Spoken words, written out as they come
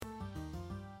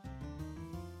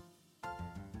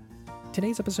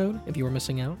Today's episode, if you are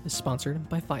missing out, is sponsored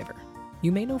by Fiverr.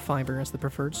 You may know Fiverr as the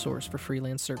preferred source for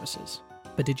freelance services,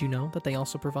 but did you know that they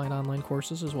also provide online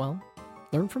courses as well?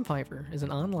 Learn from Fiverr is an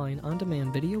online,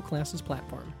 on-demand video classes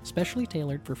platform specially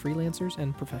tailored for freelancers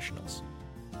and professionals.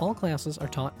 All classes are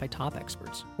taught by top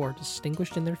experts who are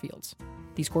distinguished in their fields.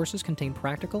 These courses contain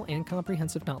practical and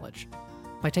comprehensive knowledge.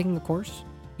 By taking the course,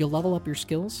 you'll level up your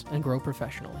skills and grow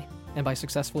professionally. And by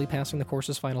successfully passing the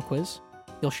course's final quiz,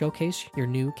 you'll showcase your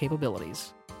new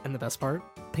capabilities. And the best part?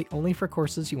 Pay only for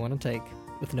courses you want to take,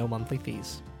 with no monthly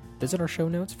fees. Visit our show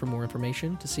notes for more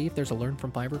information to see if there's a Learn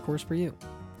from Fiverr course for you.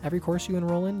 Every course you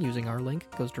enroll in using our link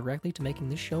goes directly to making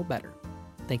this show better.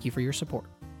 Thank you for your support.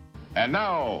 And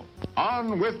now,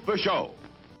 on with the show.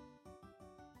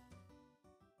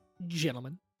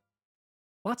 Gentlemen,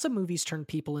 lots of movies turn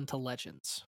people into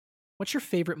legends. What's your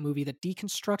favorite movie that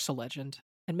deconstructs a legend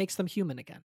and makes them human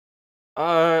again?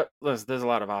 There's a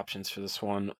lot of options for this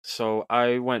one. So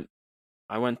I went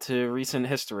to recent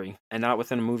history, and not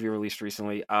within a movie released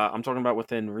recently. I'm talking about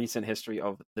within recent history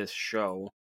of this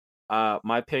show.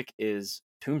 My pick is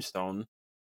Tombstone,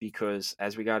 because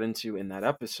as we got into in that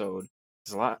episode,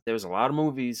 there was a lot of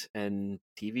movies and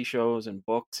TV shows and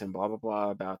books and blah blah blah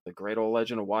about the great old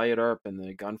legend of Wyatt Earp and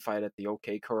the gunfight at the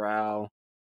OK Corral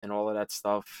and all of that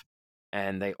stuff.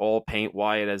 And they all paint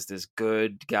Wyatt as this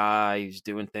good guy who's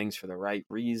doing things for the right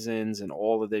reasons and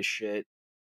all of this shit.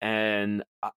 And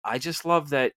I just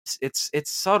love that it's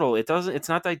subtle. It's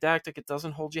not didactic. It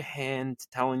doesn't hold your hand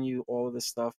telling you all of this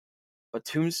stuff. But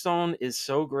Tombstone is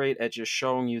so great at just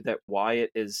showing you that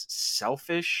Wyatt is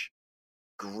selfish,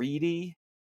 greedy,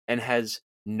 and has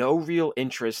no real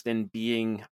interest in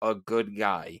being a good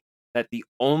guy. That the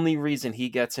only reason he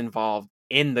gets involved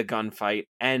in the gunfight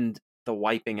and the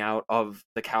wiping out of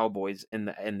the cowboys in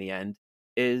the end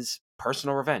is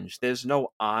personal revenge. There's no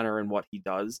honor in what he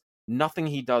does. Nothing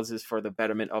he does is for the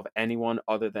betterment of anyone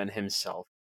other than himself.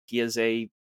 He is a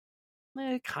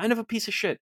kind of a piece of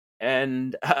shit.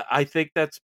 And I think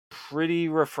that's pretty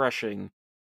refreshing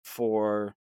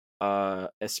for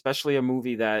especially a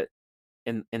movie that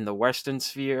in the Western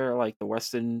sphere, like the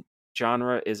Western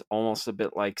genre, is almost a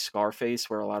bit like Scarface,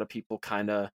 where a lot of people kind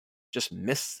of just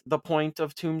miss the point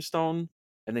of Tombstone,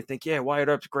 and they think, yeah, Wyatt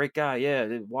Earp's a great guy, yeah,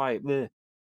 Wyatt. Bleh.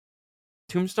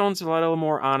 Tombstone's a little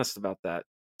more honest about that.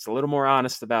 It's a little more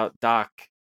honest about Doc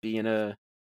being a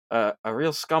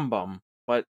real scumbum,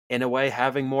 but in a way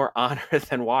having more honor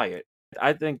than Wyatt.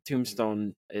 I think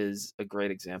Tombstone is a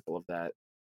great example of that.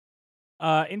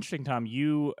 Interesting, Tom.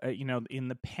 You know, in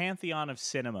the pantheon of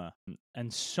cinema,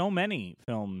 and so many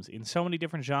films in so many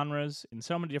different genres, in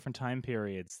so many different time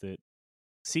periods that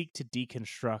seek to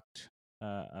deconstruct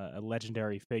a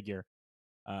legendary figure.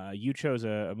 You chose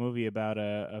a movie about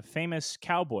a famous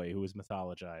cowboy who was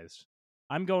mythologized.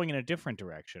 I'm going in a different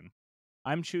direction.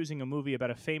 I'm choosing a movie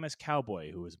about a famous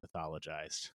cowboy who was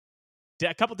mythologized.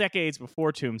 A couple decades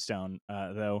before Tombstone,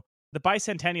 though, the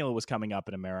bicentennial was coming up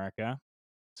in America.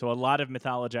 So a lot of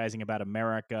mythologizing about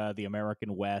America, the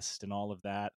American West, and all of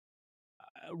that.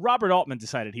 Robert Altman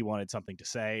decided he wanted something to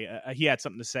say. He had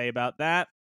something to say about that.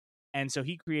 And so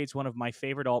he creates one of my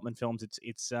favorite Altman films.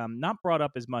 It's not brought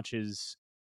up as much as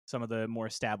some of the more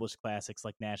established classics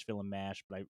like Nashville and MASH,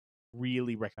 but I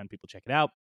really recommend people check it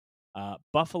out.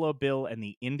 Buffalo Bill and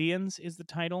the Indians is the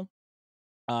title.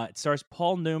 It stars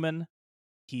Paul Newman.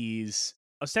 He's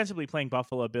ostensibly playing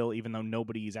Buffalo Bill, even though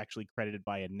nobody is actually credited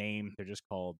by a name. They're just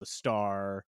called the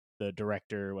star, the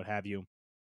director, what have you.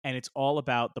 And it's all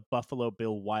about the Buffalo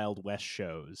Bill Wild West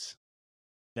shows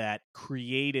that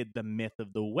created the myth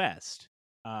of the West,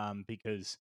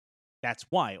 because that's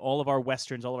why all of our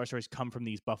Westerns, all of our stories come from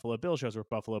these Buffalo Bill shows where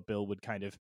Buffalo Bill would kind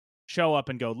of show up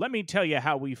and go, let me tell you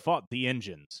how we fought the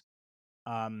Injuns.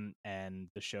 And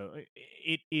the show,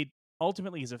 it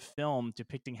ultimately is a film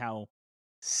depicting how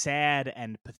sad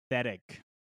and pathetic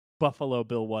Buffalo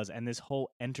Bill was, and this whole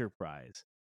enterprise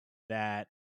that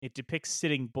it depicts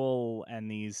Sitting Bull and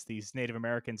these Native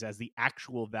Americans as the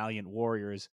actual valiant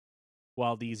warriors,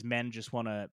 while these men just want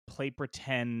to play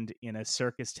pretend in a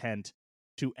circus tent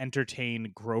to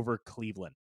entertain Grover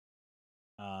Cleveland.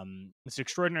 It's an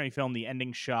extraordinary film. The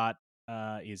ending shot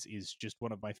is just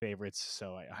one of my favorites,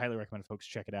 so I highly recommend folks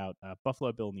check it out.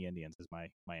 Buffalo Bill and the Indians is my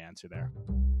answer there.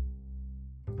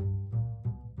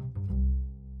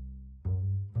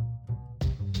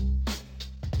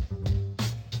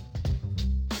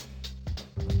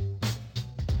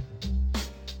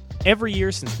 Every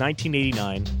year since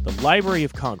 1989, the Library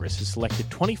of Congress has selected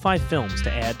 25 films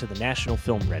to add to the National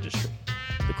Film Registry.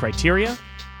 The criteria?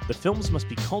 The films must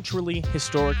be culturally,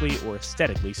 historically, or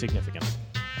aesthetically significant.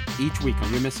 Each week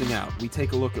on You're Missing Out, we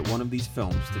take a look at one of these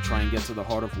films to try and get to the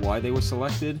heart of why they were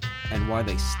selected and why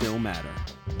they still matter.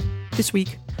 This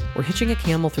week, we're hitching a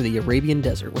camel through the Arabian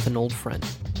desert with an old friend.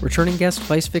 Returning guest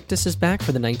VyceVictus is back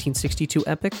for the 1962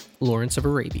 epic Lawrence of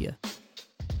Arabia.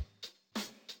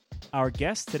 Our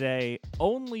guest today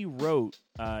only wrote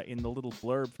in the little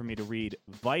blurb for me to read,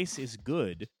 Vice is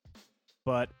good,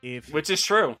 but Which is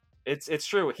true. It's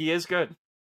true. He is good.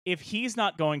 If he's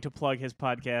not going to plug his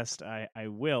podcast, I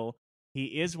will. He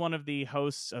is one of the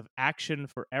hosts of Action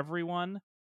for Everyone,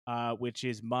 which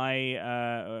is my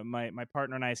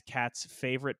partner and I's cat's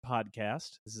favorite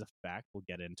podcast. This is a fact. We'll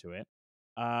get into it.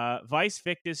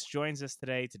 VyceVictus joins us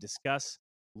today to discuss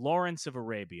Lawrence of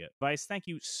Arabia. Vice, thank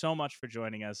you so much for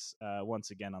joining us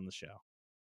once again on the show.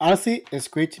 Honestly, it's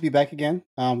great to be back again.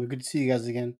 Good to see you guys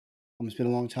again. It's been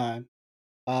a long time.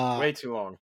 Way too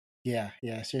long. Yeah,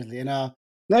 seriously. And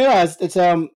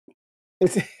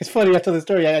it's funny. I tell the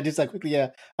story. I just quickly.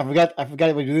 I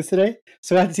forgot we do this today,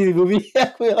 so I had to see the movie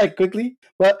quickly.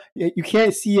 But you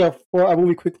can't see a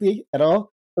movie quickly at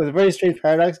all. There's a very strange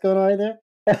paradox going on right there.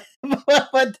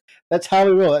 But that's how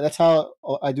we roll. That's how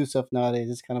I do stuff nowadays.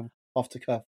 It's kind of off the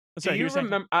cuff.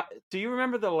 Do you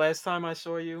remember the last time I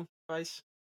saw you, Vice?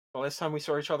 The last time we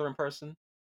saw each other in person?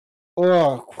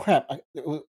 Oh crap!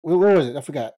 Where was it? I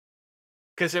forgot.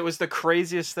 Because it was the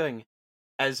craziest thing.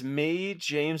 As me,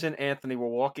 James, and Anthony were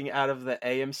walking out of the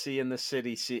AMC in the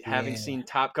city, having seen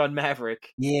Top Gun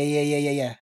Maverick.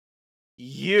 Yeah.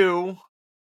 You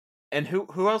and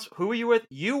who else? Who were you with?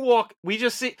 You walk. We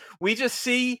just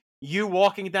see you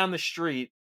walking down the street,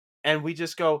 and we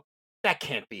just go, that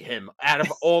can't be him. Out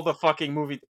of all the fucking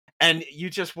movies, and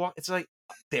you just walk. It's like,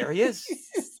 there he is,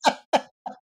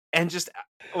 and just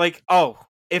like, oh.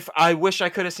 If I wish I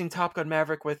could have seen Top Gun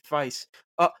Maverick with Vice.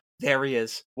 There he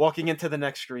is, walking into the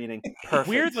next screening.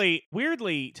 Perfect.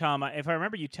 Weirdly, Tom, if I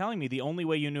remember you telling me, the only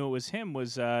way you knew it was him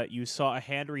was you saw a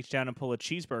hand reach down and pull a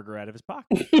cheeseburger out of his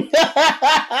pocket.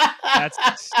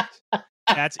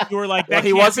 That's you were like, that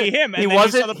can't be him. And he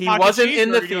wasn't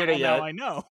in the theater yet. Now I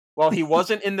know. Well, he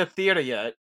wasn't in the theater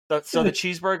yet, so the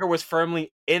cheeseburger was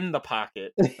firmly in the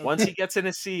pocket. Once he gets in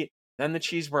his seat, then the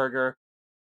cheeseburger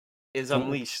is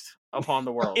unleashed upon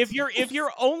the world. If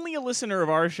you're only a listener of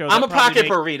our show, I'm a pocket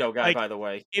burrito guy, by the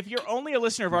way. If you're only a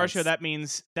listener of our show, that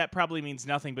probably means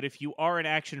nothing. But if you are an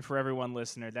Action for Everyone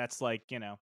listener, that's like,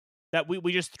 that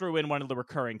we just threw in one of the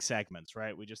recurring segments,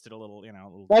 right? We just did a little,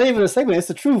 Not even a segment; it's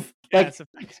the truth. Yeah,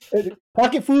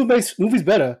 pocket food makes movies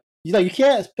better. You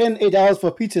can't spend $8 for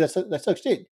a pizza that sucks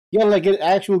shit. You gotta get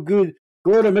actual good.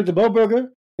 Go to make the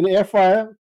burger in the air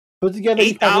fryer. Put together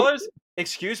 $8.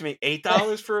 Excuse me,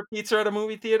 $8 for a pizza at a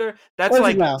movie theater? That's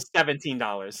like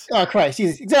 $17. Oh Christ,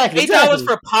 Jesus. Exactly. $8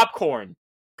 for popcorn.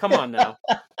 Come on now.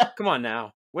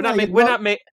 We're not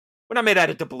made out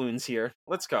of doubloons here.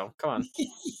 Let's go. Come on.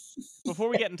 Before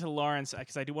we get into Lawrence,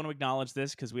 because I do want to acknowledge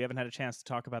this, because we haven't had a chance to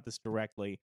talk about this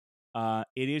directly.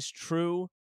 It is true.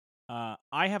 I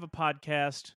have a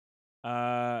podcast.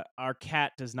 Our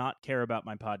cat does not care about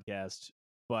my podcast.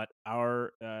 But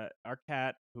our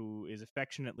cat, who is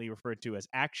affectionately referred to as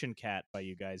Action Cat by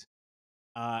you guys,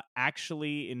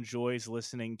 actually enjoys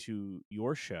listening to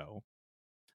your show.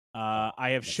 I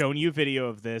have shown you video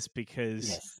of this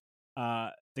because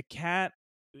the cat,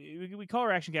 we call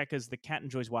her Action Cat because the cat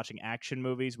enjoys watching action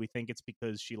movies. We think it's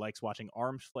because she likes watching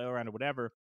arms flail around or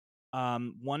whatever.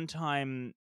 One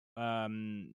time,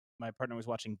 my partner was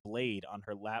watching Blade on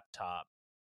her laptop,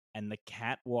 and the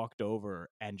cat walked over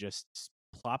and just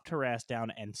plopped her ass down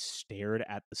and stared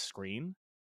at the screen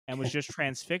and was just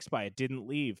transfixed by it, didn't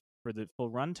leave for the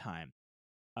full runtime,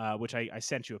 which I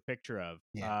sent you a picture of.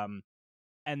 Yeah.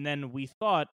 And then we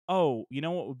thought, oh, you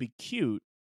know what would be cute?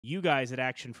 You guys at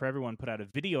Action for Everyone put out a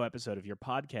video episode of your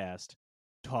podcast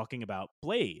talking about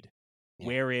Blade,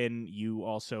 wherein you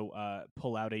also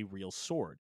pull out a real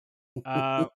sword.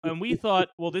 And we thought,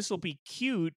 well, this will be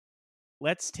cute.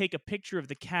 Let's take a picture of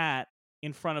the cat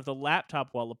in front of the laptop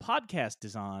while the podcast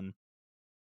is on.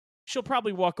 She'll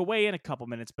probably walk away in a couple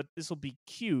minutes, but this will be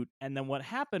cute. And then what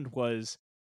happened was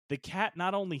the cat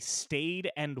not only stayed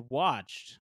and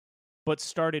watched, but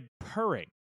started purring.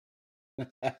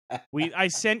 I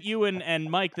sent you and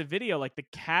Mike the video, like the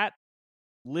cat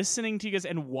listening to you guys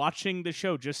and watching the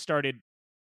show just started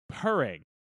purring,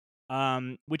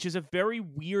 which is a very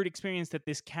weird experience that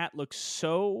this cat looks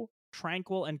so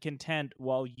tranquil and content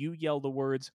while you yell the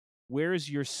words, "Where's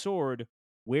your sword?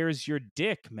 Where's your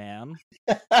dick, man?"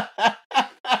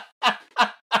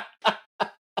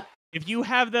 If you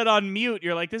have that on mute,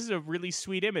 you're like, this is a really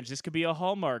sweet image. This could be a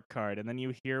Hallmark card. And then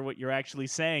you hear what you're actually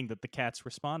saying that the cat's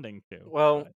responding to.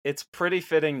 Well, it's pretty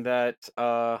fitting that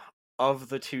of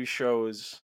the two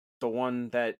shows, the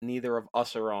one that neither of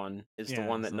us are on is the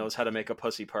one that knows how to make a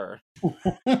pussy purr.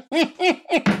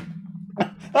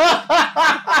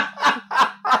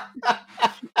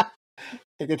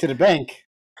 Take it to the bank.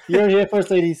 You're here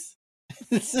first, ladies.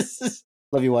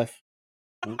 Love you, wife.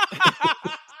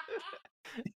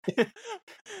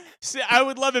 See, I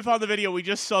would love if on the video we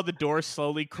just saw the door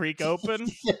slowly creak open.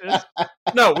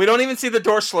 No, we don't even see the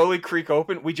door slowly creak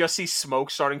open. We just see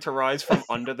smoke starting to rise from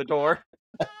under the door.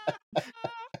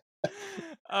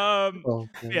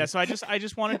 Yeah, so I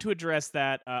just wanted to address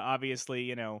that. Obviously,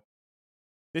 you know,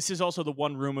 this is also the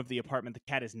one room of the apartment the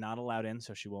cat is not allowed in,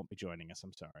 so she won't be joining us.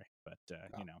 I'm sorry, but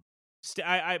you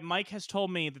know, Mike has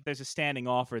told me that there's a standing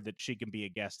offer that she can be a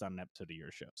guest on an episode of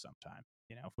your show sometime.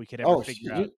 You know, if we could ever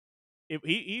figure out.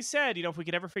 He said, you know, if we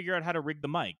could ever figure out how to rig the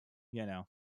mic, you know,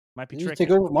 might be tricky.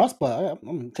 Take over my spot.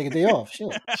 I'm gonna take a day off.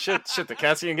 Shit. Shit. The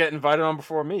cat's gonna get invited on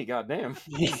before me. Goddamn.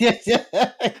 Cat's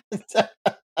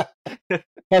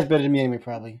better than me anyway,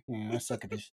 probably. Yeah, I suck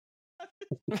at this.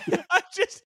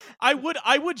 I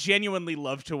would genuinely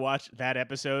love to watch that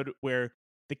episode where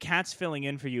the cat's filling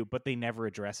in for you, but they never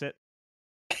address it.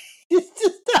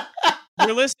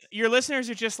 Your listeners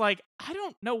are just like, I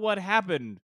don't know what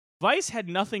happened. Vice had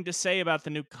nothing to say about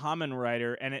the new Common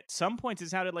writer, and at some points it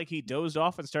sounded like he dozed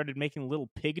off and started making little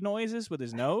pig noises with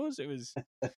his nose. It was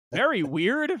very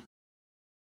weird.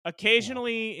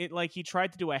 Occasionally, it like he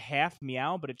tried to do a half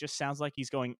meow, but it just sounds like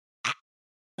he's going.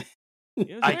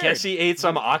 I guess he ate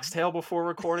some oxtail before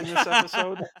recording this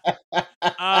episode.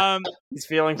 He's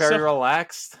feeling very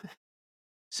relaxed.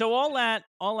 So all that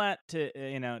to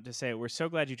to say, we're so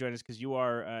glad you joined us because you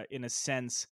are, in a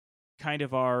sense, kind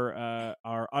of our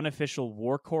unofficial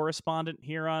war correspondent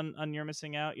here on You're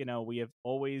Missing Out. You know, we have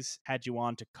always had you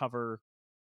on to cover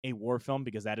a war film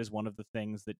because that is one of the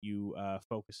things that you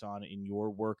focus on in your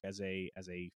work as a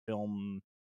film.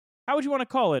 How would you want to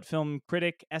call it? Film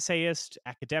critic, essayist,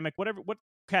 academic, whatever. What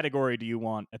category do you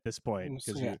want at this point?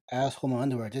 Because you asshole my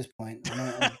underwear at this point.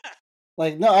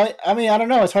 Like, no, I mean, I don't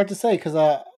know. It's hard to say because,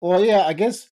 well, yeah, I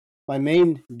guess my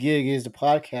main gig is the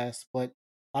podcast, but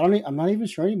I'm not even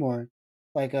sure anymore.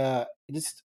 Like,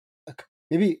 just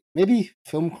maybe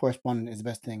film correspondent is the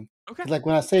best thing. Okay. Like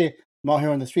when I say I'm out here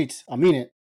on the streets, I mean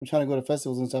it. I'm trying to go to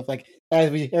festivals and stuff. Like as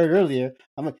we heard earlier,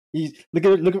 look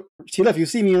at she left. You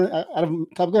see me out of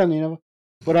Top Gun, you know.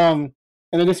 But and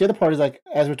then the other part is like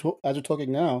as we're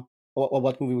talking now,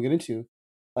 what movie we get into.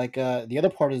 Like the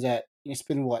other part is that it's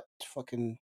been what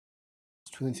fucking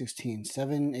 2016,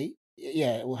 7, 8,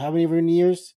 yeah. Well, how many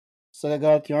years? So I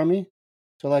got out the army.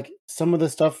 So like some of the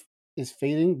stuff is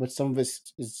fading, but some of it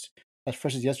is as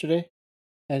fresh as yesterday.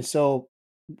 And so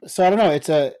I don't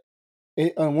know.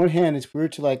 On one hand, it's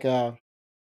weird to like I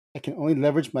can only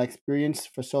leverage my experience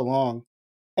for so long,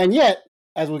 and yet,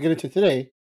 as we'll get into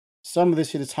today, some of this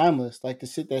shit is timeless. Like the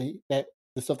shit that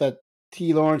the stuff that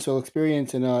T. Lawrence will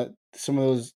experience and some of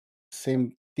those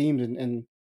same themes and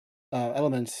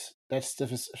elements. That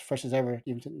stuff is as fresh as ever,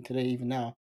 even today, even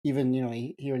now, even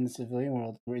here in the civilian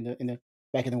world or in the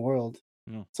back in the world.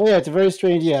 Yeah. So yeah, it's a very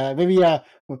strange. Yeah, maybe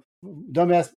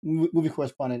dumbass movie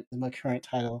correspondent is my current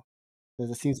title.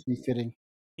 It seems to be fitting.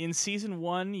 In season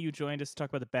 1, you joined us to talk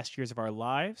about the best years of our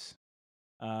lives,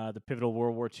 the pivotal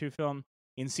World War II film.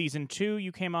 In season 2,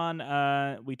 you came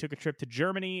on. We took a trip to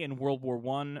Germany in World War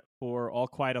I for All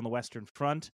Quiet on the Western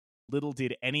Front. Little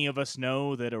did any of us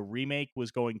know that a remake was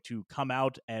going to come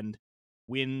out and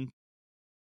win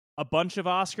a bunch of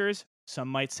Oscars. Some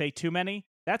might say too many.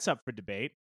 That's up for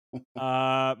debate.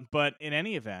 But in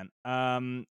any event,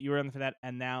 you were on for that,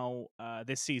 and now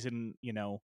this season,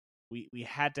 we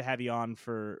had to have you on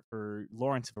for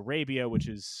Lawrence of Arabia, which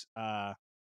is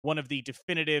one of the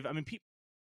definitive. I mean,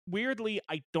 weirdly,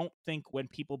 I don't think when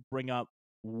people bring up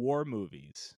war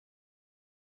movies,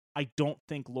 I don't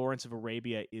think Lawrence of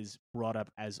Arabia is brought up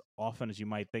as often as you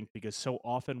might think, because so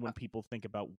often when people think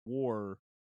about war,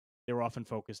 they're often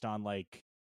focused on like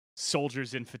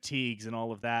soldiers in fatigues and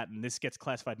all of that, and this gets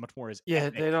classified much more as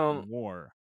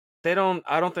war. I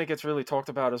don't think it's really talked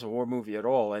about as a war movie at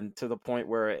all, and to the point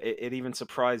where it even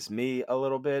surprised me a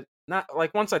little bit. Not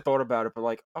like once I thought about it, but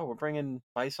like, oh, we're bringing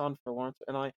Vice on for Lawrence,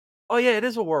 and oh yeah, it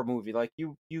is a war movie. Like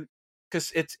you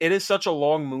because it is such a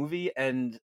long movie,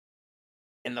 and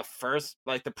in the first,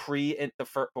 like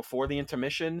before the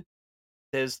intermission,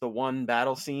 there's the one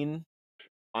battle scene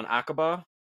on Aqaba,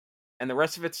 and the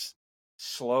rest of it's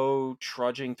slow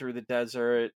trudging through the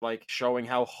desert, like showing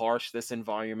how harsh this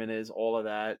environment is, all of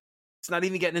that. It's not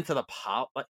even getting into the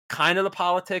kind of the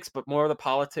politics, but more of the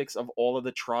politics of all of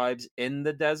the tribes in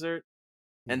the desert.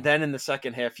 And then in the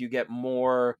second half, you get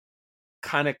more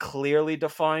kind of clearly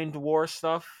defined war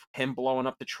stuff, him blowing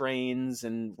up the trains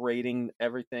and raiding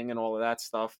everything and all of that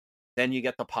stuff. Then you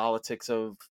get the politics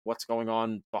of what's going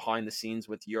on behind the scenes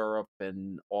with Europe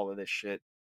and all of this shit.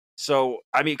 So,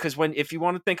 I mean, because if you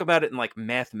want to think about it in like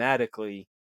mathematically,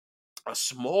 a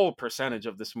small percentage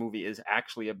of this movie is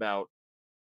actually about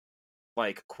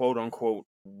like quote unquote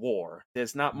war.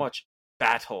 There's not much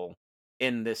battle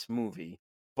in this movie,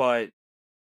 but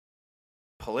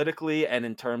politically and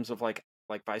in terms of like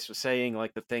Vice was saying,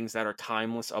 like the things that are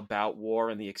timeless about war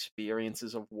and the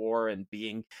experiences of war and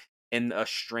being in a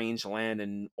strange land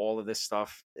and all of this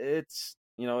stuff, it's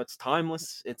it's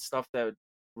timeless. It's stuff that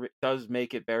does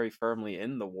make it very firmly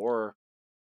in the war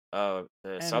the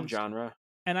And subgenre.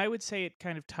 and I would say it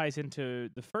kind of ties into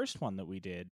the first one that we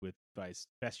did with Vice,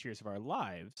 Best Years of Our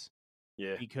Lives,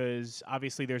 Yeah. because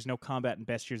obviously there's no combat in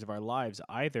Best Years of Our Lives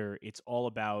either. It's all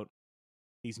about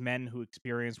these men who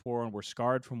experienced war and were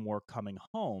scarred from war coming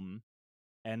home.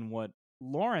 And what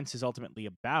Lawrence is ultimately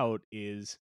about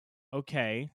is,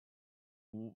 okay,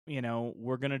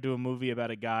 we're going to do a movie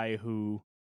about a guy who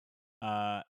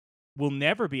will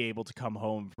never be able to come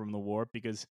home from the war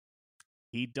because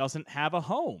he doesn't have a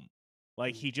home.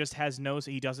 Like, he just has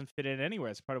he doesn't fit in anywhere.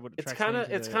 It's part of what It's attracts me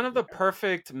to it's kind of the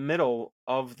perfect middle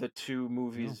of the two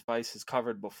movies Vice has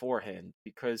covered beforehand,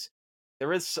 because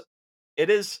it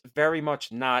is very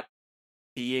much not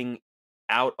being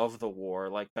out of the war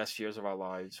like Best Years of Our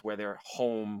Lives, where they're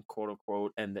home, quote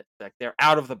unquote, and that they're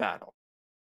out of the battle.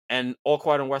 And All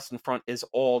Quiet on Western Front is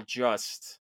all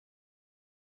just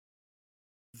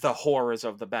the horrors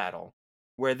of the battle,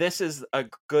 where this is a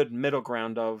good middle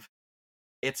ground of,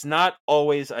 it's not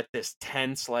always at this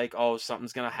tense, like, oh,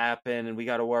 something's going to happen and we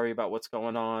got to worry about what's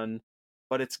going on,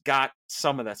 but it's got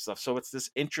some of that stuff. So it's this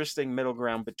interesting middle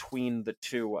ground between the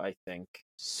two, I think.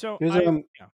 So it's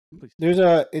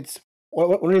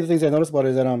one of the things I noticed about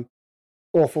it is that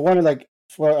well, for one, like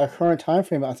for a current time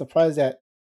frame, I'm surprised that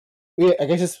I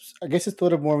guess it's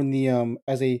thought of more in the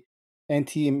as a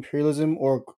anti-imperialism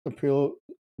or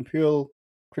imperial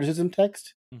criticism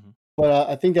text. But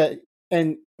I think that,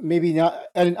 and maybe not,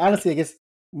 and honestly, I guess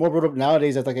more brought up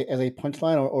nowadays as like as a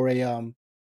punchline or a,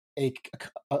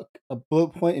 a bullet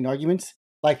point in arguments.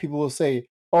 Like people will say,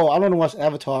 "Oh, I don't want to watch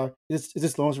Avatar. Is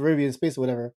this Lawrence of Arabia in space or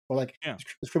whatever?" Or like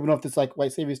stripping off this like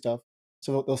white savior stuff.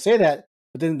 So they'll say that,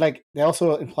 but then like that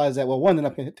also implies that, well, one, they're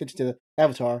not paying attention to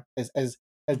Avatar as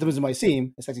dumb as it might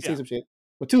seem. It's actually say some shit.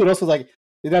 But two, it also like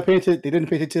they're not paying attention. They didn't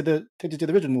pay attention to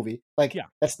the original movie. Like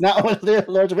that's not what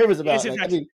Lawrence of Arabia is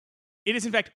about. It is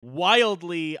in fact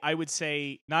wildly, I would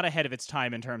say, not ahead of its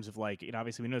time in terms of like,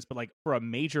 obviously we know this, but like for a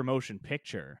major motion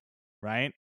picture,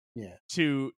 right? Yeah.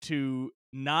 To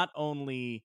not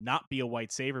only not be a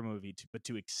white savior movie, but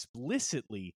to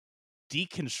explicitly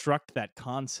deconstruct that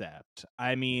concept.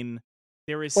 I mean,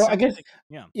 there is. Well, I guess.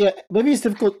 Yeah. Maybe it's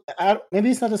difficult.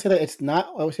 Maybe it's not to say that it's not.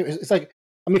 It's like,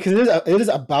 I mean, because it is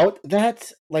about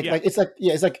that. Like it's like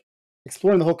it's like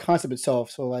exploring the whole concept itself.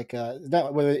 So like,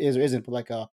 not whether it is or isn't, but like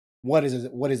what is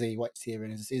a white savior,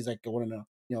 and is like one of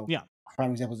the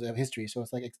prime examples of history. So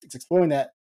it's like it's exploring that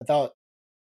without.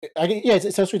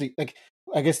 It's so tricky. Like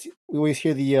I guess we always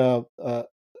hear the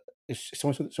if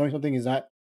someone showing something is not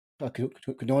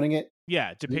condoning it.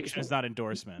 Yeah, depiction is not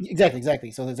endorsement.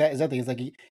 Exactly. So exactly. It's like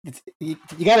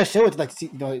you got to show it. Like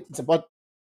it's about,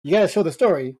 you got to show the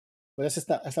story, but that's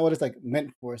not what it's like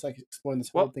meant for. It's like exploring this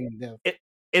whole thing in depth.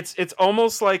 It's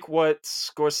almost like what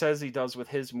Scorsese does with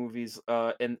his movies,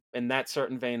 in that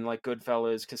certain vein, like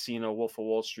Goodfellas, Casino, Wolf of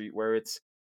Wall Street, where it's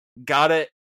gotta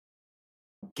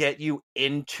get you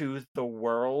into the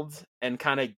world and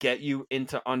kind of get you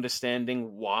into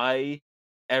understanding why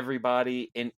everybody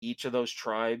in each of those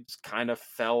tribes kind of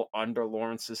fell under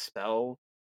Lawrence's spell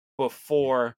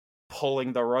before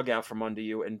pulling the rug out from under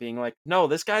you and being like, no,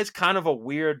 this guy's kind of a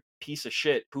weird piece of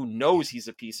shit who knows he's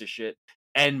a piece of shit.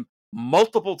 And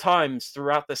multiple times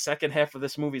throughout the second half of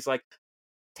this movie, he's like,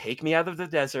 take me out of the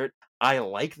desert. I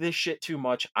like this shit too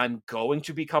much. I'm going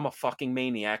to become a fucking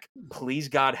maniac. Please,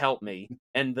 God, help me.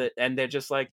 And they're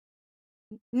just like,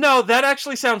 no, that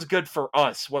actually sounds good for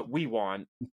us, what we want.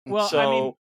 Well, so I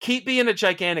mean, keep being a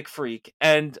gigantic freak.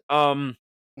 And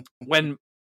when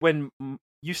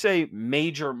you say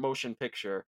major motion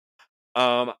picture,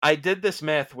 I did this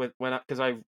math because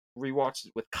I rewatched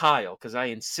it with Kyle, because I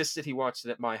insisted he watched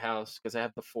it at my house because I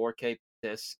have the 4K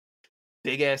disc,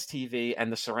 big ass TV,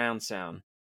 and the surround sound.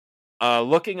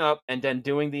 Looking up and then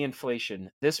doing the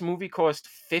inflation, this movie cost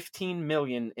 $15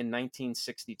 million in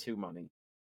 1962 money,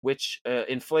 which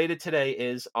inflated today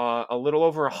is a little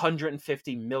over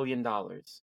 $150 million.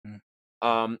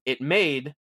 It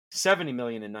made $70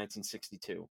 million in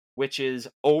 1962. which is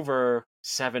over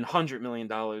 $700 million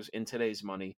in today's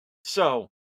money. So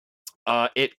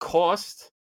it cost.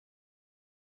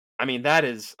 I mean, that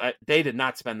is they did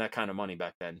not spend that kind of money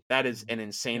back then. That is an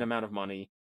insane Yeah. amount of money,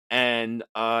 and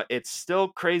it's still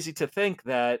crazy to think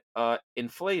that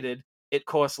inflated, it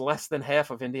costs less than half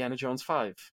of Indiana Jones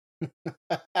 5,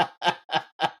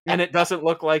 and it doesn't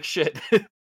look like shit.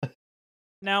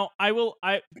 Now, to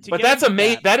But get that's into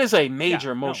that. that is a Yeah,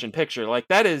 major no. motion picture. Like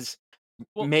that is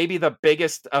Well, maybe the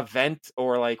biggest event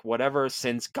or like whatever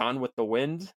since Gone with the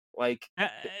Wind. Like they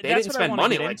that's didn't what I spend want to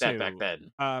money get like that back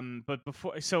into. then. But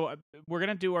before, so we're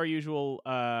gonna do our usual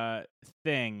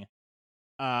thing.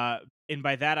 And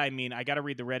by that I mean I got to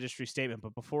read the registry statement.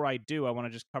 But before I do, I want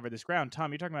to just cover this ground.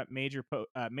 Tom, you're talking about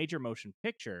major motion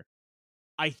picture.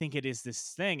 I think it is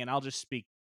this thing, and I'll just speak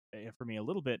for me a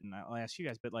little bit, and I'll ask you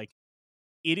guys. But like,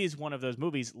 it is one of those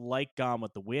movies like Gone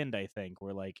with the Wind, I think,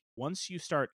 where like once you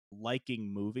start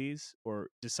liking movies or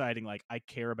deciding like I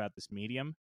care about this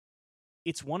medium,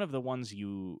 it's one of the ones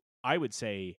I would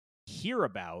say, hear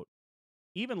about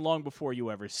even long before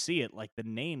you ever see it. Like the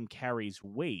name carries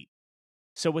weight.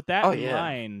 So with that Oh in yeah.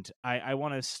 mind, I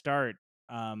want to start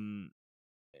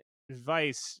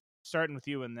Vice, starting with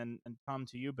you, and then Tom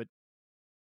to you. But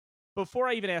before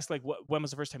I even ask, like, when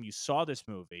was the first time you saw this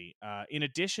movie? In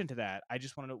addition to that, I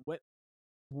just want to know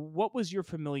what was your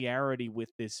familiarity with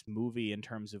this movie in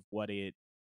terms of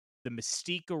the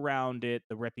mystique around it,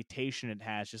 the reputation it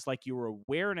has, just like your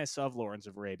awareness of Lawrence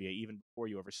of Arabia even before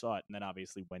you ever saw it, and then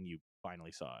obviously when you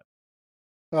finally saw it.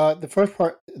 The first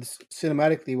part,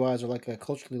 cinematically wise, or like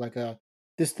culturally, like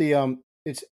this the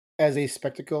it's as a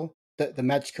spectacle. The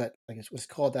match cut, like it was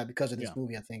called that because of this Yeah.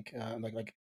 movie. I think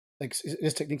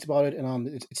there's techniques about it and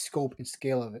its scope and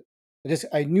scale of it.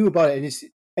 I knew about it, and it's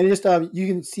you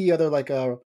can see other like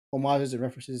homages and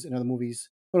references in other movies.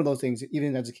 One of those things,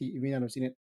 even as a kid, you may not have seen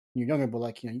it when you're younger, but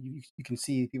like you can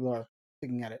see people are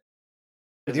looking at it.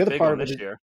 But There's the a other big part one of this it,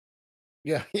 year.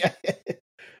 yeah, yeah.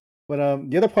 But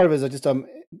the other part of it is just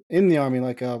in the army,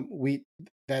 like we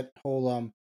that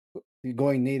whole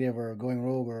going native or going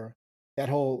rogue or that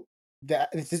whole that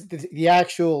it's just, the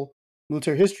actual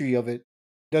military history of it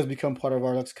does become part of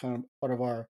our lexicon, part of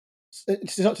our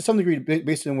to some degree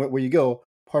based on where you go,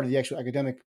 part of the actual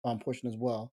academic portion as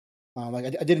well. Like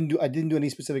I didn't do any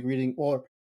specific reading, or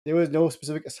there was no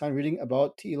specific assigned reading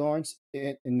about T. Lawrence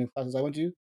in the classes I went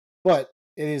to, but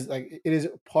it is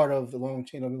part of the long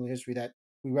chain of military history that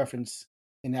we reference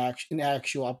in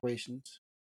actual operations.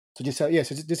 So just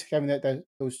having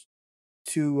those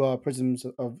two prisms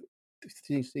of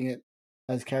seeing it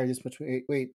has carried this much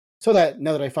weight. So that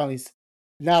now that I finally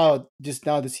now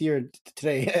this year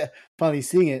today finally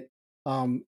seeing it,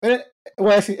 well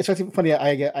actually it's actually funny.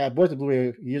 I bought the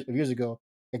Blu-ray years ago.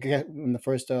 I got when the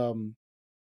first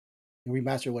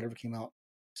remaster or whatever came out.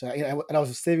 So and I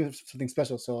was saving something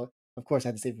special, so of course I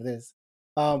had to save for this.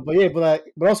 But yeah, but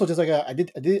also just like I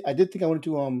did think I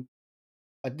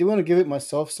do want to give it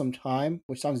myself some time,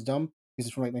 which sounds dumb because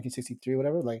it's from like 1963 or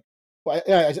whatever. Like, well,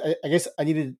 I guess I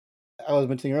needed. I was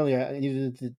mentioning earlier, I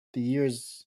needed the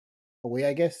years away.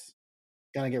 I guess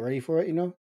kind of get ready for it. You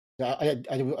know, I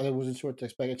wasn't sure what to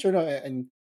expect. It turned out, and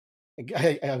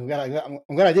I'm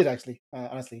glad I did actually,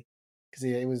 honestly, because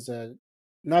yeah, it was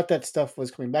not that stuff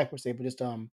was coming back per se, but just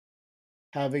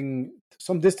having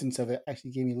some distance of it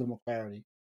actually gave me a little more clarity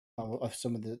of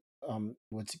some of the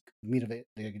what's meat of it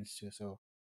they're against too. So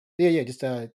yeah, just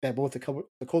that both the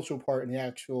cultural part and the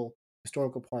actual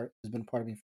historical part has been part of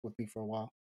me with me for a while.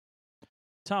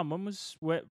 Tom, when was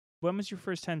your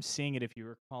first time seeing it, if you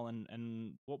recall,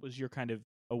 and what was your kind of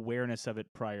awareness of it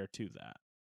prior to that?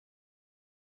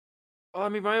 Well, I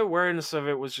mean, my awareness of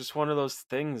it was just one of those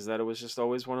things that it was just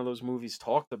always one of those movies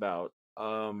talked about.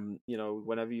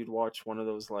 Whenever you'd watch one of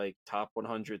those like top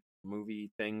 100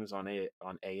 movie things on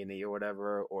A&E or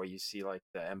whatever, or you see like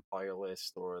the Empire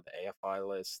list or the AFI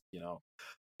list,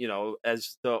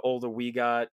 as the older we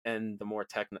got and the more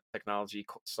technology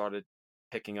started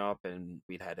picking up, and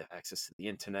we'd had access to the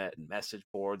internet and message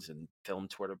boards and film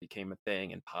Twitter became a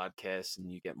thing and podcasts,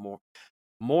 and you get more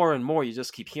and more, you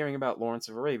just keep hearing about Lawrence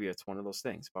of Arabia. It's one of those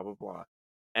things, blah blah blah.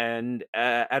 And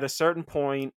at a certain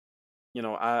point,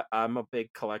 I'm a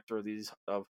big collector of these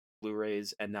of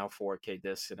Blu-rays and now 4K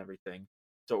discs and everything.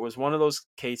 So it was one of those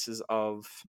cases of,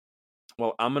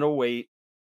 well, I'm gonna wait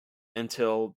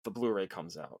until the Blu-ray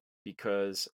comes out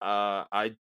because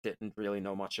I didn't really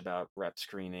know much about rep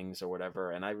screenings or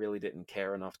whatever, and I really didn't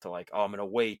care enough to like, oh, I'm gonna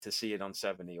wait to see it on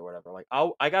 70 or whatever. Like,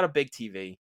 I got a big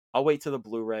TV. I'll wait till the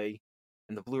Blu-ray,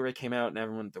 and the Blu-ray came out,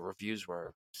 and the reviews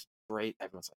were great.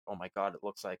 Everyone's like, oh my god, it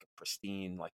looks like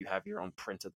pristine, like you have your own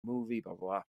print of the movie, blah blah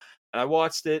blah. And I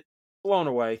watched it, blown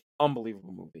away,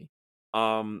 unbelievable movie.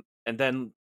 And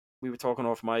then we were talking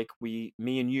off mic. Me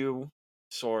and you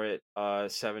saw it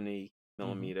 70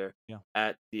 millimeter Yeah.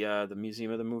 at the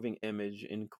Museum of the Moving Image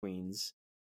in Queens,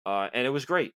 and it was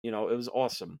great. You know, it was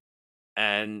awesome,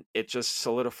 and it just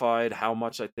solidified how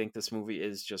much I think this movie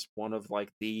is just one of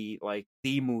the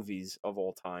movies of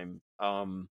all time.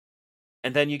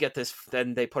 And then you get this.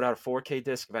 Then they put out a 4K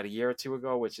disc about a year or two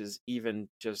ago, which is even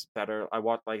just better.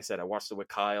 Like I said, I watched it with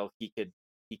Kyle. He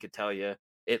could tell you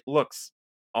it looks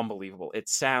unbelievable. It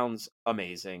sounds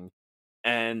amazing.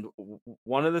 And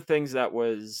one of the things that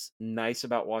was nice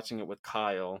about watching it with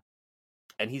Kyle,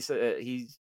 and he said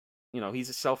he's a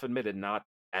self-admitted not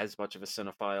as much of a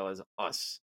cinephile as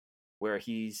us, where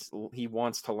he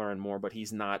wants to learn more, but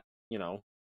he's not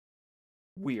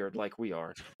weird like we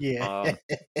are. Yeah.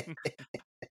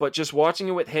 But just watching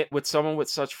it with someone with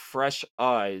such fresh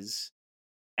eyes,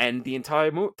 and the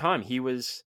entire time he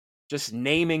was just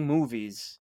naming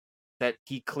movies that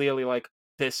he clearly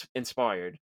this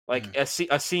inspired. Like a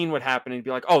scene would happen and he'd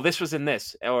be like, "Oh, this was in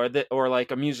this," or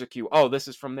like a music cue. "Oh, this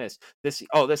is from this. This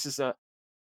is a."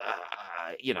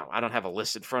 I don't have a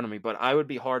list in front of me, but I would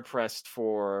be hard pressed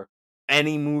for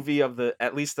any movie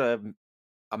at least the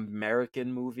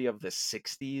American movie of the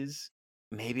 '60s,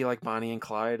 maybe like Bonnie and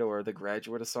Clyde or The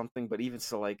Graduate or something. But even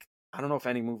so, I don't know if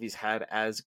any movies had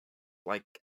as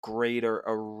greater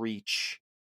a reach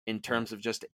in terms of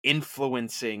just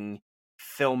influencing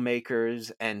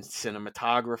filmmakers and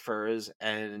cinematographers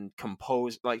and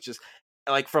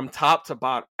from top to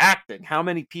bottom. Acting, how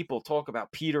many people talk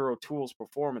about Peter O'Toole's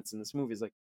performance in this movie? Is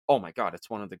oh my god, it's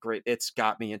one of the great. It's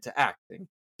got me into acting.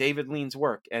 David Lean's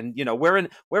work, and we're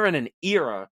in an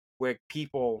era where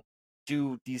people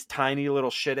do these tiny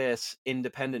little shit ass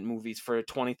independent movies for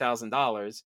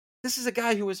 $20,000. This is a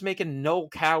guy who was making Noel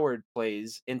Coward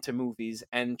plays into movies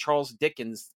and Charles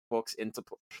Dickens books into.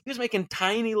 He was making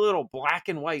tiny little black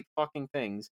and white fucking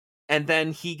things, and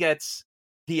then he gets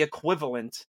the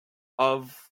equivalent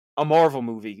of a Marvel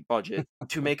movie budget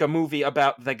to make a movie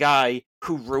about the guy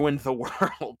who ruined the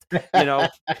world. But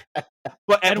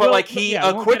he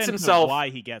acquits himself. Why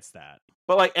he gets that?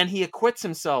 And he acquits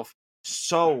himself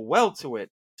so well to it.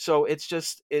 So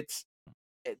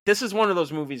this is one of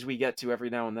those movies we get to every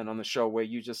now and then on the show where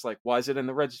you just why is it in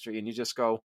the registry? And you just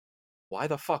go, why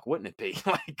the fuck wouldn't it be?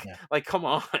 Come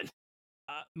on.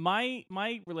 My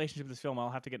relationship with this film,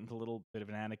 I'll have to get into a little bit of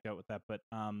an anecdote with that, but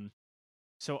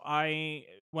so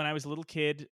when I was a little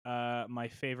kid, my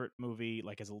favorite movie,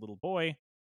 as a little boy,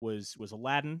 was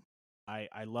Aladdin.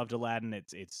 I loved Aladdin.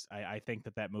 I think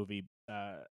that movie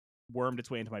wormed its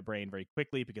way into my brain very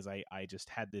quickly because I just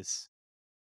had this.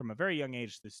 From a very young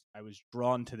age, I was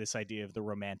drawn to this idea of the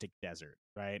romantic desert,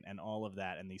 right, and all of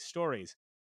that, and these stories.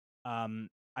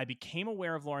 I became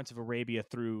aware of Lawrence of Arabia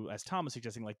through, as Tom was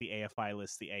suggesting, the AFI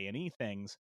lists, the A&E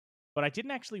things, but I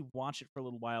didn't actually watch it for a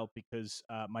little while because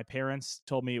my parents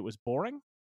told me it was boring,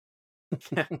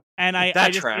 and I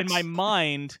just tracks.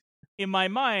 in my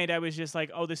mind, I was just like,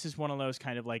 oh, this is one of those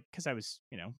kind of because I was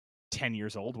 10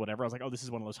 years old, whatever. I was like, oh, this is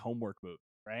one of those homework movies,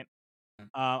 right?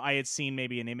 I had seen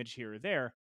maybe an image here or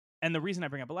there. And the reason I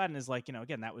bring up Aladdin is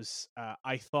again, that was,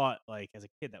 I thought as a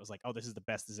kid, that was oh, this is the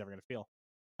best this is ever going to feel.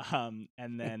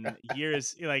 And then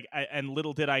years, and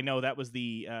little did I know that was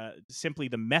the, simply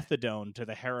the methadone to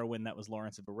the heroin that was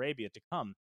Lawrence of Arabia to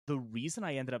come. The reason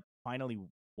I ended up finally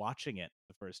watching it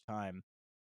the first time,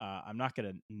 I'm not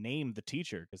going to name the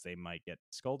teacher because they might get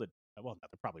scolded. Well,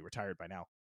 they're probably retired by now.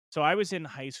 So I was in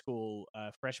high school,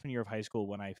 freshman year of high school,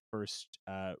 when I first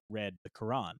read the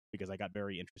Quran because I got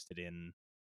very interested in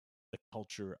the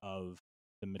culture of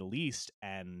the Middle East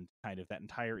and kind of that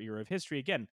entire era of history.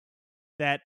 Again,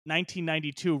 that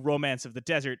 1992 romance of the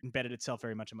desert embedded itself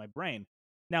very much in my brain.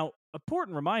 Now,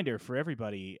 important reminder for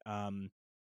everybody,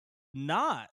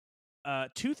 not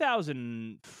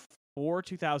 2004,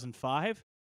 2005,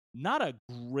 not a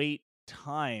great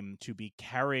time to be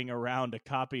carrying around a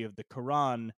copy of the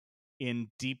Quran in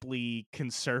deeply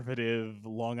conservative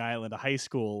Long Island high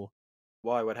school.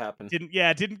 Why? What happened?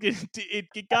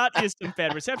 It got you some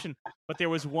bad reception. But there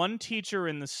was one teacher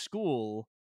in the school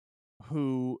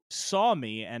who saw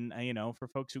me, and for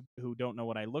folks who don't know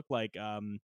what I look like,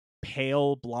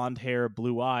 pale blonde hair,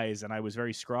 blue eyes, and I was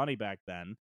very scrawny back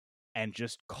then, and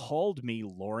just called me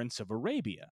Lawrence of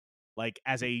Arabia,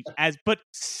 but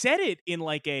said it in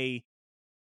a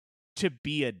to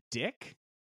be a dick,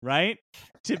 right?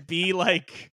 To be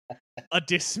a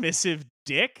dismissive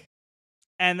dick.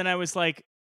 And then I was like,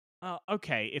 oh,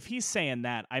 okay, if he's saying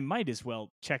that, I might as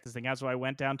well check this thing out. So I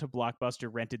went down to Blockbuster,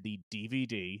 rented the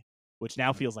DVD, which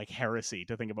now feels like heresy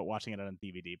to think about watching it on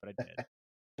DVD, but I did.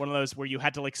 one of those where you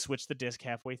had to like switch the disc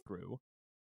halfway through.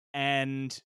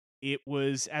 And it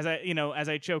was, as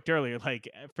I joked earlier, like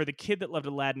for the kid that loved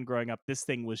Aladdin growing up, this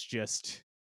thing was just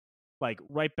like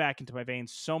right back into my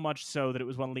veins, so much so that it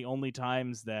was one of the only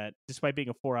times that, despite being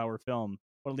a 4-hour film,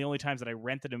 one of the only times that I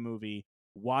rented a movie,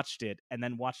 watched it, and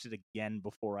then watched it again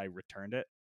before I returned it.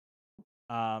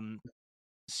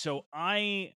 So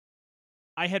I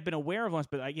had been aware of once,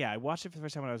 but I watched it for the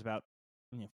first time when I was about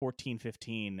 14,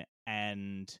 15,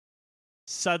 and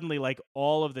suddenly, like,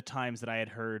 all of the times that I had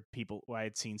heard people, I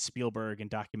had seen Spielberg and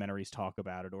documentaries talk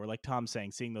about it, or like Tom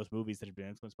saying, seeing those movies that had been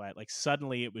influenced by it, like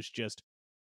suddenly it was just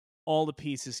all the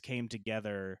pieces came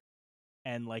together,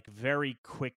 and like very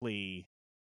quickly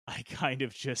I kind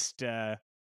of just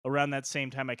around that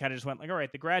same time I kind of just went like, all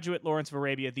right, The Graduate, Lawrence of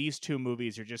Arabia, these two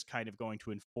movies are just kind of going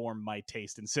to inform my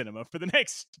taste in cinema for the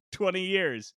next 20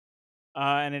 years.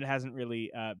 And it hasn't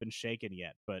really been shaken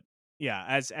yet. But yeah,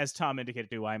 as Tom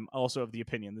indicated too, I'm also of the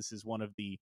opinion this is one of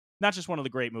the, not just one of the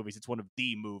great movies, it's one of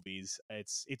the movies.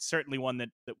 It's certainly one that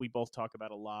we both talk about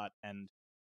a lot, and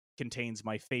contains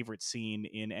my favorite scene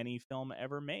in any film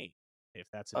ever made. If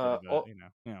that's a bit of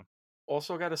a,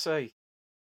 Also, gotta say,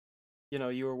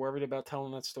 you were worried about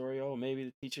telling that story. Oh, maybe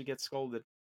the teacher gets scolded.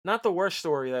 Not the worst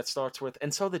story that starts with,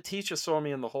 and so the teacher saw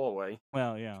me in the hallway.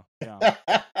 Well, yeah.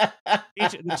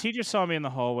 The teacher saw me in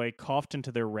the hallway, coughed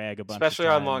into their rag a bunch Especially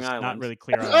of times. on Long Island. Not really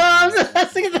clear on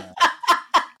That's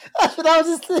what I was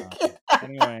just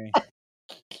thinking.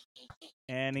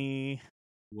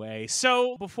 Anyway,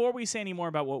 so before we say any more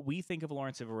about what we think of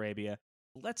Lawrence of Arabia,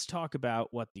 let's talk about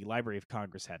what the Library of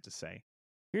Congress had to say.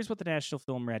 Here's what the National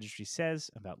Film Registry says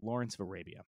about Lawrence of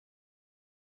Arabia.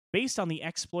 Based on the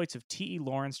exploits of T.E.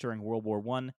 Lawrence during World War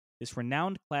I, this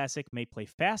renowned classic may play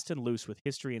fast and loose with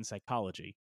history and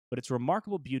psychology, but its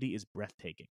remarkable beauty is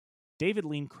breathtaking. David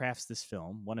Lean crafts this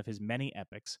film, one of his many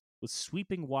epics, with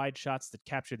sweeping wide shots that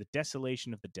capture the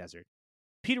desolation of the desert.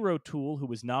 Peter O'Toole, who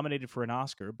was nominated for an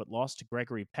Oscar but lost to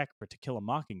Gregory Peck for To Kill a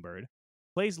Mockingbird,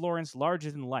 plays Lawrence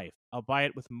larger than life,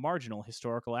 albeit with marginal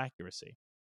historical accuracy.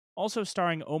 Also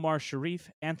starring Omar Sharif,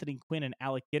 Anthony Quinn, and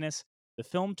Alec Guinness, the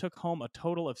film took home a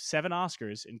total of 7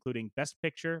 Oscars, including Best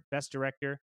Picture, Best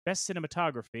Director, Best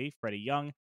Cinematography, Freddie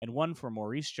Young, and one for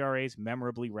Maurice Jarre's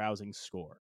memorably rousing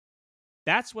score.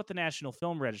 That's what the National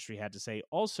Film Registry had to say.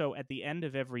 Also, at the end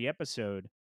of every episode,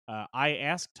 I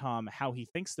asked Tom how he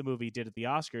thinks the movie did at the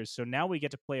Oscars, so now we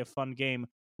get to play a fun game.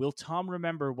 Will Tom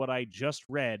remember what I just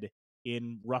read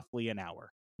in roughly an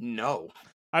hour? No.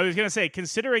 I was going to say,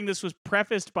 considering this was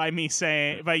prefaced by you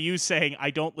saying,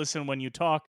 I don't listen when you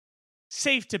talk,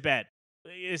 safe to bet.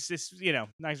 It's just,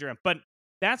 nice around. But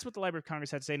that's what the Library of Congress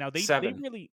had to say. Now, they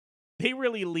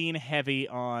really lean heavy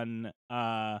on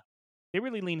the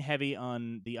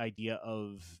idea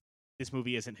of this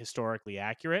movie isn't historically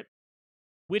accurate,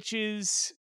 which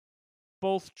is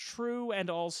both true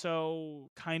and also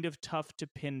kind of tough to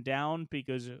pin down,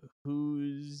 because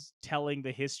who's telling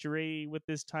the history with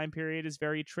this time period is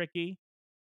very tricky.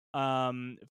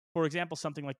 For example,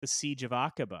 something like the Siege of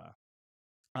Aqaba.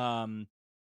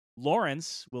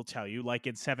 Lawrence will tell you, like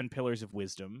in 7 Pillars of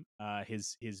Wisdom,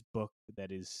 his book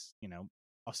that is,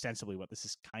 ostensibly what this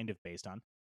is kind of based on,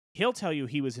 he'll tell you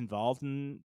he was involved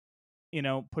in,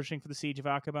 pushing for the Siege of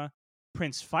Aqaba.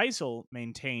 Prince Faisal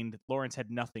maintained Lawrence had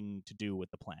nothing to do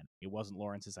with the plan. It wasn't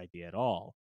Lawrence's idea at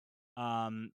all.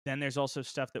 Then there's also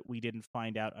stuff that we didn't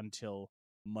find out until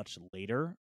much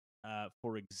later.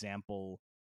 For example,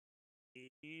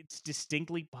 it's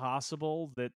distinctly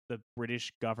possible that the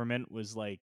British government was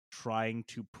like trying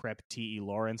to prep T.E.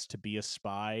 Lawrence to be a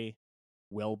spy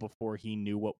well before he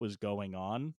knew what was going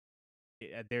on.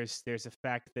 There's a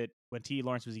fact that when T.E.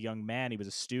 Lawrence was a young man, he was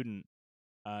a student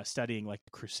studying like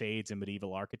the Crusades and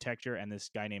medieval architecture, and this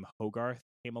guy named Hogarth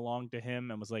came along to him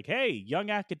and was like, hey,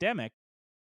 young academic,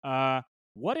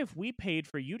 what if we paid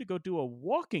for you to go do a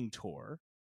walking tour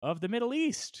of the Middle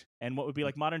East and what would be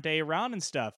like modern day Iran and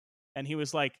stuff? And he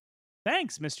was like,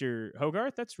 thanks, Mr.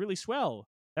 Hogarth, that's really swell.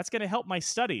 That's going to help my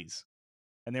studies.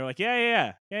 And they were like,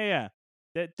 yeah.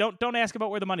 Don't ask about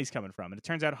where the money's coming from. And it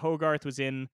turns out Hogarth was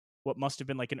in what must have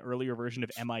been like an earlier version of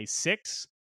MI6.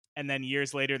 And then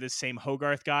years later, this same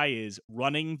Hogarth guy is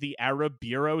running the Arab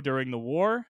Bureau during the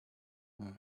war.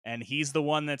 And he's the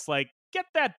one that's like, get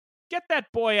that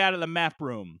boy out of the map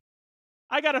room.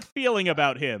 I got a feeling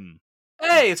about him.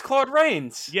 Hey, it's Claude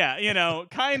Rains. Yeah,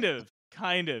 kind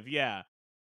of, yeah.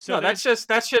 So no, that's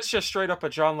just straight up a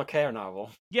John Le Carre novel.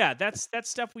 Yeah, that's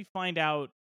stuff we find out.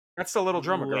 That's the Little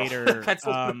Drummer later. Girl. that's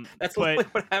what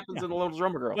happens in the Little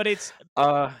Drummer Girl. But it's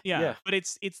but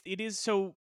it is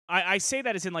so. I say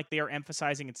that as in like they are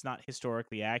emphasizing it's not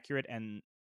historically accurate, and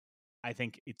I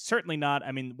think it's certainly not.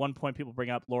 I mean, one point people bring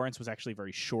up, Lawrence was actually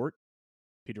very short.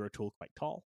 Peter O'Toole quite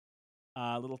tall.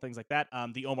 Little things like that.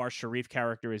 The Omar Sharif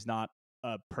character is not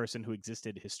a person who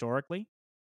existed historically.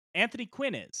 Anthony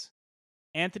Quinn is.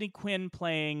 Anthony Quinn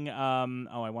playing.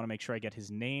 I want to make sure I get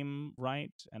his name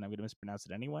right, and I'm going to mispronounce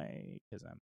it anyway because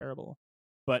I'm terrible.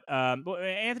 But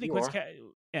Anthony You Quinn's are.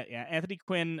 Anthony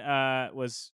Quinn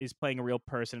is playing a real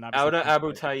person, and obviously Auda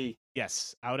Abu Tai.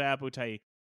 yes, Auda Abu Tai.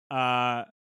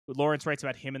 Lawrence writes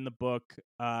about him in the book.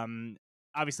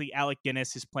 Obviously Alec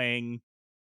Guinness is playing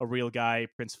a real guy,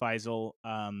 Prince Faisal.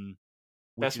 Which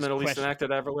Best is Middle Eastern actor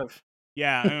to ever live.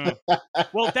 Yeah.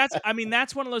 Well,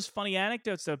 that's one of those funny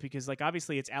anecdotes though, because like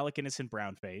obviously it's Alec Guinness in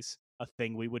brownface, a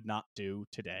thing we would not do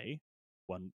today.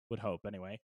 One would hope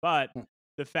anyway. But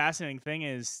the fascinating thing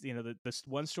is, the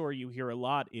one story you hear a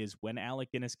lot is when Alec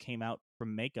Guinness came out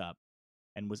from makeup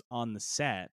and was on the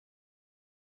set,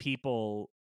 people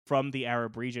from the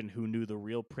Arab region who knew the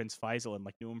real Prince Faisal and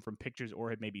like knew him from pictures or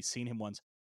had maybe seen him once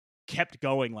kept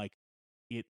going like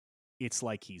it's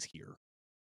like he's here.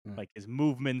 Like his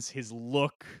movements, his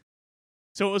look.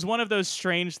 So it was one of those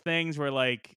strange things where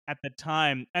like at the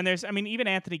time, and even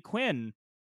Anthony Quinn,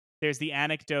 there's the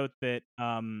anecdote that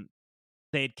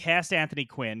they had cast Anthony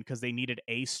Quinn because they needed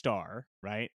a star,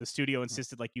 right? The studio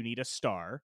insisted like you need a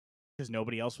star because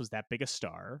nobody else was that big a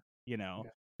star, Yeah.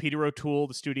 Peter O'Toole,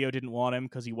 the studio didn't want him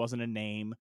because he wasn't a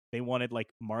name. They wanted like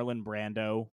Marlon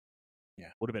Brando. Yeah.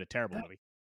 Would have been a terrible movie.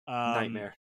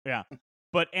 Nightmare. Yeah.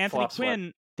 But Anthony Flop sweat.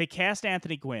 Quinn, they cast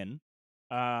Anthony Quinn.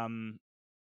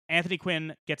 Anthony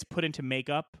Quinn gets put into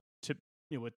makeup to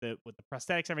with the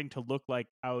prosthetics and everything to look like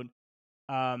out.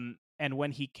 And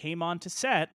when he came onto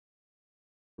set,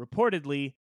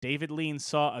 reportedly David Lean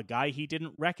saw a guy he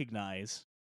didn't recognize,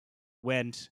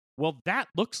 went, "Well, that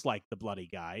looks like the bloody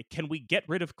guy. Can we get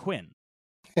rid of Quinn?"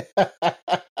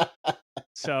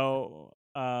 So,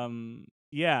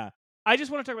 yeah. I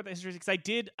just want to talk about the history because I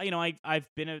did, I've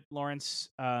been at Lawrence.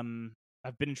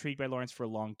 I've been intrigued by Lawrence for a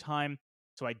long time.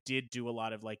 So I did do a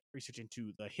lot of like research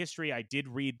into the history. I did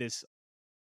read this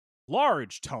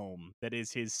large tome that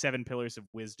is his 7 Pillars of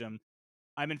Wisdom.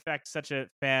 I'm in fact such a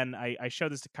fan. I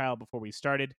showed this to Kyle before we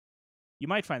started. You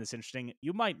might find this interesting.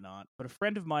 You might not. But a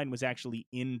friend of mine was actually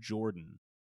in Jordan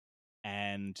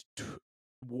and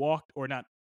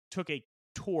took a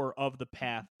tour of the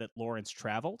path that Lawrence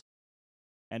traveled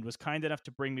and was kind enough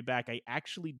to bring me back. I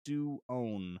actually do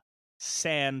own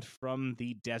sand from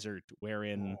the desert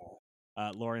wherein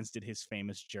Lawrence did his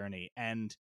famous journey.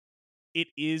 And it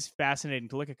is fascinating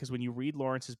to look at because when you read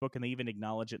Lawrence's book, and they even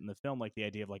acknowledge it in the film, like the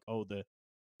idea of like,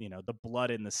 the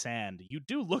blood in the sand. You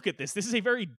do look at this. This is a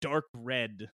very dark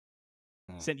red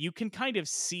scent. You can kind of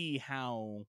see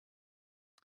how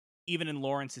even in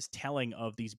Lawrence's telling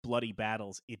of these bloody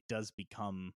battles, it does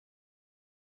become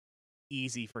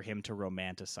easy for him to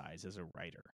romanticize as a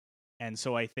writer. And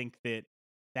so I think that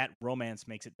romance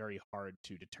makes it very hard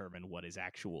to determine what is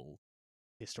actual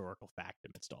historical fact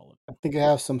amidst all of it. I think I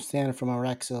have some sand from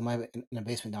Iraq still in the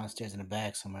basement downstairs in the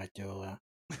bag somewhere to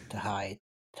hide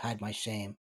my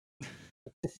shame.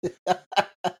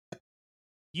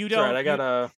 You It's all right.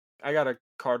 don't. I got a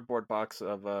cardboard box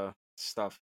of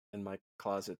stuff in my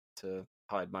closet to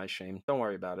hide my shame. Don't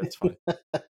worry about it. It's fine.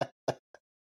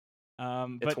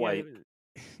 It's But white.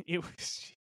 it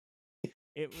was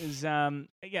in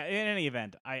any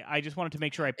event, I just wanted to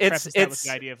make sure I preface that with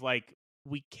the idea of like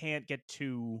we can't get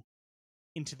too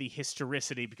into the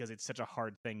historicity because it's such a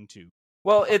hard thing to.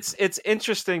 Well, it's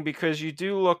interesting because you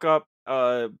do look up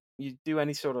you do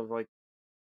any sort of like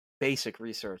basic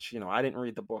research. I didn't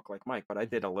read the book like Mike, but I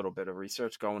did a little bit of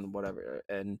research going whatever.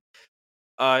 And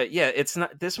it's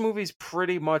not, this movie's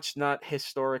pretty much not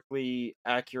historically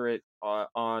accurate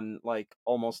on like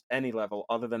almost any level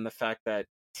other than the fact that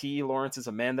T. Lawrence is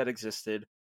a man that existed.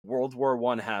 World War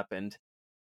I happened.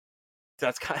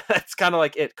 That's kind of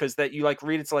like it, because that you like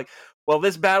read it's like, well,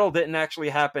 this battle didn't actually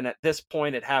happen at this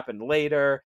point, it happened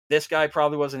later, this guy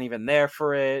probably wasn't even there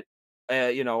for it.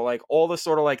 Like all the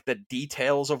sort of like the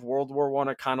details of World War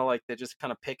I are kind of like they're just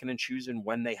kind of picking and choosing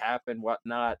when they happen,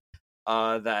 whatnot.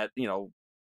 That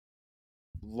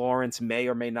Lawrence may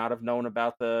or may not have known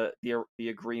about the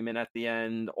agreement at the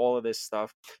end, all of this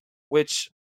stuff,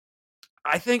 which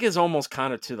I think is almost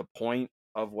kind of to the point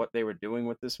of what they were doing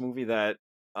with this movie, that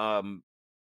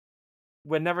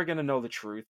we're never going to know the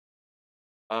truth.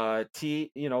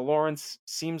 Lawrence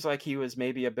seems like he was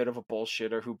maybe a bit of a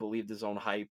bullshitter who believed his own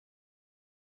hype.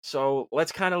 So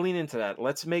let's kind of lean into that.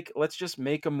 Let's just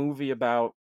make a movie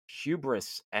about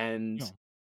hubris and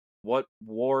what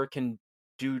war can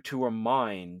do to a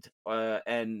mind,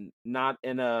 and not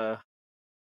in a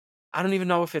I don't even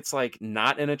know if it's like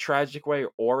not in a tragic way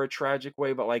or a tragic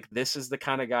way, but like this is the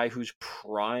kind of guy who's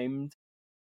primed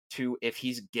to, if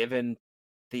he's given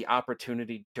the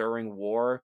opportunity during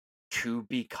war, to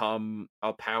become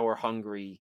a power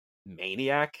hungry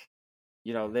maniac.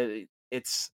 You know,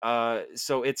 it's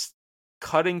so it's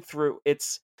cutting through.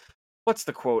 It's, what's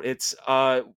the quote? It's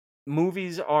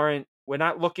movies aren't, we're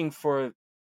not looking for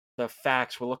the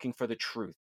facts, we're looking for the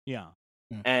truth. Yeah.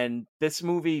 And this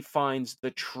movie finds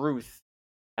the truth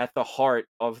at the heart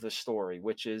of the story,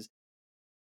 which is,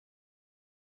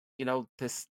 you know,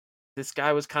 this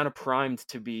guy was kind of primed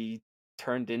to be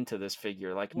turned into this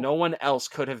figure. Like Well, no one else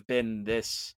could have been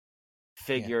this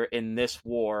figure in this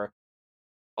war.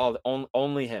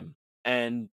 Only him.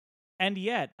 And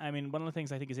yet, I mean, one of the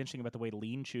things I think is interesting about the way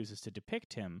Lean chooses to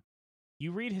depict him,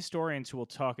 you read historians who will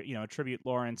talk, attribute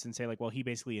Lawrence and say like, well, he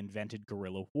basically invented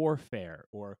guerrilla warfare,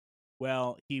 or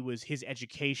well, his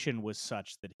education was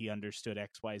such that he understood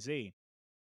XYZ.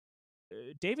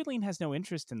 David Lean has no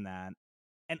interest in that.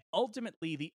 And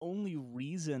ultimately, the only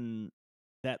reason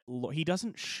that he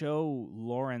doesn't show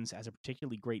Lawrence as a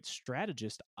particularly great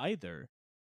strategist either.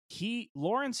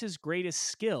 Lawrence's greatest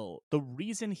skill, the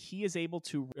reason he is able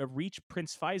to reach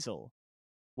Prince Faisal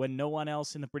when no one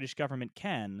else in the British government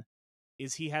can,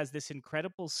 is he has this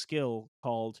incredible skill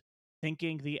called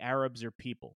thinking the Arabs are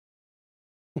people.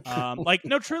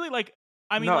 No, truly, like,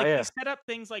 I mean, No, like, yeah. he set up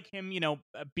things like him,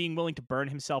 being willing to burn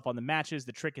himself on the matches.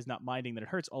 The trick is not minding that it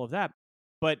hurts, all of that.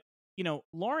 But,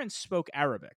 Lawrence spoke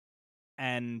Arabic.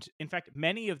 And in fact,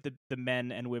 many of the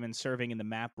men and women serving in the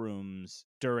map rooms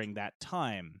during that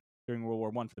time, during World War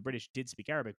I for the British, did speak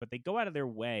Arabic, but they go out of their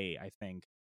way, I think,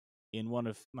 in one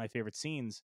of my favorite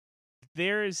scenes.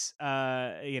 There's,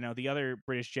 the other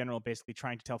British general basically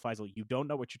trying to tell Faisal, you don't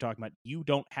know what you're talking about. You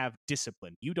don't have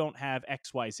discipline. You don't have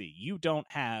XYZ. You don't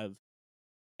have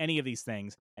any of these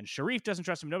things. And Sharif doesn't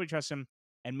trust him. Nobody trusts him.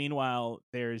 And meanwhile,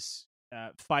 there's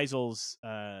Faisal's,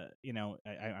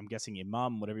 I'm guessing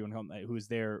Imam, whatever you want to call him, who's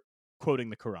there quoting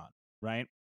the Quran, right?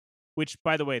 Which,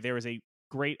 by the way, there was a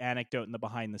great anecdote in the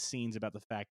behind the scenes about the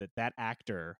fact that that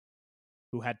actor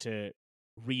who had to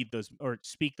read those or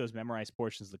speak those memorized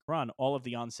portions of the Quran, all of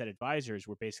the on-set advisors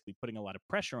were basically putting a lot of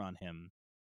pressure on him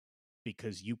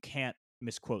because you can't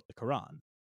misquote the Quran,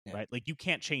 right? Like you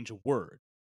can't change a word.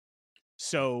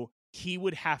 So he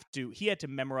had to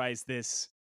memorize this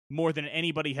more than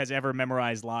anybody has ever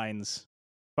memorized lines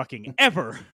fucking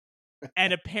ever.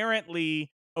 And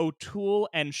apparently O'Toole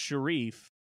and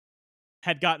Sharif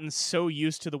had gotten so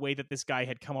used to the way that this guy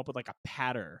had come up with like a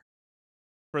patter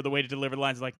for the way to deliver the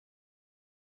lines, like,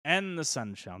 and the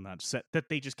sun shall not set, that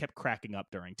they just kept cracking up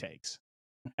during takes.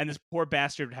 And this poor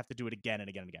bastard would have to do it again and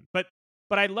again and again. But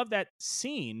I love that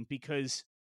scene because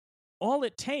all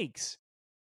it takes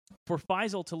for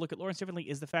Faisal to look at Lawrence differently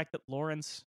is the fact that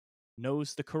Lawrence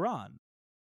knows the Quran.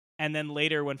 And then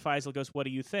later when Faisal goes, what do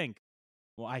you think?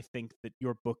 Well, I think that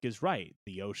your book is right.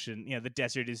 The ocean, the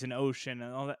desert is an ocean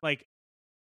and all that. Like,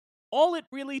 all it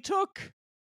really took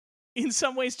in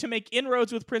some ways to make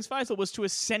inroads with Prince Faisal was to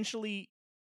essentially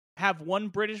have one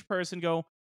British person go,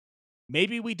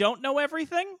 maybe we don't know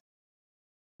everything.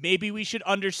 Maybe we should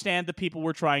understand the people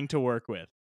we're trying to work with.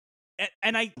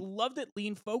 And I love that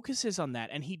Lean focuses on that.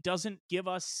 And he doesn't give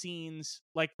us scenes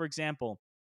like, for example,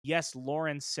 yes,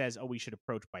 Lawrence says, oh, we should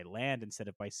approach by land instead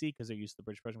of by sea because they're used to the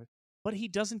British president. But he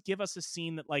doesn't give us a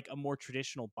scene that like a more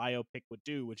traditional biopic would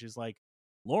do, which is like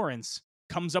Lawrence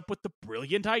comes up with the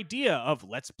brilliant idea of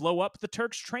let's blow up the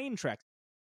Turks train tracks.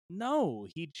 No,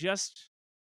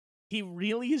 he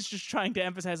really is just trying to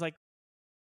emphasize like,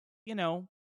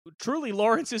 truly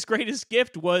Lawrence's greatest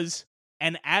gift was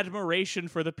an admiration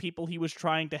for the people he was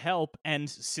trying to help and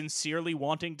sincerely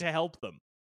wanting to help them.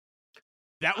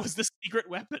 That was the secret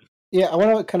weapon. Yeah, I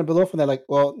want to kind of build off on that. Like,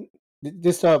 well,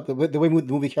 this the way the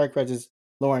movie characterizes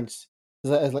Lawrence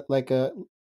is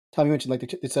Tommy mentioned, like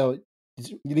it's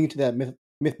leading into that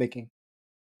myth making,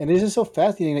 and it's just so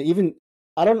fascinating that even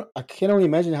I can't only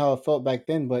imagine how it felt back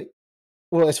then. But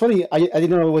well, it's funny. I didn't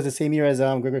know it was the same year as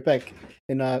Gregory Peck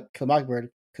in Kill Mockingbird.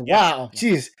 Wow,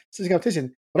 jeez, such a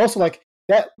competition. But also like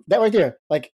that right there,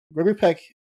 like Gregory Peck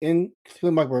in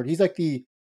Kill Mockingbird, he's like the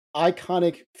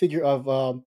iconic figure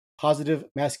of positive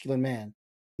masculine man.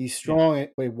 He's strong,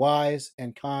 but wise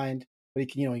and kind. But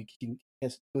he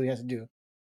has what he has to do.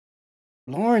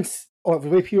 Lawrence, or the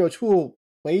way Peter O'Toole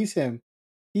plays him,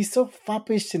 he's so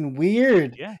foppish and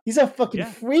weird. Yeah. He's a fucking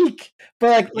freak.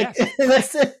 But like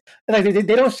that's it. Like they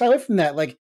don't shy away from that.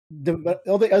 Like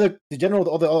all the other the general,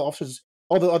 all the other officers,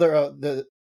 all the other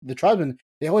the tribesmen,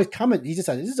 they always comment. He's just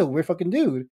like, this is a weird fucking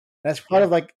dude. And that's part of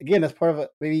like again, that's part of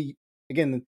maybe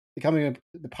again becoming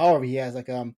the power he has. Like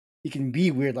he can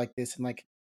be weird like this, and like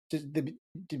just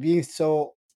to being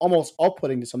so almost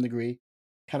off-putting to some degree,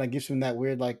 kind of gives him that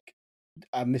weird like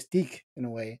mystique in a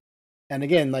way. And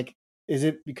again, like, is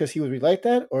it because he was really like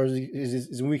that, or is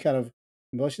the movie kind of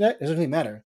embellishing that? It doesn't really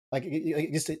matter. Like,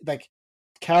 just like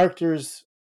characters,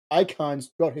 icons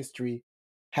throughout history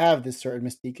have this certain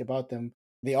mystique about them.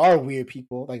 They are weird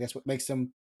people. Like that's what makes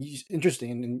them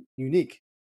interesting and unique.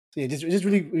 So yeah, it's just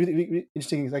really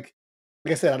interesting. Like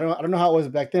I said, I don't know how it was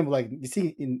back then, but like you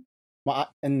see in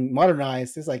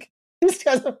modernized, it's like this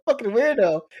guy's a fucking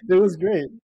weirdo. It was great.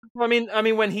 I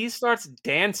mean, when he starts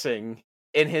dancing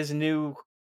in his new,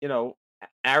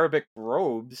 Arabic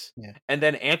robes, Yeah. and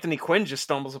then Anthony Quinn just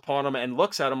stumbles upon him and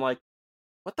looks at him like,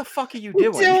 "What the fuck are you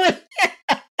Do doing?" it.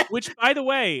 Which, by the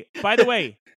way,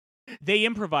 they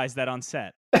improvised that on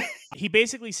set. He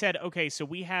basically said, "Okay, so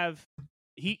we have."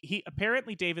 He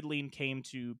apparently David Lean came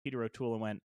to Peter O'Toole and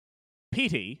went,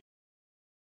 "Petey,"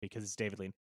 because it's David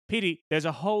Lean. "Petey, there's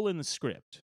a hole in the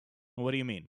script." "What do you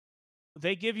mean?"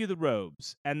 "They give you the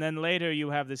robes, and then later you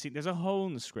have this scene. There's a hole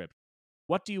in the script.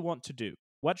 What do you want to do?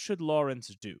 What should Lawrence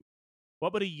do?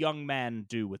 What would a young man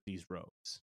do with these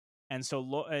robes?" And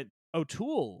so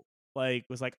O'Toole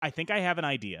was like, "I think I have an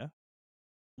idea."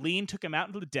 Lean took him out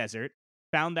into the desert,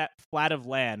 found that flat of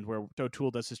land where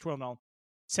O'Toole does his twirl and all,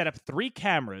 set up 3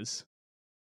 cameras,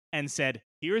 and said,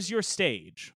 "Here's your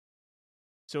stage."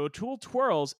 So O'Toole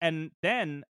twirls, and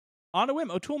then, on a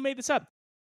whim, O'Toole made this up.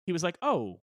 He was like,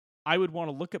 "Oh, I would want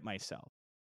to look at myself.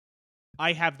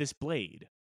 I have this blade.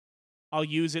 I'll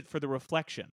use it for the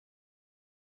reflection."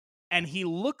 And he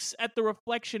looks at the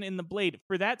reflection in the blade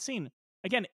for that scene.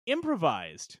 Again,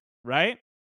 improvised, right?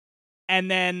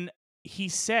 And then he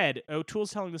said,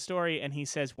 O'Toole's telling the story, and he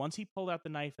says once he pulled out the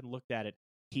knife and looked at it,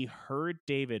 he heard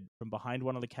David from behind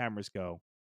one of the cameras go,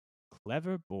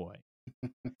 "Clever boy."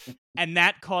 And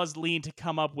that caused Lean to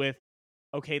come up with,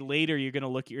 "Okay, later you're going to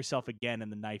look at yourself again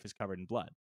and the knife is covered in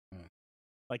blood."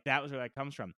 Like, that was where that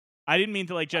comes from. I didn't mean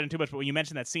to judge him too much, but when you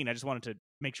mentioned that scene, I just wanted to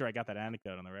make sure I got that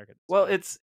anecdote on the record. Well,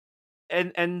 it's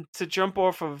and to jump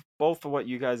off of both of what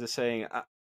you guys are saying,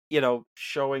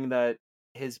 showing that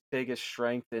his biggest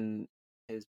strength in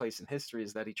his place in history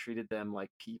is that he treated them like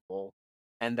people,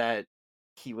 and that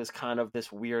he was kind of this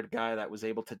weird guy that was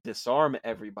able to disarm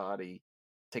everybody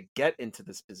to get into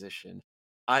this position.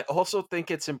 I also think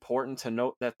it's important to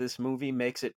note that this movie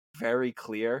makes it very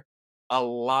clear a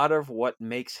lot of what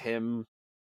makes him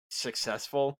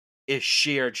successful is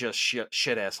sheer just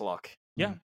shit ass luck.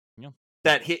 Yeah.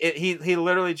 That he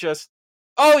literally just,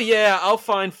 "Oh yeah, I'll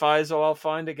find Faisal, I'll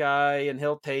find a guy and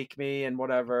he'll take me and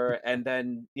whatever," and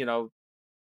then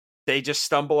they just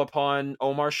stumble upon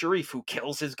Omar Sharif, who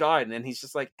kills his guide, and then he's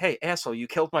just like, "Hey asshole, you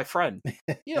killed my friend."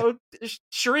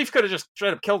 Sharif could have just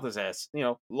straight up killed his ass.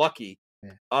 Lucky.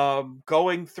 Yeah.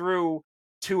 Going through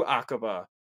to Aqaba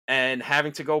and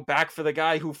having to go back for the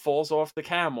guy who falls off the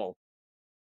camel.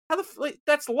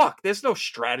 That's luck. There's no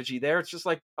strategy there. It's just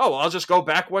like, "Oh, I'll just go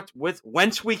back with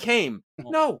whence we came."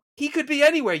 No, he could be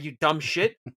anywhere, you dumb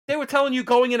shit. They were telling you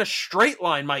going in a straight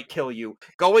line might kill you.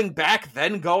 Going back,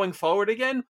 then going forward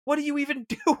again? What are you even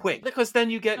doing? Because then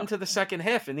you get into the second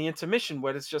half in the intermission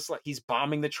where it's just like he's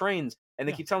bombing the trains, and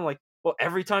they keep telling him, like, "Well,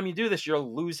 every time you do this, you're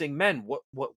losing men.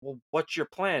 What's your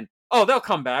plan?" "Oh, they'll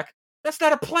come back." That's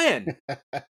not a plan.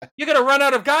 You're going to run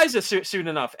out of guys soon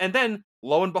enough. And then,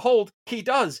 lo and behold, he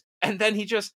does. And then he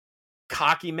just,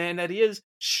 cocky man that he is,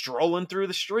 strolling through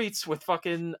the streets with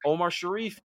fucking Omar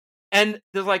Sharif. And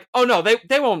they're like, "Oh no,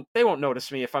 they won't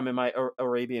notice me if I'm in my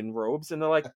Arabian robes." And they're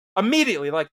like,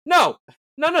 immediately like, no,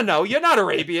 you're not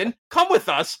Arabian. Come with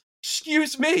us.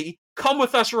 Excuse me. Come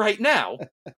with us right now.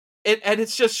 And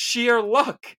it's just sheer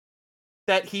luck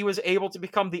that he was able to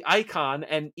become the icon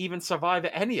and even survive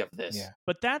any of this. Yeah.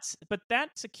 But that's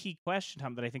a key question,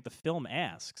 Tom, that I think the film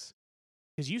asks.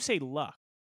 Because you say luck.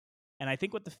 And I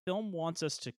think what the film wants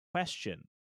us to question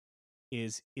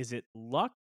is it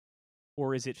luck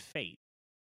or is it fate?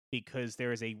 Because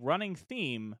there is a running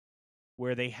theme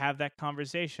where they have that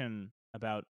conversation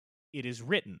about it is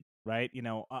written, right?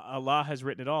 Allah has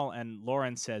written it all, and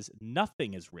Lawrence says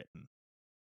nothing is written,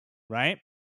 right?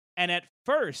 And at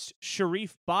first,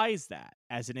 Sharif buys that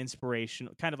as an inspiration,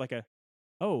 kind of like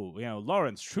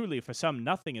Lawrence, truly for some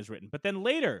nothing is written. But then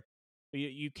later,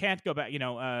 you can't go back,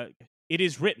 it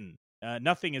is written,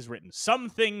 nothing is written. Some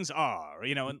things are,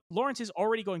 and Lawrence is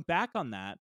already going back on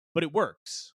that, but it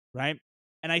works, right?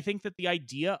 And I think that the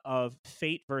idea of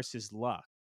fate versus luck,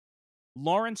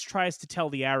 Lawrence tries to tell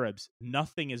the Arabs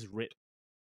nothing is written,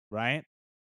 right?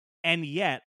 And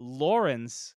yet,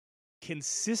 Lawrence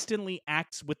consistently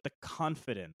acts with the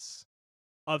confidence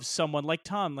of someone like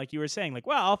Tom, like you were saying, like,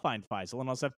 "Well, I'll find Faisal and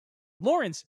all stuff."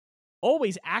 Lawrence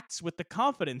always acts with the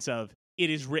confidence of it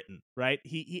is written, right?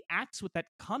 He acts with that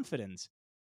confidence.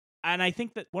 And I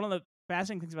think that one of the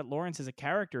fascinating things about Lawrence as a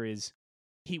character is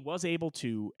he was able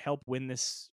to help win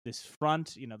this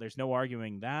front. There's no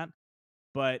arguing that.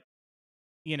 But,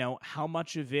 how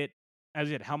much of it, as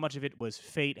I said, how much of it was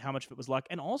fate, how much of it was luck,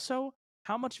 and also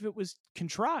how much of it was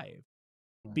contrived.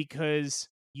 Because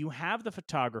you have the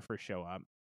photographer show up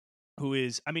who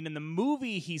is, in the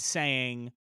movie, he's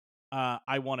saying,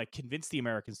 I want to convince the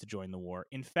Americans to join the war.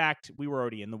 In fact, we were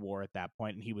already in the war at that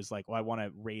point, and he was like, well, I want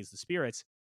to raise the spirits.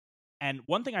 And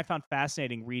one thing I found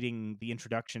fascinating reading the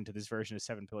introduction to this version of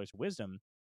Seven Pillars of Wisdom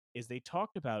is they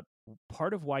talked about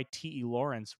part of why T.E.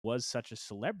 Lawrence was such a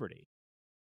celebrity.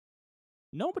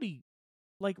 We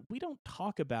don't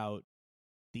talk about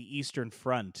the Eastern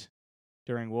Front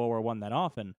during World War I that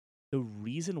often. The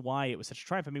reason why it was such a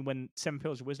triumph, when Seven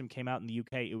Pillars of Wisdom came out in the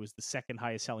UK, it was the second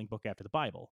highest selling book after the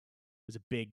Bible. It was a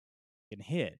big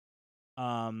hit.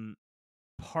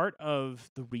 Part of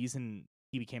the reason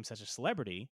he became such a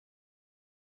celebrity,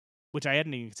 which I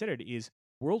hadn't even considered, is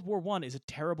World War I is a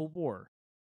terrible war.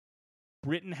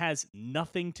 Britain has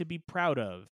nothing to be proud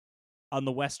of on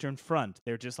the Western Front.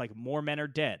 They're just like, more men are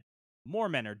dead. More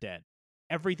men are dead.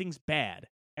 Everything's bad.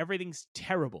 Everything's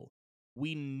terrible.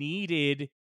 We needed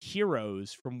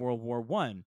heroes from World War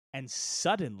I. And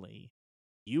suddenly,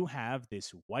 you have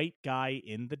this white guy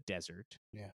in the desert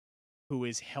who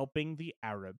is helping the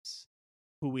Arabs,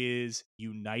 who is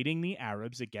uniting the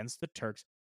Arabs against the Turks.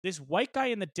 This white guy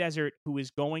in the desert who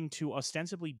is going to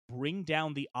ostensibly bring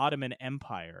down the Ottoman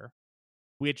Empire,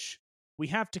 which we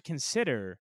have to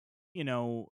consider,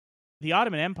 the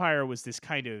Ottoman Empire was this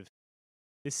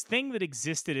thing that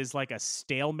existed as like a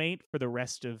stalemate for the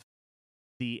rest of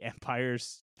the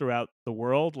empires throughout the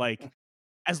world. Like,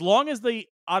 as long as the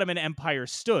Ottoman Empire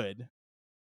stood,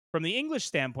 from the English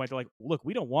standpoint, they're like, look,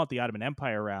 we don't want the Ottoman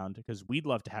Empire around because we'd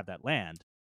love to have that land.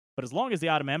 But as long as the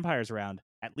Ottoman Empire is around,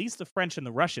 at least the French and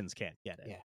the Russians can't get it.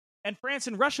 Yeah. And France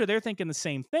and Russia, they're thinking the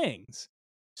same things.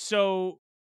 So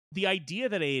the idea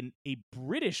that a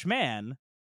British man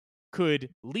could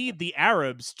lead the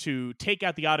Arabs to take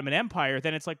out the Ottoman Empire,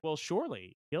 then it's like, well,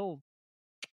 surely he'll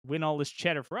win all this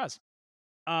cheddar for us.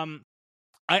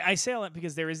 I say all that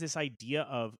because there is this idea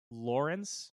of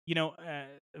Lawrence.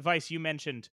 Vice, you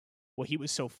mentioned, well, he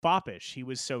was so foppish. He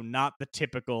was so not the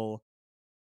typical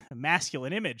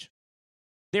masculine image.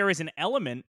 There is an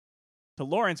element to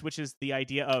Lawrence, which is the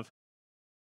idea of,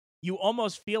 you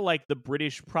almost feel like the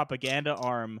British propaganda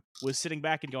arm was sitting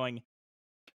back and going,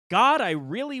 God, I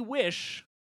really wish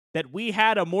that we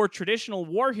had a more traditional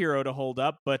war hero to hold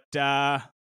up, but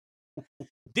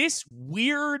this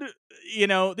weird,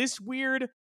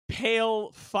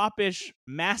 pale, foppish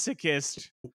masochist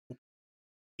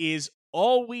is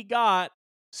all we got.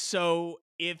 So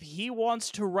if he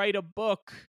wants to write a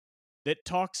book that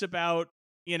talks about,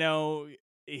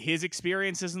 his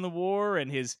experiences in the war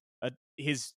and his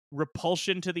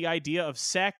repulsion to the idea of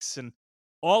sex and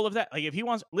all of that, like, if he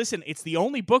wants, listen, it's the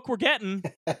only book we're getting.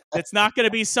 It's not going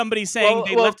to be somebody saying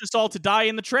they left us all to die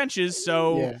in the trenches.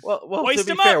 So, to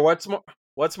be fair,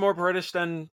 what's more British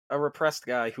than a repressed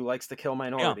guy who likes to kill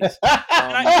minorities? But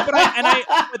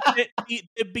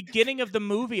the beginning of the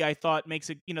movie, I thought, makes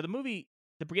it.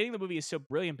 The beginning of the movie is so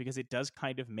brilliant because it does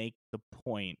kind of make the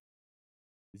point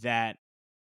that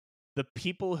the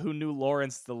people who knew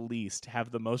Lawrence the least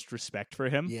have the most respect for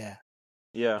him. Yeah.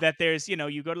 That there's,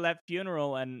 you go to that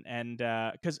funeral and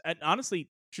because honestly,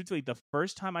 truthfully, the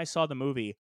first time I saw the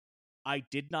movie, I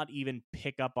did not even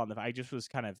pick up on I just was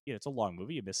kind of, it's a long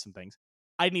movie, you miss some things.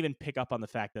 I didn't even pick up on the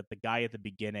fact that the guy at the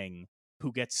beginning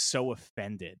who gets so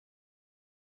offended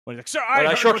when he's like, sir,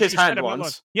 I shook his hand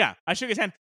once. Yeah, I shook his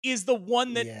hand. Is the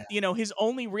one that, his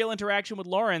only real interaction with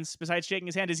Lawrence, besides shaking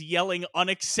his hand, is yelling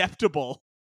unacceptable,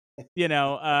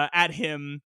 at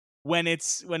him when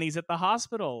he's at the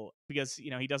hospital because,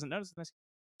 he doesn't notice this.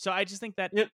 So I just think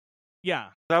that,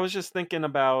 I was just thinking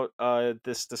about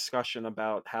this discussion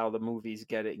about how the movie's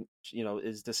getting,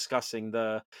 is discussing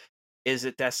is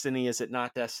it destiny, is it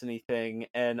not destiny thing.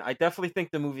 And I definitely think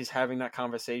the movie's having that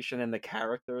conversation and the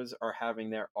characters are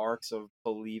having their arcs of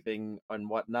believing and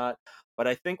whatnot. But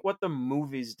I think what the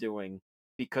movie's doing,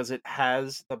 because it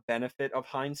has the benefit of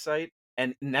hindsight,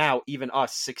 and now even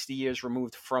us 60 years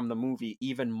removed from the movie,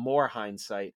 even more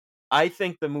hindsight, I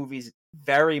think the movie's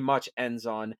very much ends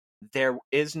on, there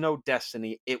is no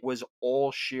destiny. It was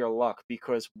all sheer luck,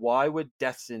 because why would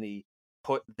destiny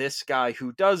put this guy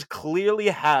who does clearly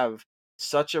have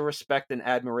such a respect and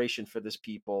admiration for this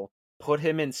people, put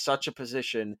him in such a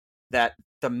position that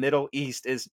the Middle East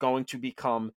is going to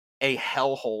become a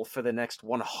hellhole for the next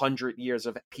 100 years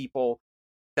of people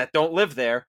that don't live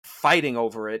there fighting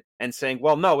over it and saying,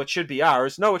 well, no, it should be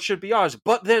ours. No, it should be ours.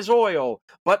 But there's oil.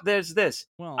 But there's this.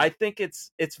 Well, I think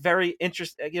it's very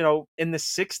interesting. In the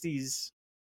 60s,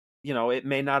 it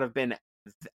may not have been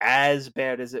as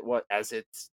bad as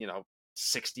it's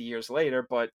 60 years later,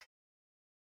 but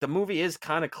the movie is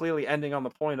kind of clearly ending on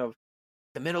the point of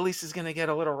the Middle East is going to get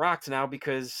a little rocked now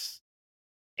because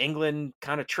England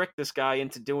kind of tricked this guy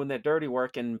into doing their dirty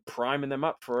work and priming them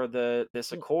up for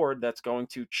this accord that's going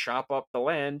to chop up the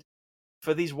land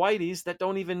for these whiteys that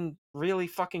don't even really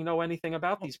fucking know anything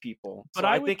about these people. But So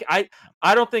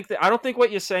I don't think what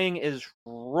you're saying is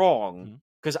wrong,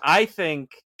 because I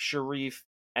think Sharif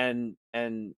and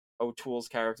O'Toole's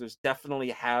characters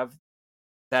definitely have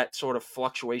that sort of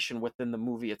fluctuation within the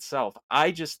movie itself.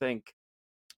 I just think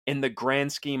in the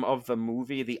grand scheme of the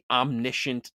movie, the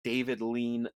omniscient David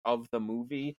Lean of the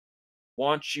movie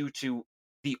wants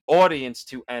the audience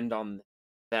to end on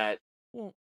that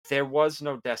there was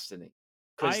no destiny.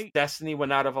 Because destiny would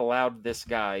not have allowed this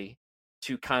guy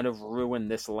to kind of ruin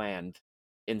this land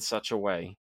in such a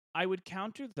way. I would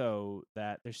counter, though,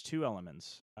 that there's two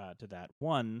elements to that.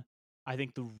 One, I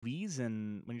think the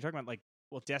reason, when you're talking about,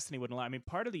 destiny wouldn't allow,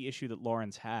 part of the issue that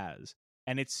Lawrence has,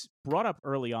 and it's brought up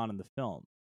early on in the film,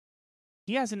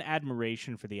 he has an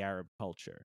admiration for the Arab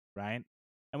culture, right?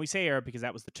 And we say Arab because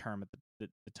that was the term at the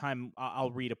time.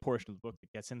 I'll read a portion of the book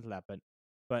that gets into that,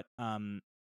 but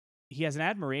he has an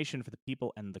admiration for the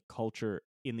people and the culture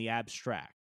in the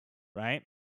abstract, right?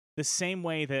 The same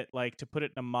way that, to put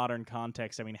it in a modern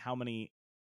context, how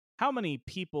many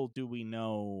people do we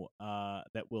know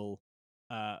that will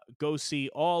go see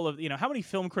all of, how many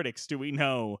film critics do we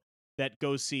know that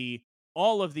go see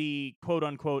all of the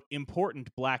quote-unquote important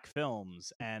black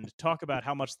films and talk about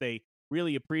how much they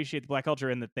really appreciate the black culture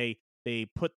and that they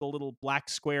put the little black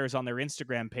squares on their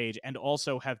Instagram page and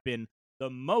also have been the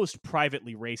most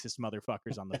privately racist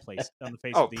motherfuckers on the face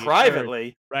of the privately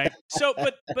earth, right? So,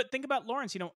 but think about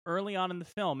Lawrence, early on in the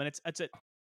film, and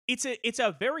it's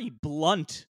a very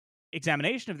blunt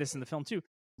examination of this in the film too.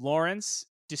 Lawrence,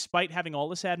 despite having all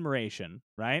this admiration,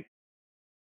 right?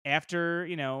 After,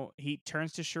 he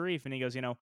turns to Sharif and he goes,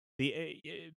 the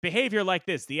behavior like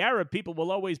this, the Arab people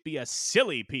will always be a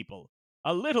silly people,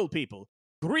 a little people,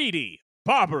 greedy,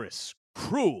 barbarous,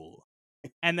 cruel.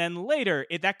 And then later,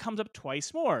 that comes up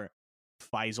twice more.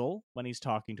 Faisal, when he's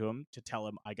talking to him to tell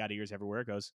him, I got ears everywhere,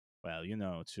 goes, well,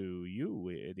 to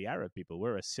you, the Arab people,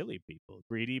 we're a silly people,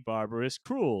 greedy, barbarous,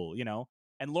 cruel,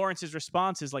 And Lawrence's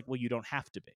response is like, well, you don't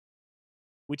have to be,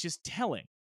 which is telling.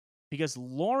 Because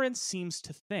Lawrence seems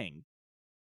to think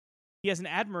he has an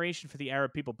admiration for the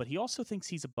Arab people, but he also thinks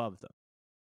he's above them.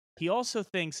 He also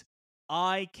thinks,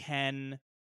 I can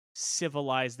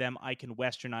civilize them, I can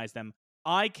westernize them,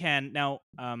 I can... Now,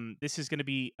 this is going to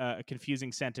be a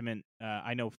confusing sentiment,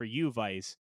 I know, for you,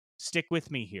 Vice. Stick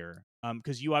with me here,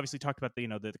 because you obviously talked about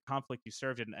the conflict you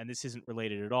served in, and this isn't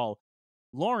related at all.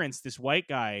 Lawrence, this white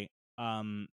guy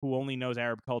who only knows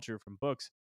Arab culture from books,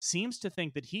 seems to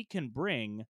think that he can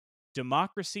bring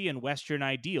democracy and Western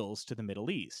ideals to the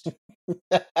Middle East.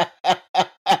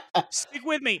 Stick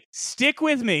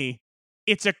with me.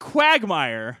 It's a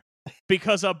quagmire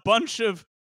because a bunch of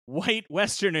white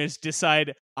Westerners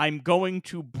decide I'm going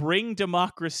to bring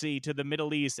democracy to the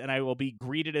Middle East and I will be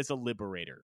greeted as a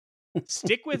liberator.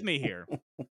 Stick with me here.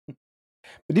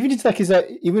 But even just his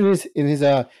in his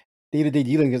day-to-day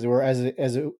dealings, or as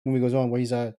the movie goes on, where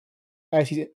he's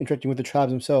actually interacting with the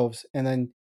tribes themselves, and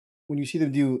then when you see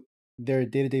them do their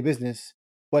day-to-day business,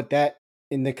 but that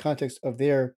in the context of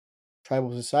their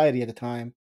tribal society at the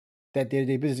time, that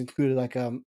day-to-day business included like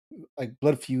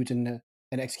blood feuds and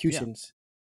executions,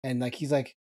 and he's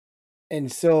like,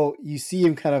 and so you see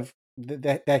him kind of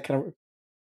that kind of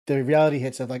the reality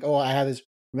hits of like, oh, I have this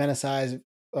romanticized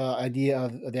idea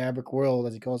of the Arabic world,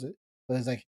 as he calls it, but it's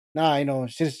like, nah,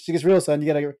 she gets real, son. You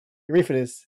gotta get ready for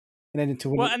this, and then to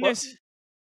win.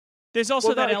 There's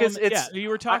also that element. You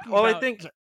were talking about. I think.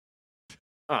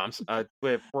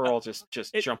 We're all just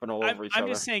jumping all over each other.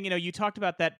 I'm just saying, you talked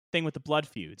about that thing with the blood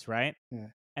feuds, right? Yeah.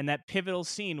 And that pivotal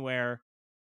scene where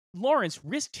Lawrence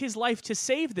risked his life to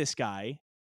save this guy,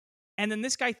 and then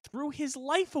this guy threw his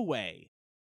life away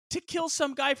to kill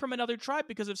some guy from another tribe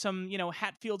because of some,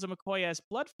 Hatfields and McCoy-esque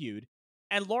blood feud.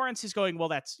 And Lawrence is going, well,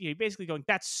 that's basically going,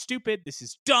 that's stupid. This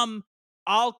is dumb.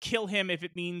 I'll kill him if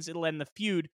it means it'll end the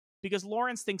feud. Because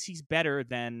Lawrence thinks he's better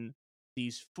than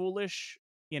these foolish,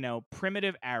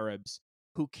 primitive Arabs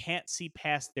who can't see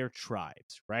past their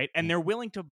tribes, right? And they're willing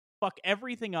to fuck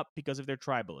everything up because of their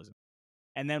tribalism.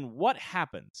 And then what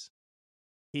happens?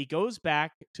 He goes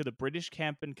back to the British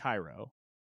camp in Cairo,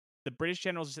 the British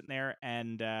generals are sitting there,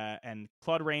 and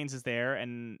Claude Rains is there,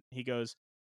 and he goes,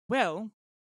 "Well,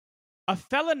 a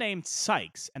fella named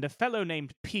Sykes and a fellow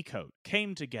named Peacoat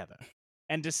came together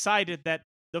and decided that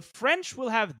the French will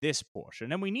have this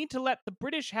portion, and we need to let the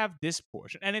British have this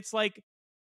portion." And it's like,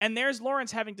 and there's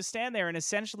Lawrence having to stand there, and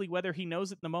essentially, whether he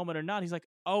knows it in the moment or not, he's like,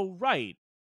 "Oh, right.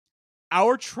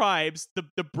 Our tribes,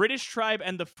 the British tribe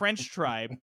and the French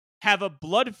tribe, have a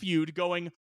blood feud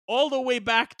going all the way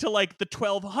back to like the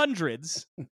 1200s,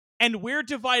 and we're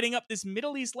dividing up this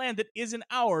Middle East land that isn't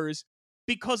ours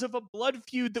because of a blood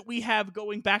feud that we have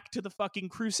going back to the fucking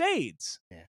Crusades."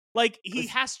 Yeah. Like, he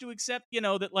has to accept,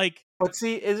 that, like... But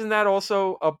see, isn't that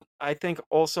also I think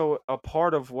also a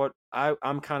part of what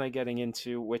I'm kind of getting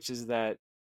into, which is that,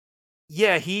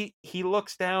 yeah, he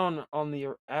looks down on the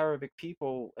Arabic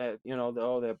people at,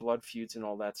 their blood feuds and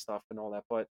all that stuff and all that.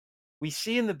 But we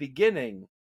see in the beginning,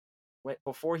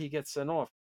 before he gets sent off,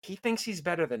 he thinks he's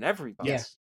better than everybody.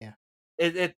 Yes. Yeah.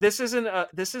 This isn't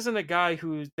a guy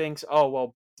who thinks, oh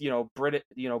well, Brit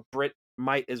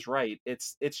might is right.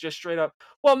 It's just straight up,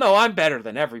 well, no, I'm better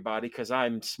than everybody because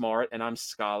I'm smart and I'm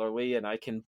scholarly and I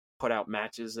can put out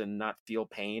matches and not feel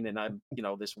pain, and I'm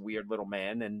this weird little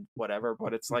man and whatever.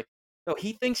 But it's like, no,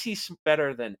 he thinks he's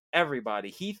better than everybody.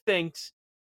 He thinks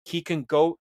he can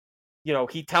go.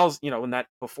 He tells, in that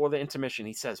before the intermission,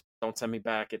 he says, "Don't send me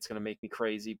back. It's going to make me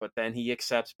crazy." But then he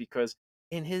accepts because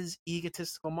in his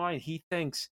egotistical mind, he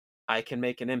thinks, I can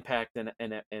make an impact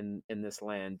in this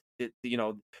land.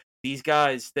 These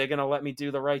guys, they're going to let me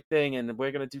do the right thing, and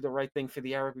we're going to do the right thing for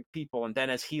the Arabic people. And then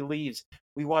as he leaves,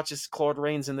 we watch as Claude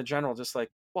Rains and the general just like,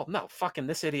 well, no, fucking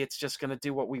this idiot's just going to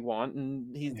do what we want, and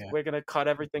we're going to cut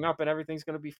everything up, and everything's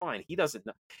going to be fine. He doesn't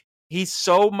know. He's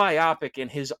so myopic in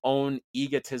his own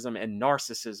egotism and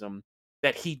narcissism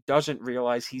that he doesn't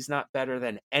realize he's not better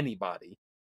than anybody.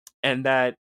 And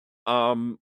that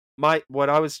what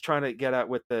I was trying to get at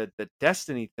with the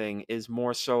destiny thing is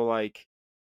more so like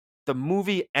the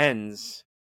movie ends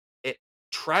it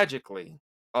tragically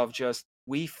of just,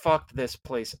 we fucked this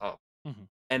place up. Mm-hmm.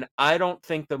 And I don't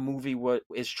think the movie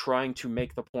is trying to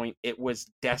make the point it was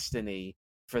destiny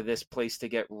for this place to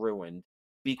get ruined,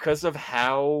 because of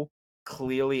how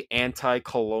clearly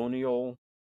anti-colonial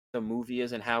the movie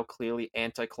is and how clearly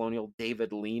anti-colonial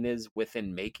David Lean is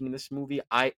within making this movie.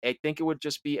 I think it would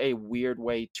just be a weird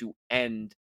way to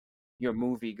end your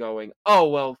movie going, oh,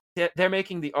 well, they're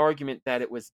making the argument that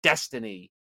it was destiny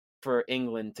for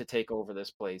England to take over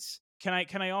this place. Can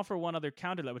I offer one other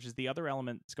counter to that, which is the other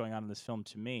element that's going on in this film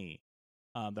to me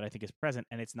that I think is present,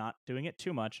 and it's not doing it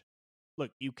too much.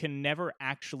 Look, you can never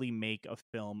actually make a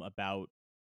film about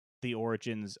the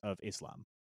origins of Islam,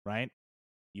 right?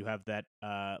 You have that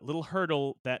little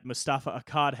hurdle that Mustafa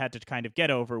Akkad had to kind of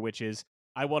get over, which is,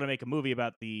 I want to make a movie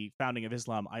about the founding of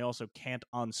Islam. I also can't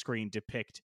on screen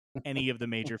depict any of the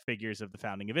major figures of the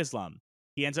founding of Islam.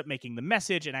 He ends up making The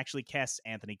Message and actually casts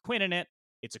Anthony Quinn in it.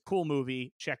 It's a cool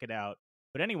movie. Check it out.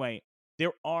 But anyway,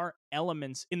 there are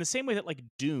elements in the same way that like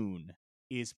Dune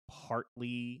is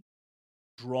partly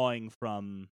drawing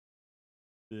from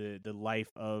the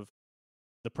life of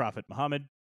the Prophet Muhammad,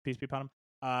 peace be upon him,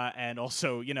 and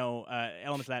also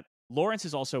elements of that. Lawrence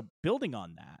is also building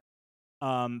on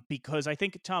that, because I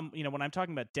think, Tom, when I'm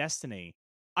talking about destiny,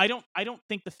 I don't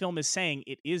think the film is saying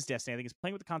it is destiny. I think it's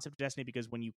playing with the concept of destiny, because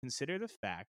when you consider the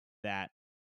fact that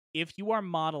if you are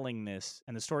modeling this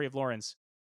and the story of Lawrence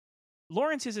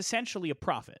is essentially a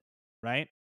prophet, right?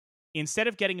 Instead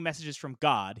of getting messages from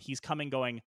God, he's coming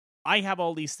going, I have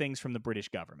all these things from the British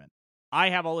government. I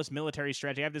have all this military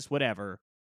strategy. I have this whatever.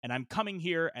 And I'm coming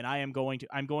here and I'm going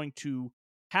to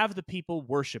have the people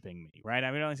worshiping me, right?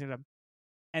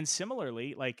 And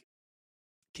similarly, like,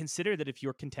 consider that if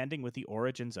you're contending with the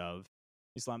origins of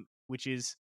Islam, which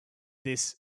is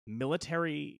this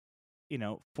military,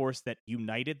 force that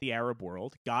united the Arab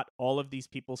world, got all of these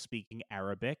people speaking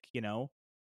Arabic,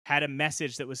 had a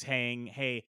message that was saying,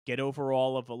 hey, get over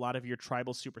all of a lot of your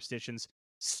tribal superstitions,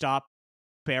 stop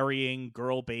burying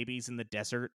girl babies in the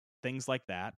desert, things like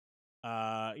that.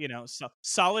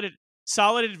 Solid,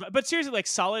 but seriously, like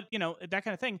solid, that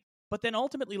kind of thing. But then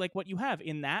ultimately, like what you have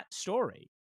in that story,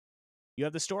 you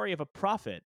have the story of a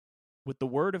prophet with the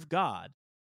word of God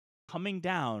coming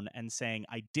down and saying,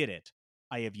 I did it.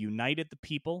 I have united the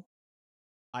people.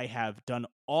 I have done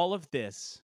all of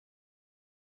this.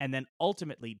 And then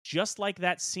ultimately, just like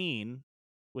that scene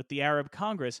with the Arab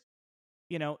Congress,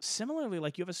 similarly,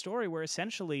 like you have a story where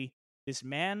essentially this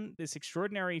man, this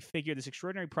extraordinary figure, this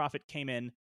extraordinary prophet came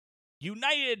in,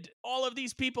 united all of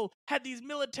these people, had these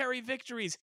military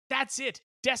victories. That's it.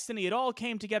 Destiny. It all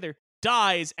came together.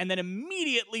 Dies. And then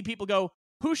immediately people go,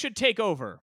 who should take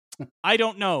over? I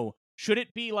don't know. Should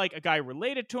it be like a guy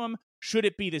related to him? Should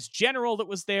it be this general that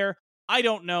was there? I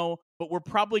don't know, but we're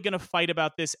probably going to fight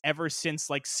about this ever since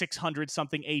like 600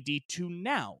 something AD to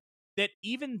now. That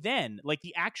even then, like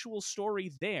the actual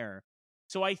story there.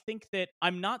 So I think that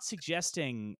I'm not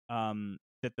suggesting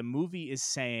that the movie is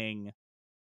saying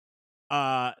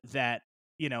that that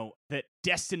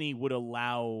destiny would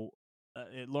allow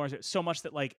Lawrence so much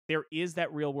that like there is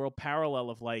that real world parallel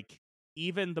of like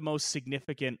even the most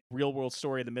significant real world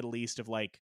story of the Middle East of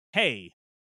like, hey,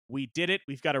 we did it,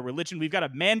 we've got a religion, we've got a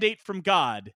mandate from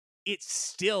God. It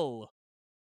still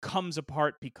comes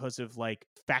apart because of like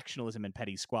factionalism and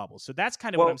petty squabbles. So that's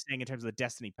kind of what I'm saying in terms of the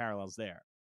destiny parallels there.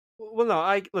 Well, no,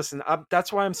 I listen.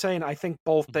 That's why I'm saying I think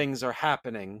both things are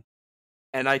happening,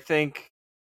 and I think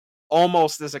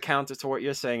almost as a counter to what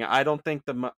you're saying, I think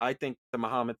the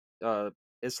Muhammad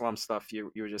Islam stuff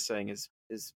you were just saying is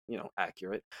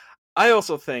accurate. I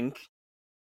also think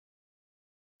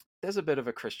there's a bit of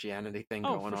a Christianity thing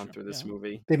going on through this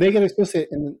movie. They make it explicit,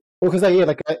 and because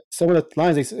some of the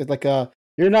lines, it's like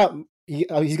you're not.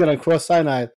 He's gonna cross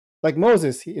Sinai like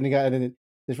Moses, and the guy, and then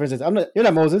for instance, You're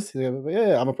not Moses. He's like,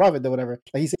 yeah, I'm a prophet, or whatever.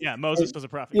 Like he's Moses was a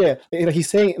prophet. Yeah, and he's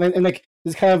saying, and like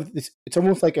this kind of it's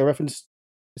almost like a reference.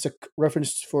 It's a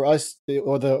reference for us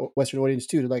or the Western audience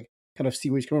too to like kind of see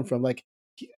where he's coming from. Like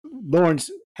Lawrence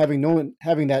having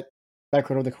that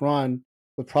background of the Quran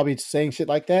was probably saying shit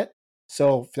like that.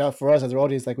 So for us as an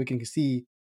audience, like we can see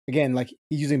again, like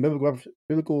he's using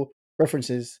biblical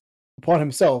references upon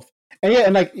himself, and yeah,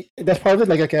 and like that's part of it.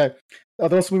 Like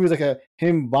those movies, like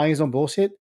him buying his own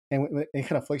bullshit, and it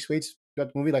kind of fluctuates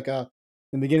throughout the movie. Like in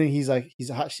the beginning, he's a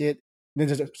hot shit. And then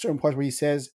there's a certain part where he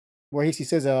says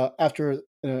after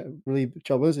a really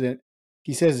trouble incident,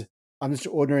 he says, "I'm just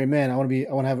an ordinary man. I want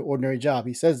to have an ordinary job."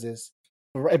 He says this,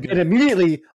 and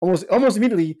immediately, almost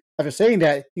immediately after saying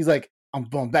that, he's like, "I'm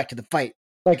going back to the fight."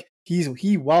 Like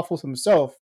he waffles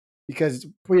himself because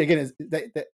again,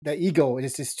 that ego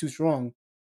is just too strong.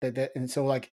 And so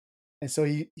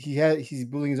he's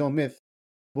building his own myth,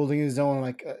 building his own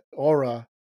like aura.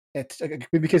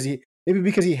 Because he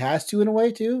has to in a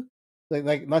way too.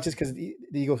 Like not just because the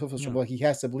ego is so strong, but like he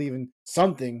has to believe in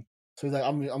something. So he's like,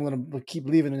 I'm gonna keep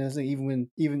believing in this thing,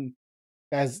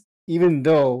 even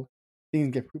though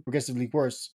things get progressively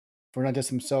worse for not just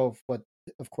himself, but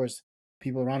of course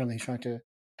people around him that he's trying to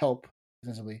help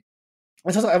essentially.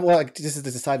 It's also like this is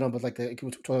just a side note, but like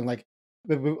talking like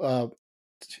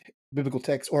biblical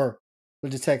text or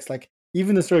religious text, like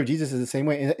even the story of Jesus is the same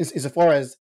way. As far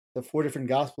as the 4 different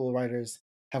gospel writers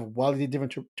have wildly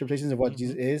different interpretations of what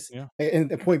Jesus is. Yeah. And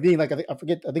the point being, like I think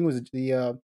it was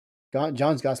the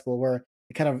John's gospel where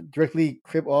it kind of directly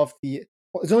crib off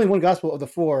there's only one gospel of the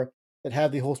 4 that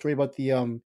have the whole story about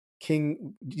the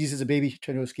king, Jesus a baby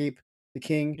trying to escape the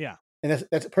king. Yeah. And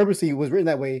that's purposely was written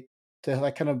that way to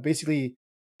like kind of basically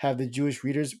have the Jewish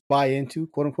readers buy into,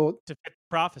 quote unquote, to fit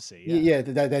prophecy. Yeah,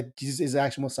 that Jesus is the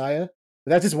actual Messiah. But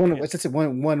that's just one. It's just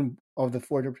one of the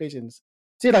 4 interpretations.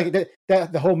 See, like that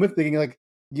the whole myth thing, like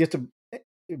you have to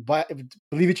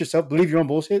believe it yourself, believe your own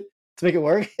bullshit to make it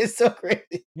work. It's so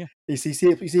crazy. Yeah, you see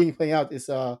it playing out. It's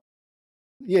This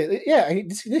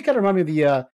kind of remind me of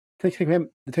the Ten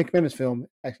Commandments film,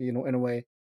 actually, in a way.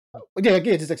 Yeah,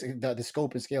 again, just like the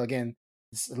scope and scale again.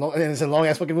 It's a long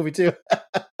ass fucking movie too.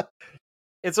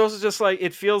 It's also just like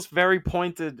it feels very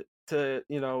pointed to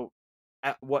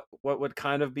at what would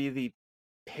kind of be the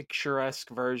picturesque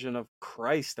version of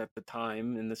Christ at the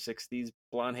time in the 60s,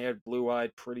 blonde-haired,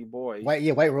 blue-eyed, pretty boy.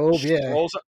 White robe,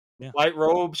 White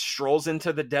robe, strolls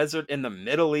into the desert in the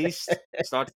Middle East,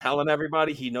 starts telling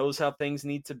everybody he knows how things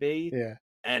need to be. Yeah.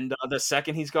 And the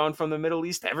second he's gone from the Middle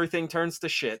East, everything turns to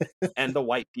shit, and the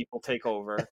white people take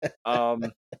over. I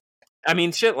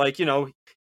mean, shit, like,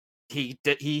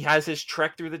 he has his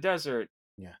trek through the desert,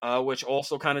 which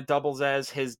also kind of doubles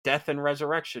as his death and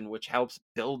resurrection, which helps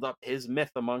build up his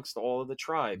myth amongst all of the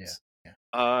tribes.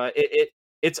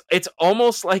 It's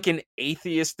almost like an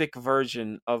atheistic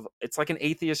version of it's like an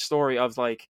atheist story of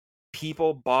like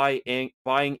people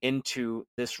buying into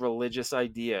this religious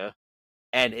idea,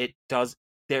 and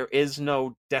there is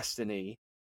no destiny.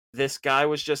 This guy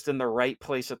was just in the right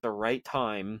place at the right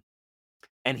time,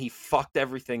 and he fucked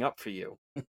everything up for you.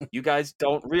 You guys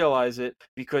don't realize it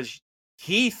because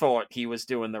he thought he was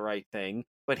doing the right thing,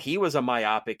 but he was a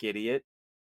myopic idiot,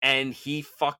 and he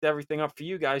fucked everything up for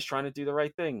you guys trying to do the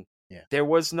right thing. Yeah. There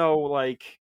was no,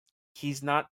 like, he's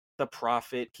not the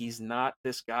prophet. He's not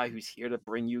this guy who's here to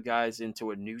bring you guys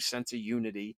into a new sense of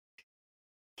unity.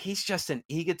 He's just an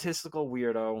egotistical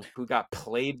weirdo who got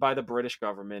played by the British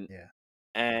government. Yeah.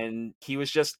 And he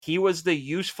was the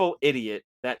useful idiot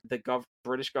that the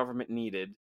British government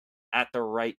needed at the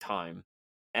right time.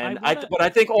 And wanna- but I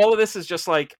think all of this is just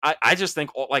like I just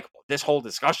think like this whole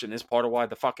discussion is part of why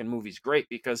the fucking movie's great,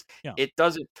 because Yeah. it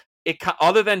doesn't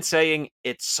other than saying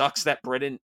it sucks that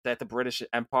the British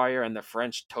Empire and the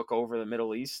French took over the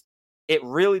Middle East, it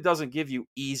really doesn't give you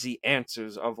easy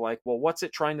answers of like, well, what's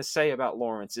it trying to say about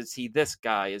Lawrence? Is he this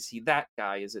guy? Is he that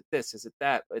guy? Is it this? Is it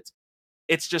that?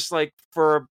 It's just like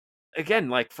for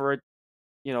the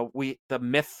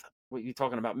myth, what you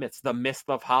talking about myths, the myth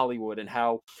of Hollywood and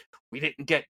how we didn't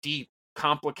get deep,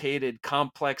 complicated,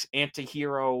 complex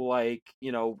anti-hero, like,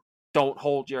 don't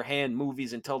hold your hand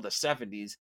movies until the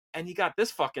 70s. And you got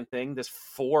this fucking thing, this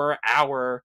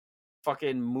 4-hour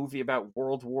fucking movie about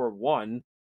World War One,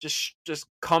 just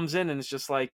comes in and it's just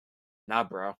like, nah,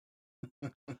 bro.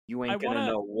 You I ain't gonna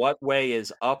wanna know what way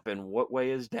is up and what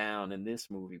way is down in this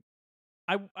movie.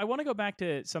 I want to go back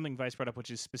to something Vice brought up,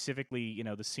 which is specifically,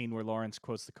 the scene where Lawrence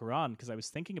quotes the Quran, because I was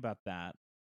thinking about that.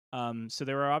 So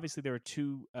there were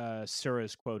two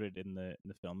surahs quoted in the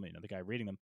film. The guy reading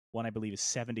them. One I believe is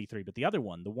 73, but the other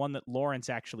one, the one that Lawrence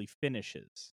actually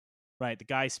finishes, right? The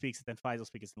guy speaks it, then Faisal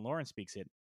speaks it, then Lawrence speaks it,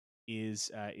 is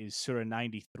Surah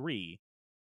 93,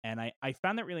 and I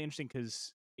found that really interesting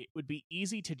because it would be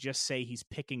easy to just say he's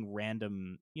picking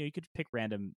random. You could pick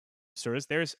random surahs.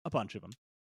 There's a bunch of them.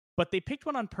 But they picked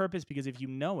one on purpose because if you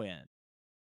know it,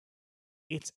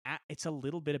 it's a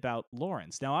little bit about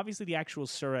Lawrence. Now, obviously, the actual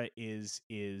surah is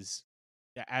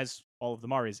as all of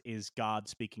them are is God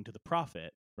speaking to the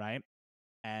prophet, right?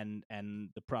 And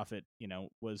the prophet,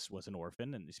 was an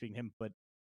orphan and he's speaking to him. But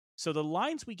so the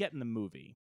lines we get in the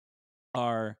movie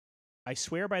are, "I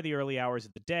swear by the early hours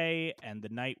of the day and the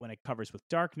night when it covers with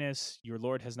darkness, your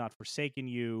Lord has not forsaken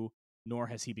you, nor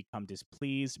has he become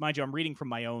displeased." Mind you, I'm reading from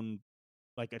my own,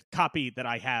 like, a copy that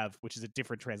I have, which is a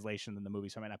different translation than the movie,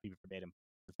 so I might not be verbatim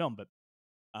for the film, but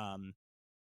 "I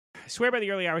swear by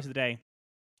the early hours of the day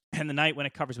and the night when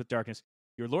it covers with darkness,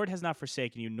 your Lord has not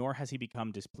forsaken you, nor has he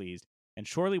become displeased. And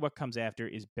surely what comes after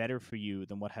is better for you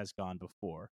than what has gone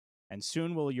before. And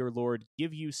soon will your Lord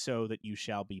give you so that you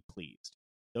shall be pleased."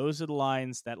 Those are the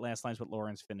lines. That last line is what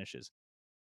Lawrence finishes.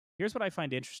 Here's what I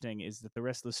find interesting is that the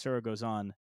rest of the surah goes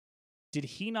on. "Did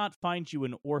he not find you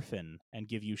an orphan and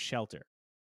give you shelter?"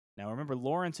 Now, remember,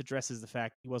 Lawrence addresses the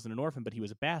fact he wasn't an orphan, but he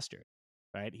was a bastard,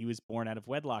 right? He was born out of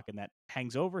wedlock, and that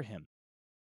hangs over him.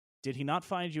 "Did he not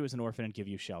find you as an orphan and give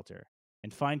you shelter,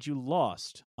 and find you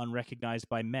lost, unrecognized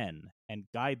by men, and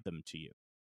guide them to you,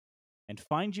 and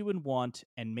find you in want,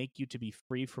 and make you to be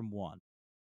free from want?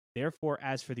 Therefore,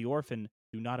 as for the orphan,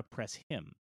 do not oppress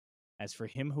him. As for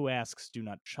him who asks, do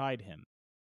not chide him.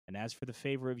 And as for the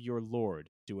favor of your Lord,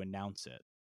 do announce it."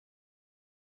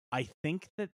 I think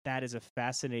that is a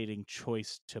fascinating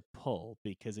choice to pull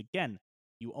because, again,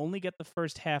 you only get the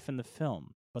first half in the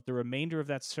film, but the remainder of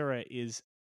that surah is,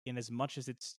 in as much as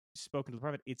it's spoken to the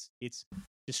prophet, it's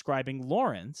describing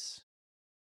Lawrence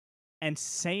and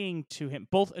saying to him,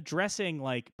 both addressing,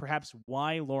 like, perhaps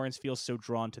why Lawrence feels so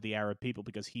drawn to the Arab people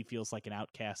because he feels like an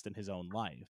outcast in his own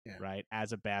life, right?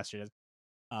 As a bastard,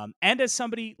 and as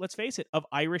somebody, let's face it, of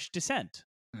Irish descent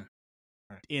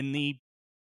in the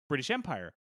British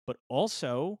Empire. But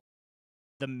also,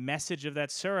 the message of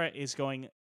that surah is going,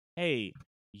 hey,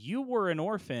 you were an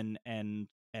orphan and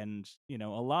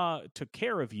Allah took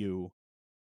care of you.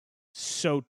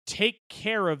 So take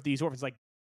care of these orphans. Like,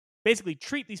 basically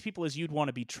treat these people as you'd want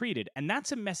to be treated. And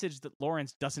that's a message that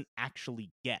Lawrence doesn't actually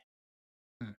get.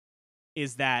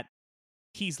 Is that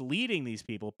he's leading these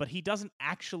people, but he doesn't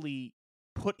actually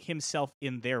put himself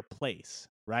in their place,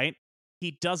 right?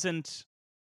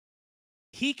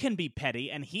 He can be petty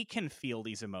and he can feel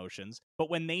these emotions, but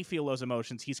when they feel those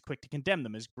emotions, he's quick to condemn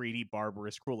them as greedy,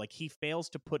 barbarous, cruel. Like, he fails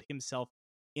to put himself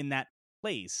in that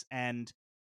place. And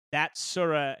that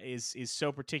surah is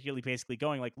so particularly basically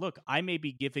going like, look, I may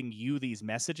be giving you these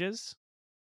messages,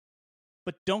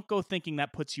 but don't go thinking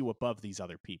that puts you above these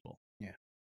other people. Yeah.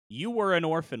 You were an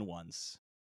orphan once.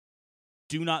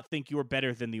 Do not think you're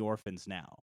better than the orphans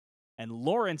now. And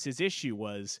Lawrence's issue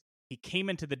was, he came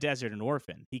into the desert an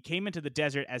orphan. He came into the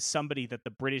desert as somebody that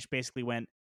the British basically went,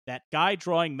 that guy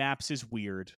drawing maps is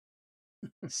weird.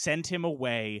 Send him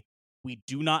away. We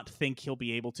do not think he'll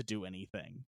be able to do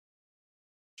anything.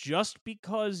 Just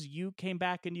because you came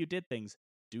back and you did things,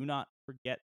 do not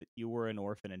forget that you were an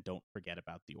orphan and don't forget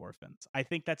about the orphans. I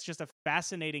think that's just a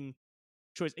fascinating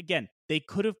choice. Again, they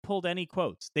could have pulled any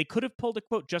quotes. They could have pulled a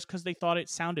quote just because they thought it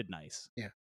sounded nice. Yeah.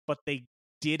 But they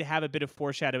did have a bit of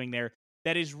foreshadowing there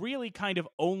that is really kind of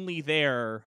only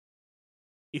there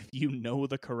if you know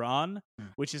the Quran,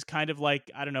 which is kind of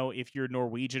like, I don't know, if you're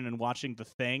Norwegian and watching The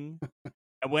Thing,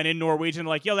 And when in Norwegian,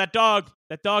 like, yo, that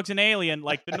dog's an alien.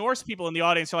 Like the Norse people in the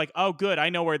audience are like, oh, good, I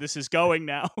know where this is going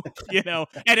now,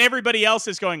 and everybody else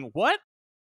is going, what?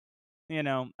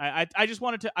 I just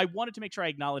wanted to make sure I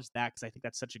acknowledged that because I think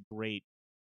that's such a great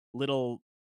little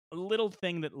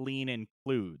thing that Lean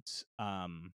includes.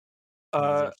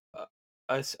 Uh,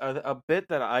 a bit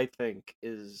that I think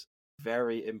is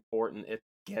very important at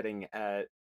getting at,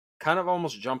 kind of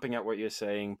almost jumping at what you're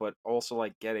saying, but also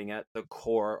like getting at the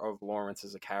core of Lawrence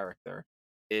as a character,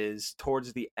 is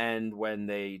towards the end when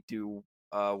they do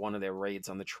one of their raids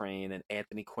on the train, and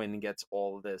Anthony Quinn gets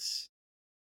all of this.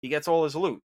 He gets all his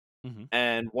loot, Mhm.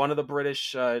 and one of the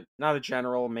British, not a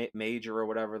general, major or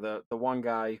whatever, the one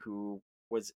guy who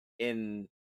was in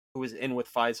with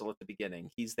Faisal at the beginning,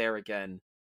 he's there again,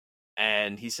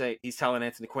 and he's telling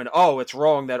Anthony Quinn, "Oh, it's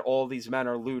wrong that all these men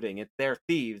are looting. They're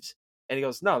thieves." And he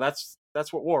goes, "No, that's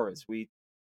what war is. We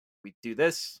do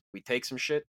this, we take some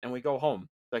shit, and we go home."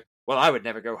 Like, well, I would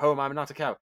never go home. I'm not a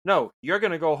cow. No, you're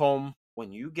gonna go home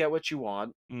when you get what you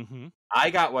want. Mm-hmm. I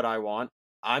got what I want.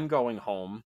 I'm going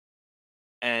home,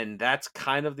 and that's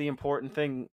kind of the important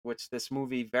thing, which this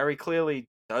movie very clearly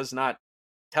does not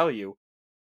tell you.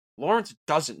 Lawrence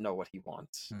doesn't know what he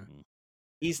wants. Mm-hmm.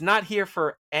 He's not here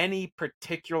for any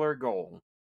particular goal.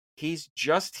 He's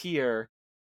just here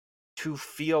to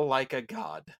feel like a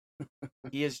god.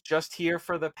 He is just here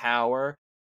for the power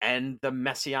and the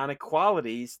messianic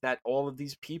qualities that all of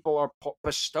these people are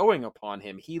bestowing upon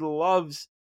him. He loves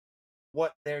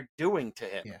what they're doing to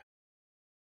him. Yeah.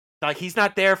 Like, he's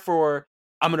not there for,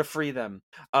 I'm gonna free them.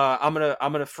 I'm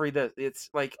gonna free the. It's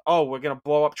like, oh, we're gonna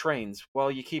blow up trains. Well,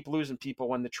 you keep losing people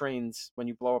when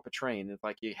you blow up a train. It's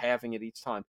like you're having it each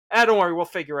time. Don't worry, we'll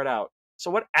figure it out. So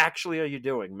what actually are you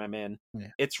doing, my man? Yeah.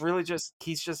 It's really just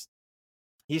he's just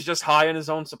high on his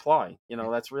own supply.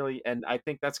 That's really, and I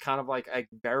think that's kind of like a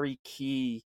very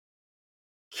key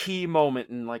moment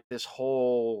in like this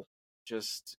whole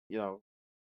just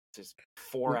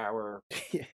 4-hour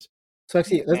Yeah. So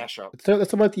actually, mashup.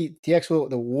 let's talk about the actual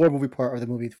war movie part of the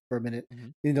movie for a minute.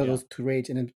 Mhm. Yeah. Those two raids,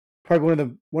 and then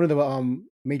probably one of the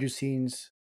major scenes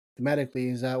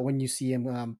thematically is when you see him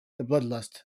the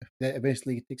bloodlust that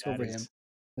eventually takes That over him. is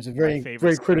It's a my very favorite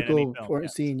very scene in any critical film, important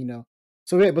yes. scene.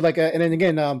 So yeah, but like and then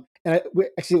again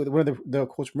actually one of the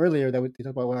quotes from earlier that they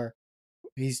talk about where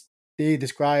they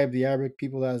describe the Arabic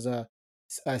people as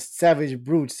savage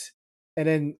brutes, and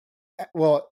then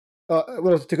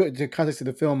to go to context of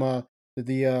the film,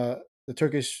 the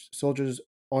Turkish soldiers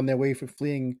on their way for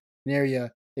fleeing an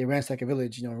area, they ransack a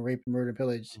village, rape, murder,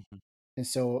 pillage, Mhm. and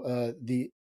so the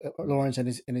Lawrence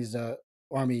and his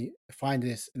army find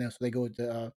this, and so they go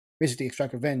to basically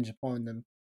extract revenge upon them,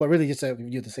 but really just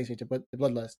review the satiation, but the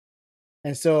bloodlust,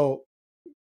 and so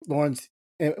Lawrence,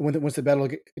 once the battle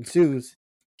ensues,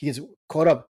 he gets caught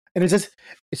up, and it's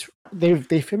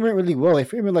they frame it really well. They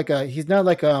frame it like he's not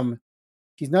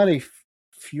a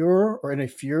furor or in a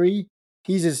fury.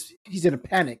 He's in a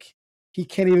panic. He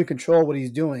can't even control what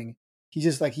he's doing. He's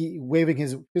just like he waving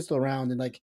his pistol around, and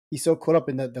like he's so caught up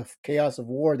in the chaos of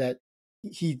war that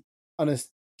he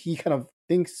he kind of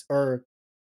thinks, or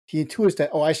he intuits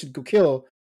that, oh, I should go kill,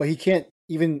 but he can't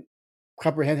even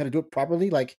comprehend how to do it properly.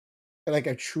 Like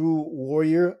a true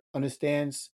warrior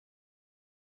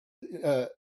uh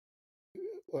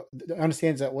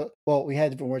understands that. Well, we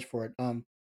had different words for it.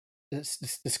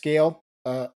 The scale.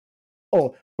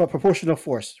 But proportional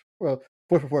force. Well,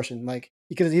 force proportion. Like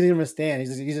because he didn't understand.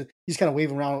 He's kind of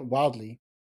waving around wildly.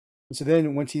 And so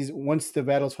then once the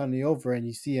battle's finally over and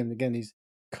you see him again, he's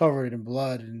covered in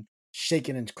blood and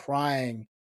shaking and crying,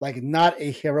 like not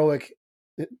a heroic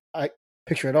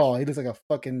picture at all. He looks like a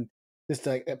fucking just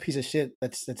like a piece of shit.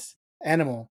 That's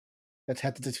animal that's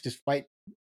had to just fight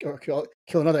or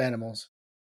kill other animals,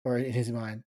 or in his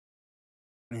mind.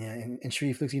 Yeah, and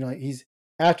Sharif looks, he's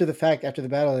after the fact, after the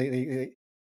battle, they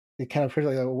kind of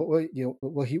like, who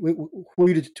are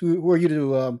you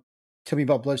to tell me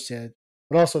about bloodshed?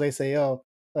 But also they say, oh,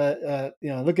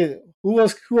 look at who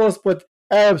else but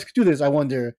Arabs could do this? I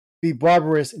wonder, be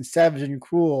barbarous and savage and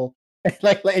cruel,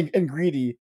 and and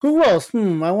greedy. Who else?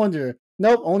 I wonder.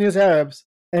 Nope, only us Arabs.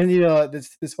 And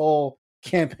this whole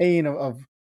campaign of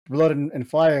blood and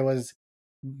fire was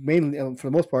mainly, for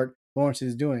the most part, Lawrence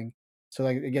is doing. So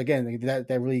like again,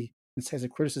 that really incites a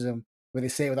criticism where they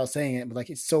say it without saying it, but like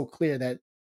it's so clear that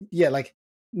like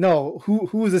no,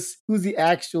 who's this? Who's the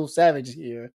actual savage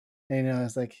here? And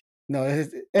it's like no,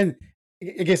 and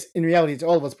I guess in reality it's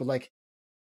all of us, but like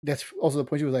that's also the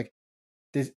point. She was like,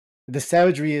 this the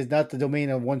savagery is not the domain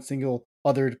of one single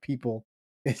othered people.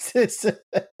 It's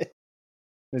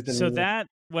So that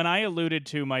when I alluded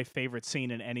to my favorite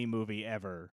scene in any movie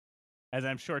ever, as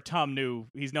I'm sure Tom knew,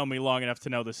 he's known me long enough to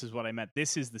know this is what I meant.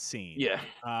 This is the scene. Yeah.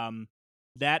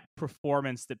 That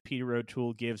performance that Peter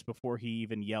O'Toole gives before he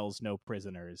even yells "No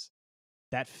prisoners,"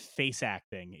 that face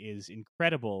acting is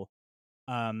incredible.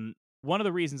 One of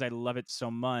the reasons I love it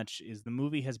so much is the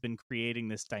movie has been creating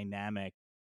this dynamic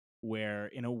where,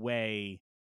 in a way,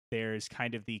 there's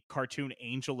kind of the cartoon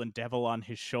angel and devil on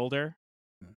his shoulder,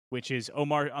 which is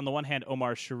Omar. On the one hand,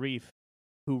 Omar Sharif,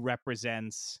 who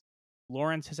represents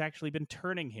Lawrence, has actually been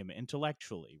turning him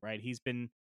intellectually, right? He's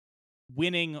been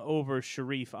winning over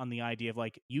Sharif on the idea of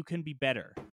like, you can be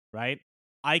better, right?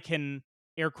 I can,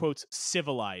 air quotes,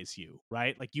 civilize you,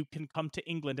 right? Like, you can come to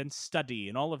England and study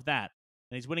and all of that.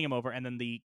 And he's winning him over. And then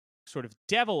the sort of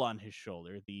devil on his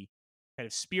shoulder, the kind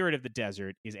of spirit of the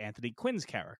desert, is Anthony Quinn's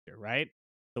character, right?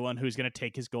 The one who's going to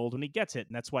take his gold when he gets it.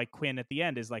 And that's why Quinn at the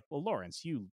end is like, well, Lawrence,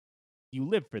 you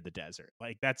live for the desert.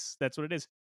 Like, that's what it is.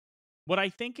 What I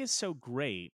think is so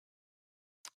great,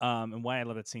 and why I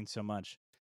love that scene so much,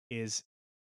 is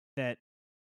that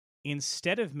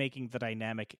instead of making the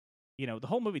dynamic, the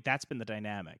whole movie, that's been the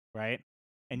dynamic, right?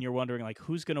 And you're wondering, like,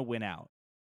 who's going to win out?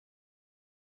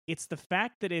 It's the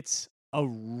fact that it's a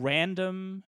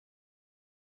random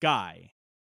guy,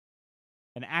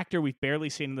 an actor we've barely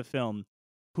seen in the film,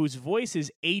 whose voice is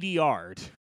ADR'd,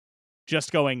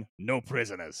 just going, "No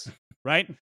prisoners," right?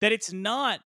 That it's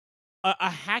not a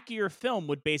hackier film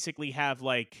would basically have,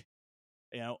 like,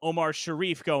 Omar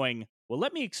Sharif going, well,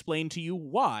 let me explain to you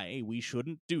why we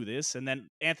shouldn't do this. And then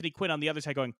Anthony Quinn on the other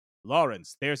side going,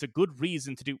 Lawrence, there's a good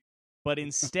reason to do. But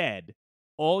instead,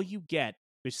 all you get,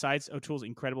 besides O'Toole's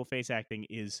incredible face acting,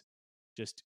 is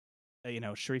just,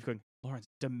 Sharif going, Lawrence,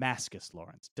 Damascus,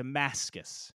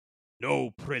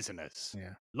 no prisoners.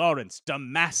 Yeah. Lawrence,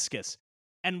 Damascus.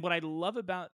 And what I love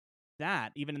about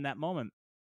that, even in that moment,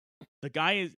 the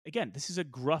guy is, again, this is a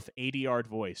gruff 80-yard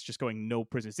voice just going, no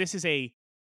prisoners. This is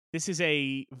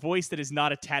a voice that is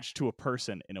not attached to a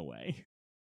person in a way,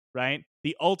 right?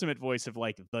 The ultimate voice of,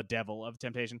 like, the devil of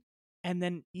temptation. And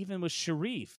then even with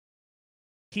Sharif,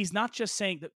 he's not just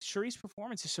saying that. Sharif's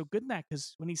performance is so good in that,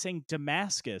 because when he's saying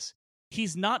Damascus,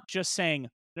 he's not just saying,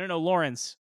 no,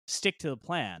 Lawrence, stick to the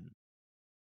plan.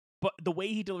 But the way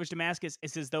he delivers Damascus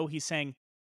is as though he's saying,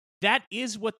 that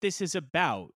is what this is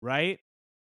about, right?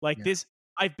 Like, this,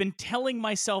 I've been telling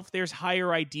myself there's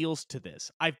higher ideals to this.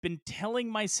 I've been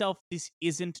telling myself this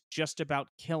isn't just about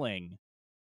killing.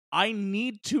 I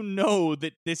need to know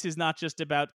that this is not just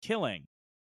about killing.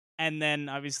 And then,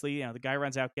 obviously, the guy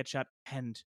runs out, gets shot,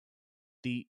 and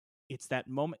it's that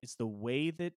moment. It's the way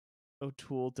that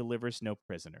O'Toole delivers no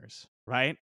prisoners,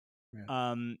 right?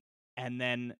 Yeah. And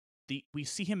then we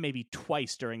see him maybe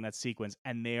twice during that sequence,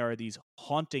 and they are these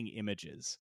haunting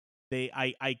images.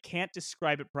 I can't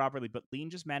describe it properly, but Lean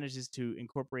just manages to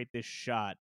incorporate this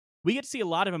shot. We get to see a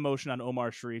lot of emotion on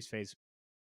Omar Sharif's face.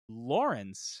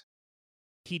 Lawrence,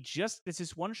 this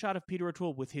is one shot of Peter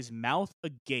O'Toole with his mouth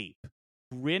agape,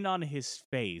 grin on his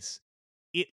face.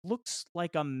 It looks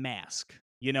like a mask.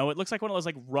 It looks like one of those,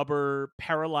 like, rubber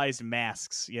paralyzed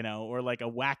masks, or like a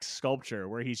wax sculpture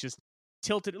where he's just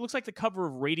tilted. It looks like the cover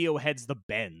of Radiohead's The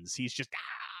Bends. He's just,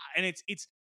 and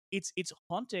it's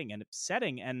haunting and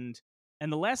upsetting. And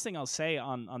the last thing I'll say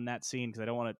on that scene,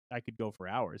 because I could go for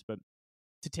hours, but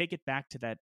to take it back to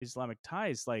that Islamic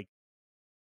ties, like,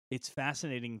 it's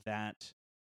fascinating that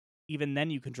even then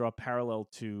you can draw a parallel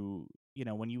to,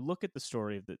 when you look at the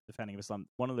story of the founding of Islam,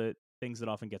 one of the things that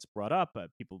often gets brought up,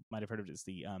 people might have heard of it, is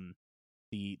the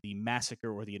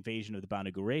massacre or the invasion of the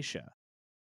Banu Qurayza.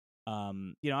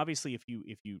 Obviously, if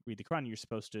you read the Quran, you're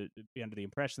supposed to be under the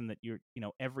impression that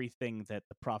everything that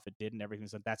the Prophet did and everything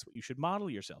that's what you should model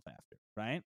yourself after,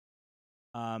 right?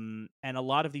 And a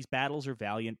lot of these battles are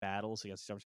valiant battles against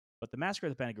others. But the massacre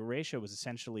of the Banu Qurayza was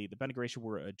essentially, the Banu Qurayza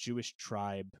were a Jewish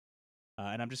tribe,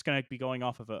 and I'm just going to be going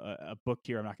off of a book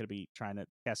here. I'm not going to be trying to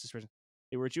cast this person.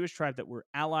 They were a Jewish tribe that were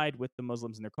allied with the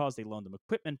Muslims in their cause. They loaned them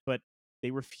equipment, but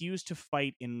they refused to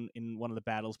fight in one of the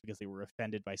battles because they were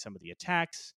offended by some of the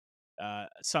attacks.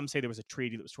 Some say there was a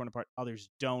treaty that was torn apart. Others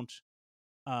don't.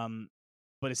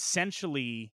 But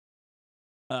essentially,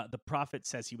 the Prophet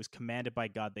says he was commanded by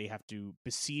God they have to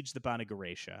besiege the Banu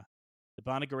Qurayza. The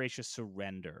Banu Qurayza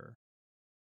surrender.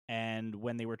 And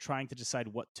when they were trying to decide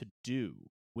what to do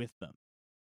with them,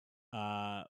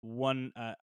 I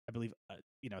believe,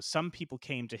 some people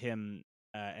came to him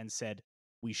and said,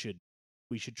 we should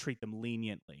treat them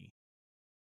leniently.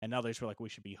 And others were like, we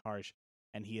should be harsh.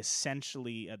 And he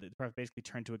essentially, the Prophet basically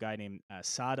turned to a guy named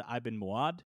Sa'd ibn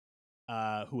Mu'adh,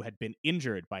 who had been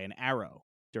injured by an arrow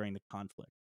during the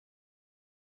conflict.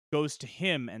 Goes to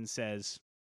him and says,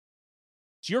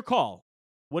 it's your call.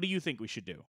 What do you think we should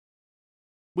do?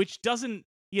 which doesn't,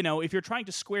 if you're trying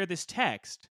to square this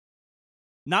text,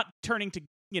 not turning to,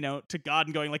 to God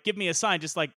and going like, give me a sign,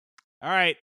 just like, all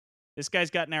right, this guy's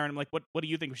got an errand. I'm like, what do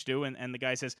you think we should do? And the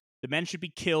guy says, the men should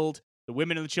be killed, the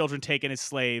women and the children taken as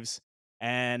slaves.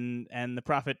 And the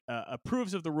prophet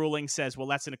approves of the ruling, says, well,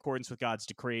 that's in accordance with God's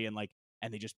decree. And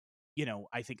they just,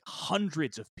 I think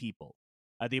hundreds of people,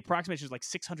 the approximation is like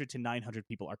 600 to 900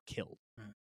 people are killed.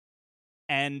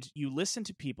 And you listen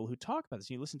to people who talk about this,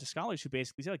 and you listen to scholars who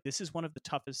basically say, like, this is one of the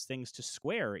toughest things to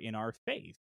square in our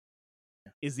faith,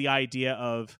 is the idea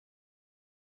of,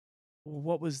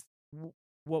 what was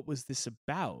this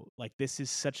about? Like, this is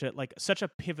such a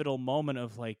pivotal moment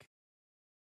of like,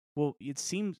 well, it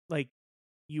seems like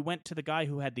you went to the guy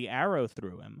who had the arrow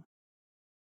through him,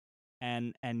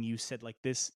 and you said like,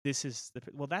 this is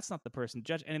well, that's not the person to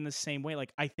judge. And in the same way,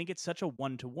 like, I think it's such a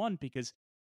 1-to-1, because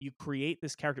you create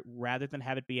this character rather than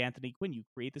have it be Anthony Quinn. You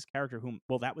create this character whom,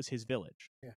 well, that was his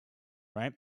village,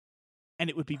 right?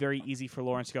 And it would be very easy for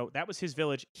Lawrence to go, that was his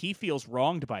village. He feels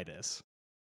wronged by this.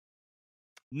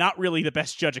 Not really the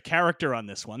best judge of character on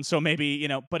this one. So maybe,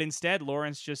 but instead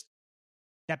Lawrence just,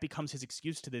 that becomes his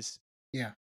excuse to this.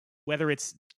 Yeah. Whether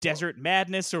it's desert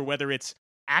madness or whether it's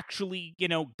actually,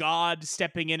 God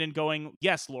stepping in and going,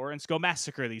 yes, Lawrence, go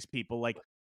massacre these people. Like,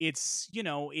 it's,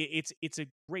 it's a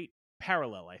great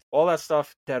parallel, I think. All that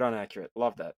stuff, dead on accurate.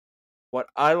 Love that. What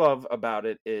I love about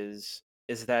it is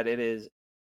that it is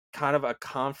kind of a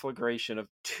conflagration of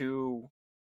two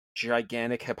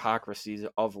gigantic hypocrisies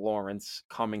of Lawrence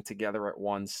coming together at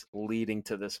once, leading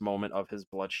to this moment of his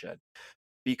bloodshed.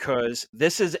 Because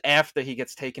this is after he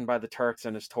gets taken by the Turks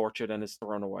and is tortured and is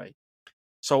thrown away.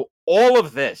 So all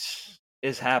of this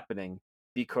is happening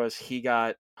because he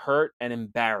got hurt and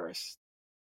embarrassed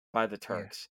by the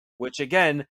Turks, which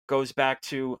again goes back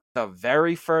to the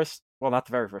very first, well, not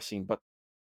the very first scene, but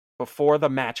before the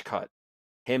match cut,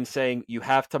 him saying, you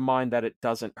have to mind that it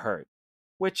doesn't hurt,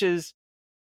 which is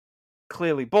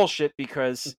clearly bullshit,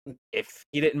 because if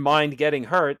he didn't mind getting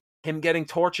hurt, him getting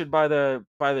tortured by the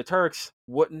Turks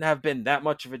wouldn't have been that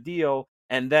much of a deal,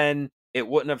 and then it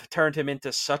wouldn't have turned him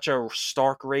into such a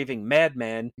stark raving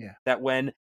madman that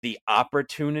when the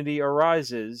opportunity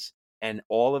arises and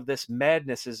all of this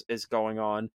madness is going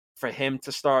on, for him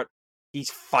to start,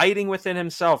 he's fighting within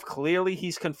himself. Clearly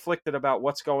he's conflicted about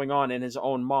what's going on in his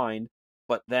own mind,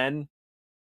 but then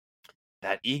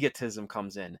that egotism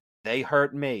comes in. They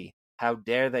hurt me. How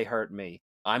dare they hurt me?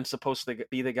 I'm supposed to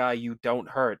be the guy you don't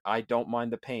hurt. I don't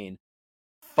mind the pain.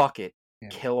 Fuck it.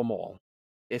 Kill them all.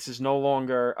 This is no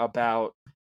longer about,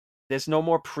 there's no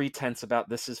more pretense about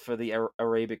this is for the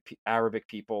Arabic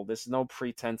people. There's no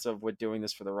pretense of we're doing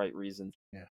this for the right reasons.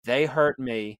 They hurt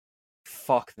me.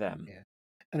 Fuck them.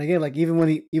 And again, like, even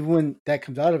when that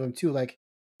comes out of him too, like,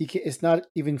 it's not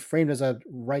even framed as a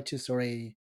righteous or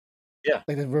a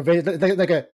like a revenge,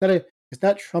 it's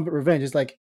not trumpet revenge. It's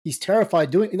like he's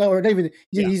terrified doing, or not even,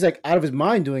 he's like out of his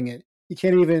mind doing it. He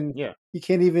can't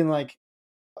even like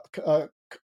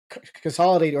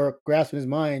consolidate or grasp in his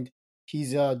mind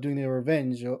he's doing the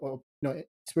revenge or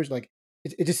spiritual. Like,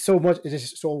 it's just so much. It's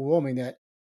just so overwhelming that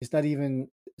it's not even.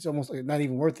 It's almost like not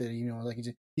even worth it. Like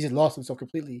he just lost himself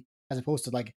completely, as opposed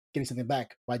to like getting something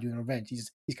back by doing revenge. He's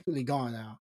completely gone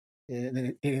now,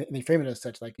 and they frame it as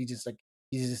such. Like he's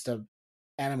just a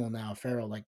animal now, feral,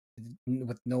 like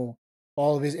with no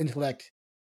all of his intellect.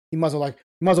 He might as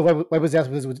well wipe his ass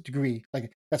with his degree.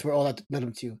 Like that's where all that led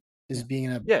him to. Is being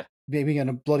in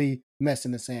a bloody mess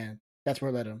in the sand. That's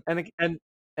where it led him.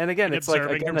 And again, it's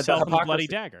like himself in a bloody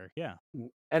dagger. Yeah.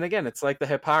 And again, it's like the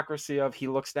hypocrisy of he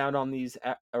looks down on these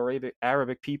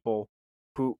Arabic people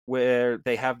where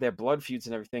they have their blood feuds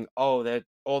and everything. Oh, they're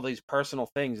all these personal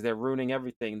things. They're ruining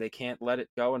everything. They can't let it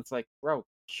go. And it's like, bro,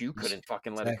 you couldn't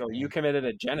fucking let it go. You committed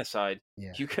a genocide.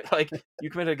 Yeah. You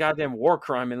committed a goddamn war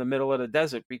crime in the middle of the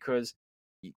desert because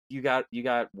you got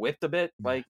whipped a bit.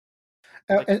 I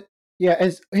want to.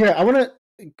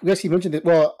 Yes, you mentioned it.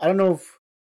 Well, I don't know if.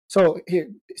 So here,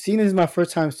 seeing this is my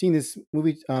first time seeing this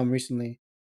movie recently.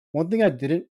 One thing I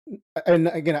didn't, and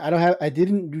again, I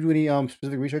didn't do any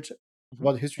specific research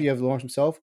about the history of Lawrence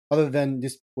himself, other than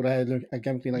just what I had learned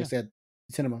academically, like I said,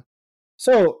 cinema.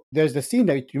 So there's the scene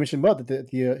that you mentioned about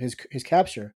his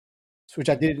capture, which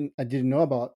I didn't know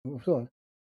about.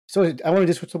 So I want to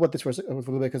just talk about this for a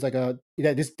little bit, because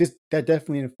that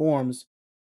definitely informs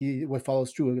what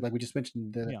follows through, like we just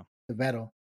mentioned the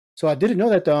battle. So I didn't know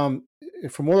that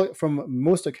from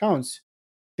most accounts,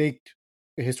 they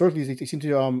historically they seem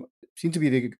to be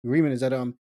the agreement is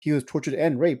that he was tortured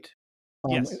and raped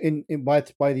by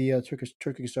the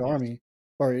Turkish army,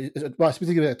 or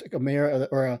specifically a mayor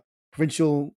or a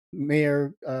provincial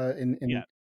mayor in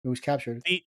who was captured.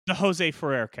 The Jose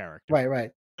Ferrer character.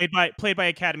 Right. Played by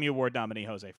Academy Award nominee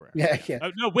Jose Ferrer. Yeah.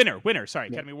 Oh, no, winner. Sorry,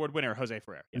 Yeah. Academy Award winner Jose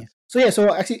Ferrer. Yes.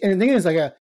 So actually, and the thing is,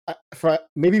 like,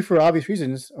 maybe for obvious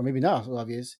reasons, or maybe not so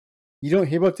obvious, you don't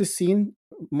hear about this scene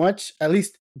much. At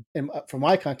least, from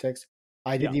my context,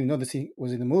 I didn't even know the scene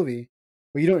was in the movie.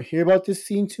 But you don't hear about this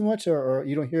scene too much, or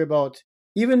you don't hear about,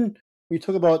 even when you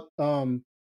talk about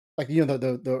like, you know,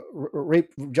 the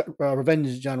rape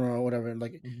revenge genre or whatever.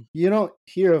 Like, you don't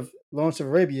hear of Lawrence of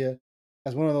Arabia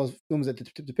as one of those films that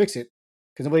depicts it,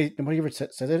 because nobody ever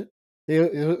says it.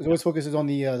 It always focuses on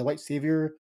the white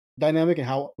savior dynamic and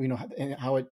how, you know, and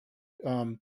how it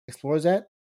explores that,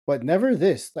 but never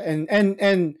this.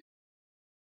 And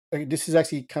like, this is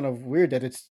actually kind of weird that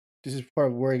this is part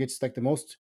of where it gets like the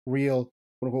most real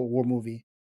quote unquote war movie,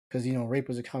 because, you know, rape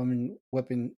was a common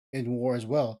weapon in war as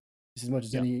well, just as much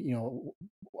as any, you know,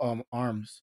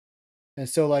 arms. And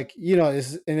so, like, you know,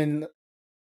 this and then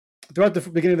throughout the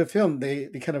beginning of the film, they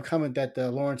kind of comment that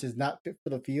Lawrence is not fit for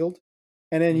the field,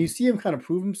 and then you see him kind of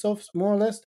prove himself more or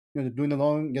less. You know, doing the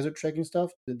long desert trekking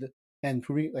stuff, and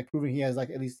proving he has, like,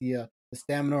 at least the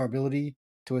stamina or ability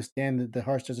to withstand the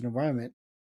harsh desert environment.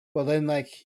 But then, like,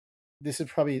 this is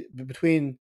probably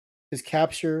between his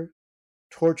capture,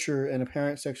 torture, and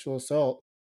apparent sexual assault,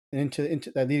 and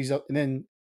into that leads up, and then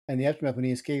and the aftermath when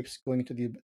he escapes going into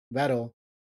the battle.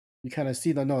 You kind of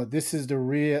see that, no, this is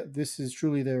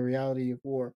truly the reality of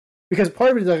war, because part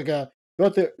of it is like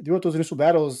throughout those initial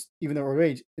battles, even though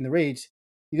in the raids,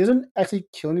 he doesn't actually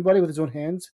kill anybody with his own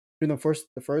hands during the first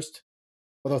month,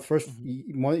 or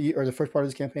the first part of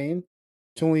his campaign.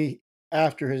 It's only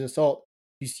after his assault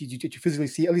you physically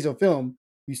see, at least on film,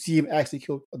 you see him actually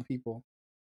kill other people.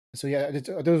 So yeah,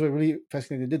 those were really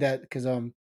fascinating. They did that because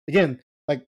again,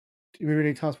 like, we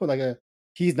really Tom's point, like,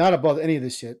 he's not above any of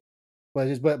this shit.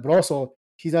 But also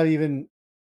he's not even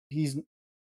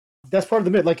that's part of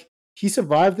the myth. Like, he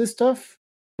survived this stuff,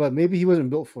 but maybe he wasn't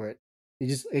built for it. He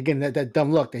just, again, that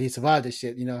dumb luck that he survived this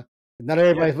shit. You know, not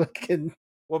everybody fucking.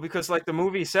 Well, because, like, the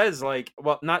movie says, like,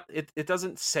 well, not it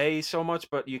doesn't say so much,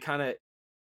 but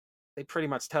they pretty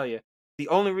much tell you the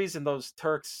only reason those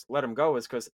Turks let him go is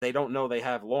because they don't know they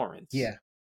have Lawrence. Yeah,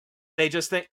 they just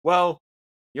think, well,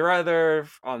 you're either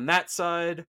on that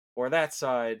side or that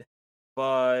side,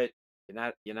 but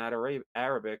you're not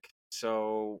Arabic,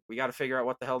 so we got to figure out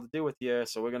what the hell to do with you.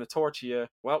 So we're gonna torture you.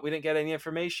 Well, we didn't get any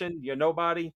information. You're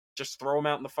nobody. Just throw him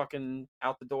out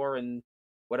the door and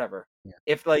whatever. Yeah.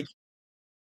 If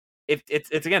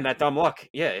it's again that dumb luck.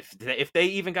 Yeah, if they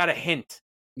even got a hint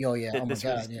that oh this my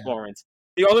God, was yeah. Lawrence,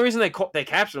 the only reason they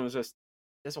captured him was just,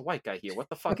 there's a white guy here. What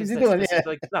the fuck is this? This is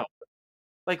like, no.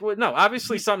 Like, no,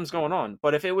 obviously something's going on.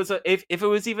 But if it was if it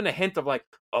was even a hint of, like,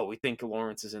 oh, we think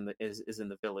Lawrence is in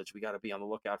the village, we got to be on the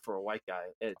lookout for a white guy.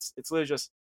 It's literally just,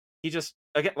 he just,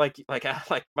 again, like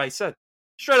I said,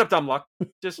 straight up dumb luck.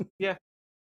 Just yeah,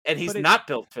 and he's not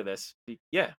built for this.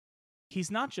 Yeah, he's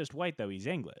not just white though; he's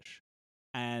English,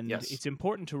 and it's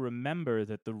important to remember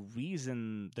that the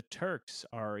reason the Turks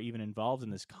are even involved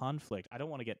in this conflict. I don't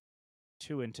want to get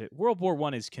too into World War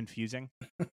I is confusing.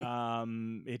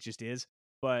 It just is.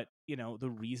 But, you know, the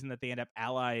reason that they end up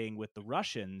allying with the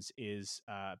Russians is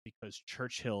because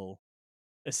Churchill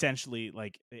essentially,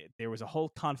 like, there was a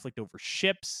whole conflict over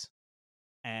ships,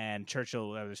 and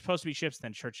Churchill, there was supposed to be ships,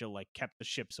 then Churchill, like, kept the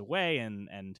ships away,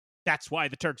 and that's why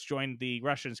the Turks joined the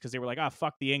Russians, because they were like,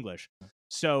 fuck the English.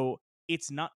 So it's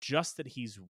not just that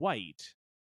he's white,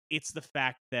 it's the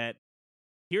fact that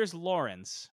here's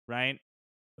Lawrence, right,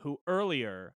 who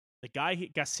earlier, the guy,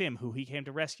 Qasim, who he came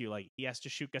to rescue, like, he has to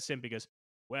shoot Qasim because,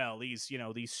 well, these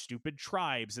stupid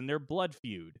tribes and their blood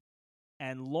feud.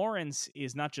 And Lawrence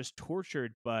is not just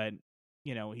tortured, but,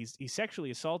 you know, he's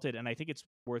sexually assaulted. And I think it's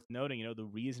worth noting, you know, the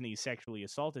reason he's sexually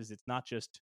assaulted is it's not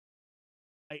just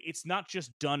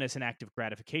done as an act of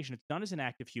gratification. It's done as an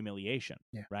act of humiliation,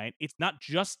 right? It's not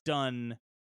just done,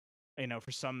 you know,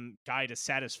 for some guy to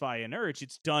satisfy an urge.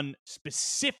 It's done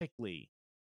specifically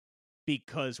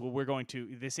because, well,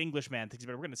 this Englishman thinks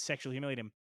about it, we're going to sexually humiliate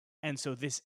him. And so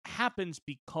this happens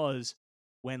because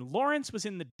when Lawrence was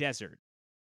in the desert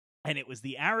and it was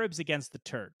the Arabs against the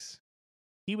Turks,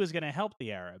 he was going to help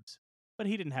the Arabs, but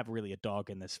he didn't have really a dog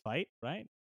in this fight, right?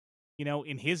 You know,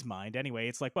 in his mind anyway,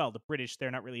 it's like, well, the British, they're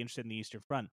not really interested in the Eastern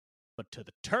Front. But to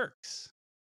the Turks,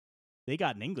 they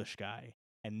got an English guy.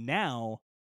 And now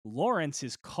Lawrence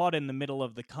is caught in the middle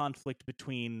of the conflict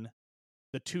between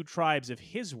the two tribes of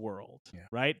his world,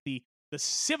 right? The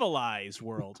civilized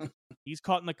world. He's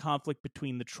caught in the conflict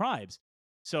between the tribes.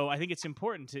 So I think it's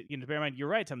important to, you know, bear in mind, you're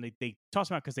right, Tom, they toss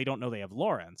him out because they don't know they have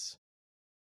Lawrence.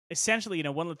 Essentially, you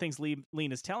know, one of the things Lean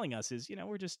is telling us is, you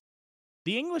know,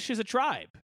 the English is a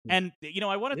tribe. And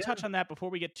I want to Yeah. touch on that before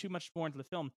we get too much more into the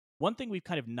film. One thing we've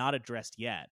kind of not addressed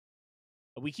yet.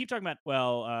 We keep talking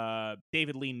about,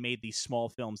 David Lean made these small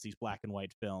films, these black and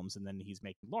white films, and then he's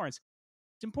making Lawrence.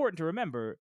 It's important to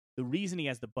remember the reason he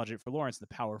has the budget for Lawrence and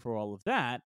the power for all of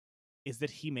that is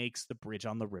that he makes The Bridge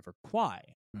on the River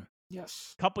Kwai.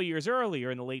 Yes. A couple years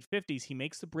earlier, in the late 50s, he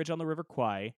makes The Bridge on the River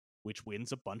Kwai, which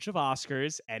wins a bunch of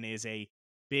Oscars and is a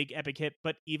big epic hit.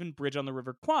 But even Bridge on the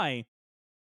River Kwai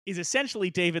is essentially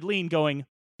David Lean going,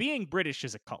 being British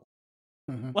is a cult.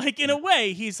 Mhm. Like, in a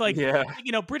way, he's like, Yeah.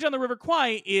 Bridge on the River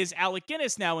Kwai is Alec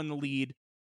Guinness now in the lead,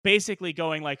 basically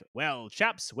going like, well,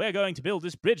 chaps, we're going to build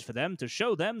this bridge for them to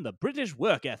show them the British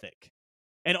work ethic.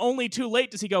 And only too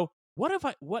late does he go, what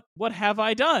have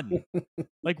I done?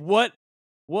 Like, what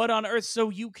on earth? So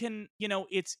you can,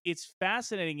 it's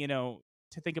fascinating,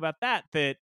 to think about that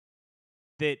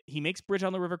he makes Bridge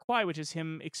on the River Kwai, which is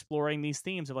him exploring these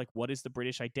themes of like, what is the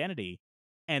British identity?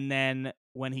 And then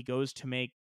when he goes to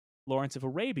make Lawrence of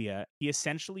Arabia, he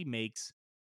essentially makes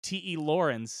T.E.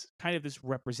 Lawrence kind of this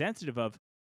representative of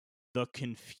the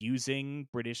confusing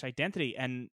British identity.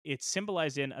 And it's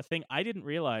symbolized in a thing I didn't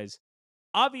realize.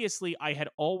 Obviously, I had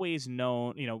always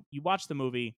known, you watch the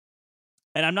movie,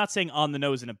 and I'm not saying on the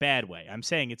nose in a bad way. I'm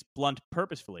saying it's blunt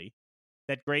purposefully.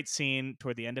 That great scene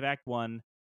toward the end of Act 1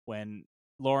 when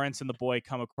Lawrence and the boy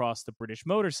come across the British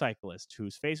motorcyclist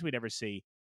whose face we'd never see,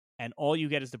 and all you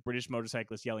get is the British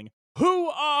motorcyclist yelling, "Who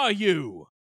are you?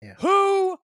 Yeah.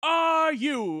 Who are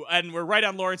you?" And we're right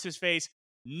on Lawrence's face.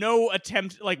 No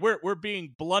attempt, like we're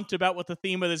being blunt about what the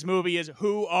theme of this movie is.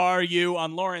 Who are you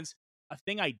on Lawrence? A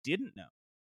thing I didn't know.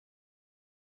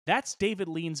 That's David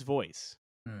Lean's voice.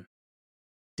 Hmm.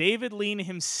 David Lean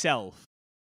himself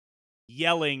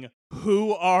yelling,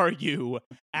 "Who are you?"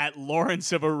 at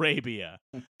Lawrence of Arabia.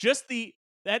 Just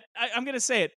I'm going to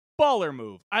say it, baller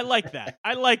move. I like that.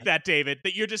 I like that, David,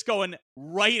 that you're just going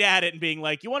right at it and being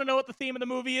like, you want to know what the theme of the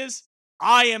movie is?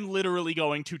 I am literally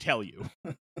going to tell you.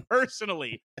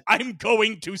 Personally, I'm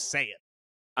going to say it.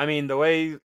 I mean, the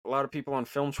way a lot of people on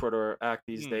film Twitter act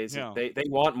these days, yeah. they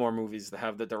want more movies to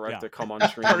have the director come on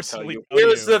screen and tell Personally you, tell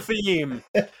here's you." the theme.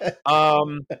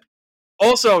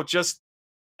 Also, just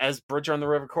as Bridge on the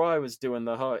River Kwai was doing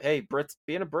hey, Brits,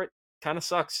 being a Brit kind of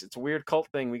sucks. It's a weird cult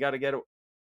thing. We got to get it.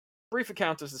 Brief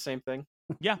Account is the same thing.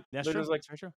 Yeah, that's They're true. just like, That's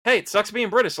very true. hey, it sucks being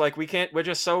British. Like, we're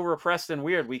just so repressed and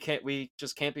weird. We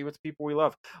just can't be with the people we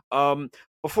love.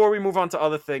 Before we move on to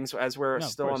other things, as we're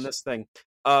still on this thing,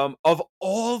 of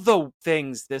all the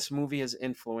things this movie has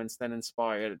influenced and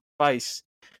inspired, Vice,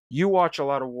 you watch a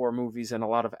lot of war movies and a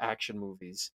lot of action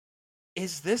movies.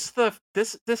 Is this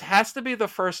this has to be the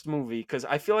first movie, because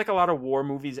I feel like a lot of war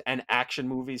movies and action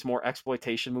movies, more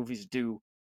exploitation movies, do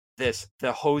this,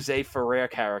 the Jose Ferrer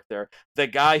character, the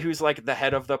guy who's like the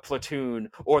head of the platoon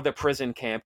or the prison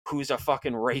camp, who's a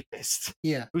fucking rapist.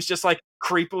 Yeah. Who's just like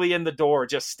creepily in the door,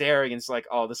 just staring, and it's like,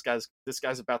 oh, this guy's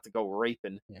about to go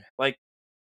raping. Yeah. Like,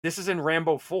 this is in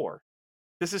Rambo 4.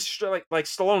 This is like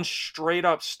Stallone straight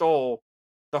up stole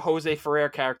the Jose Ferrer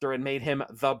character and made him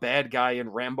the bad guy in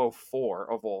Rambo 4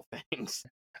 of all things.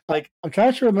 Like, I'm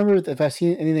trying to remember if I've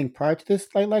seen anything prior to this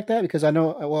like that, because I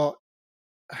know, well,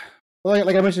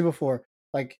 like I mentioned before,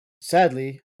 like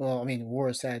sadly, well, I mean, war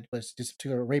is sad, but this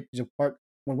particular rape is a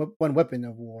one weapon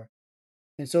of war,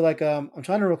 and so like I'm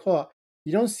trying to recall,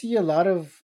 you don't see a lot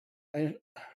of, it's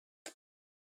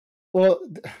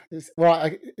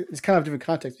kind of different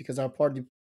context, because our part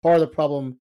of the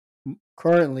problem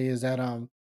currently is that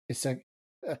it's like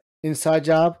inside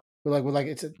job,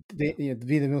 it's to be in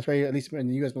the military, at least in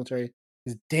the U.S. military,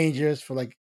 is dangerous for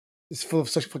like, it's full of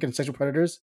such fucking sexual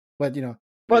predators. But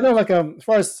but no, like as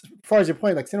far as your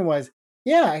point, like cinema wise,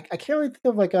 yeah, I can't really think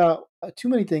of like too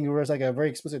many things where it's like a very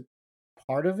explicit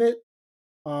part of it.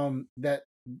 That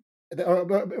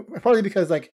partly because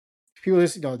like people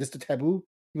just this is the taboo.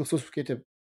 People so scared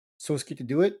to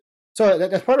do it. So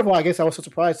that's part of why I guess I was so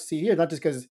surprised to see here, not just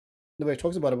because nobody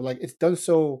talks about it, but like it's done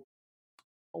so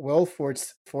well for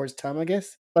its time, I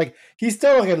guess. Like he's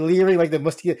still like a leering, like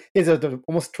he has the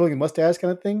almost trolling mustache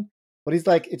kind of thing, but he's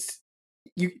like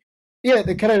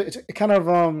they kind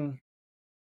of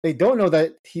they don't know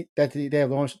that they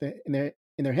have launched in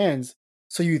their hands,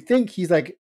 so you think he's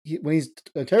like when he's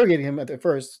interrogating him at the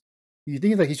first, you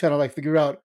think he's trying to like figure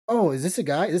out, oh, is this a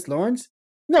guy? Is this Lawrence?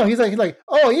 No, he's like,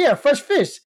 oh yeah, fresh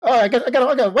fish. Oh, I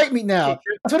got white meat now.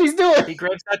 That's what he's doing. He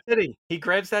grabs that titty.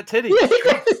 Yeah,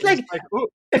 it's like, ooh,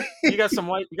 you got some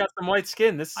white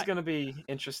skin. This is gonna be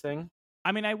interesting.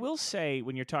 I mean, I will say,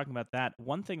 when you're talking about that,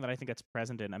 one thing that I think that's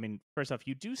present in, I mean, first off,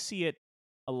 you do see it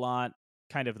a lot,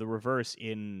 kind of the reverse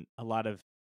in a lot of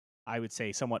I would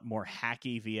say, somewhat more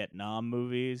hacky Vietnam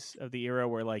movies of the era,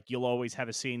 where like you'll always have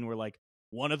a scene where like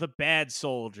one of the bad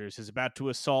soldiers is about to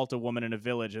assault a woman in a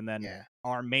village, and then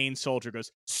our main soldier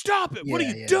goes, "Stop it! What are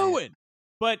you doing?"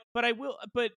 But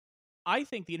I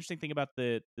think the interesting thing about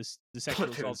the sexual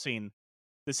assault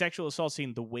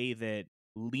scene, the way that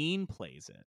Lean plays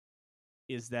it,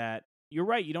 is that you're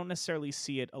right. You don't necessarily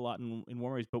see it a lot in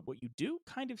war movies, but what you do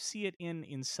kind of see it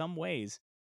in some ways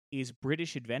is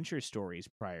British adventure stories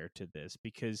prior to this,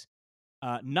 because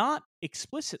not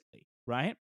explicitly,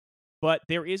 right? But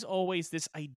there is always this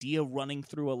idea running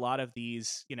through a lot of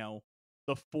these,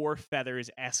 the Four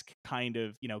Feathers-esque kind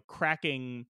of,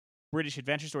 cracking British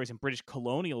adventure stories and British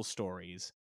colonial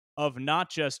stories of not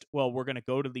just, well, we're going to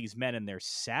go to these men and they're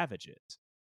savages,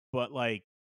 but like,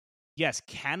 yes,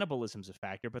 cannibalism's a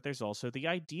factor, but there's also the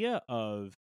idea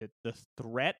of the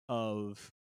threat of,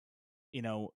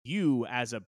 you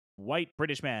as a white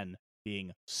British man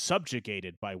being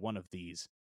subjugated by one of these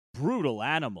brutal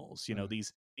animals,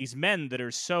 these men that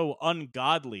are so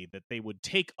ungodly that they would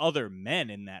take other men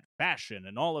in that fashion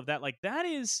and all of that. Like that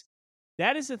is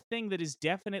a thing that is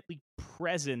definitely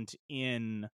present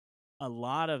in a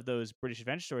lot of those British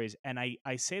adventure stories. And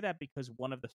I say that because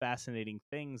one of the fascinating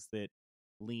things that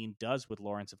Lean does with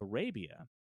Lawrence of Arabia,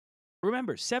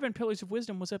 remember, Seven Pillars of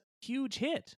Wisdom was a huge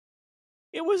hit.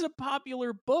 It was a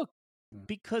popular book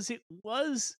because it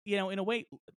was, in a way,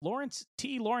 Lawrence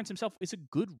himself is a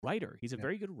good writer. He's a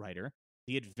very good writer.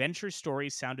 The adventure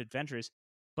stories sound adventurous,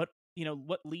 but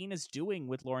what Lean is doing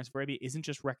with Lawrence of Arabia isn't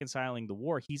just reconciling the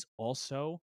war. He's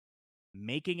also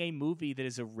making a movie that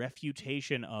is a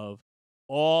refutation of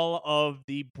all of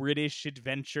the British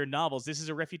adventure novels. This is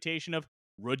a refutation of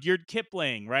Rudyard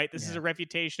Kipling, right? This is a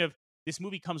refutation of, this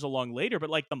movie comes along later, but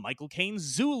like the Michael Caine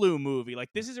Zulu movie, like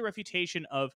this is a refutation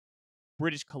of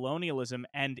British colonialism,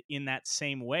 and in that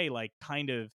same way, like kind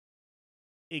of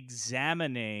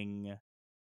examining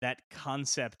that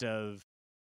concept of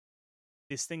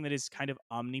this thing that is kind of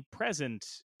omnipresent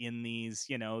in these,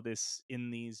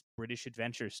 in these British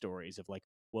adventure stories of like,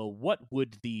 well, what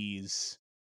would these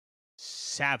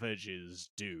savages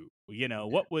do?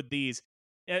 What would these,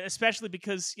 especially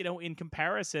because, in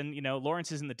comparison,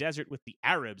 Lawrence is in the desert with the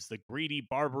Arabs, the greedy,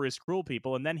 barbarous, cruel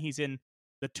people, and then he's in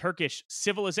the Turkish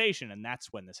civilization, and that's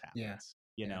when this happens.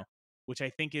 Which I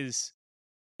think it's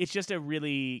just a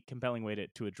really compelling way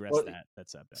to address that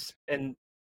subject. And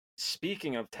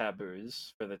speaking of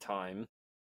taboos for the time,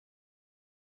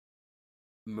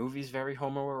 movies very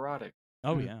homoerotic.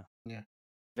 Oh yeah.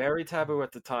 Very taboo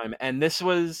at the time, and this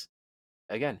was,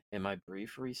 again, in my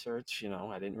brief research,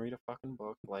 I didn't read a fucking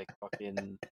book like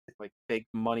fucking like big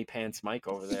money pants Mike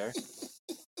over there.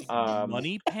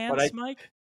 Money pants Mike?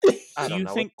 I Do don't you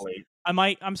know. think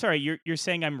I'm sorry, you're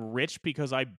saying I'm rich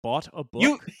because I bought a book?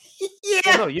 Well,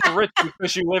 no, you're rich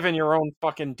because you live in your own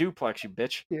fucking duplex, you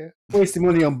bitch. Yeah, wasting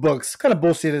money on books. What kind of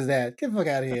bullshit is that? Get the fuck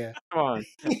out of here. Come on.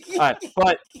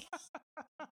 All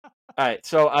right.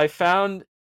 So I found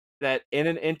that in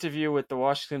an interview with the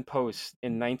Washington Post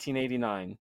in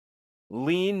 1989,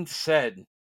 Lean said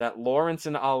that Lawrence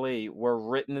and Ali were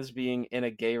written as being in a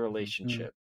gay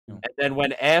relationship. And then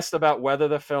when asked about whether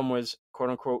the film was, quote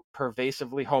unquote,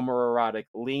 pervasively homoerotic,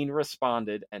 Lean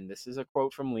responded, and this is a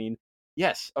quote from Lean,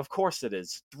 "Yes, of course it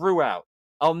is, throughout.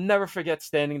 I'll never forget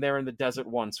standing there in the desert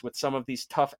once with some of these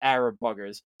tough Arab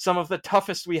buggers, some of the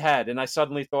toughest we had, and I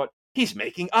suddenly thought, he's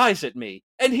making eyes at me.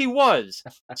 And he was.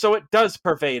 So it does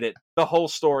pervade it, the whole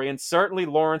story, and certainly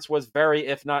Lawrence was very,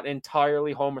 if not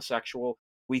entirely, homosexual.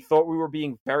 We thought we were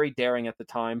being very daring at the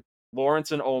time.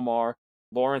 Lawrence and Omar,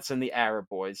 Lawrence and the Arab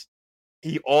boys."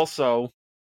 He also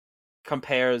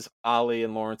compares Ali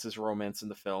and Lawrence's romance in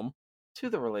the film to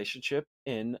the relationship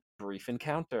in Brief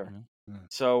Encounter.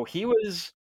 So he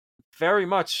was very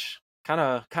much kind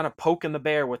of poking the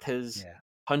bear with his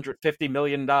 $150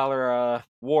 million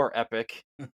war epic,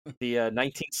 the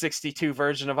 1962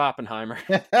 version of Oppenheimer.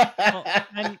 Well,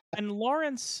 and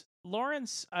Lawrence,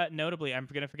 notably, I'm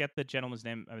going to forget the gentleman's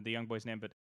name, the young boy's name,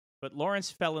 but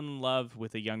Lawrence fell in love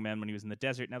with a young man when he was in the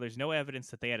desert. Now, there's no evidence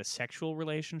that they had a sexual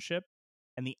relationship,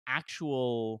 and the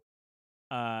actual,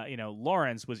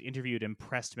 Lawrence was interviewed and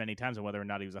pressed many times on whether or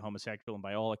not he was a homosexual, and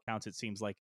by all accounts, it seems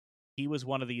like he was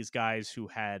one of these guys who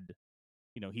had,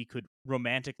 he could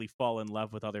romantically fall in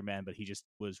love with other men, but he just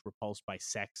was repulsed by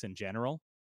sex in general.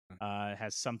 It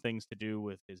has some things to do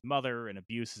with his mother and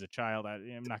abuse as a child.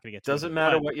 I'm not going to get to it. Doesn't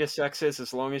matter what your sex is,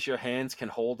 as long as your hands can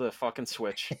hold a fucking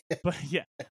switch. But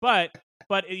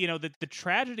the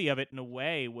tragedy of it in a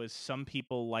way was some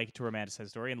people like to romanticize the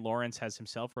story, and Lawrence has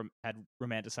himself had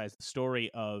romanticized the story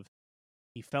of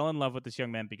he fell in love with this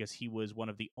young man because he was one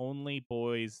of the only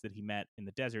boys that he met in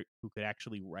the desert who could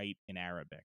actually write in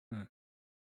Arabic. Hmm.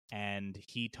 And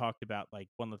he talked about, like,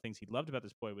 one of the things he loved about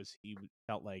this boy was he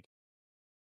felt like,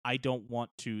 I don't want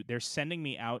to. They're sending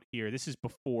me out here. This is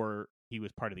before he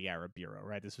was part of the Arab Bureau,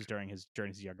 right? This was during his journey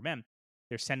as a younger man.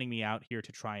 They're sending me out here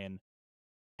to try and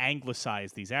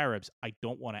anglicize these Arabs. I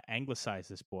don't want to anglicize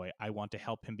this boy. I want to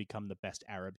help him become the best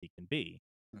Arab he can be.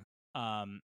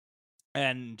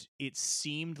 And it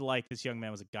seemed like this young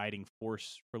man was a guiding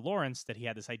force for Lawrence, that he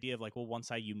had this idea of like, well,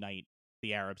 once I unite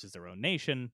the Arabs as their own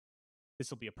nation, this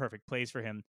will be a perfect place for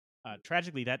him.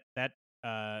 Tragically, that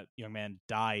young man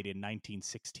died in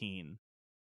 1916.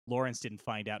 Lawrence didn't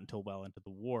find out until well into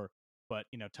the war. But,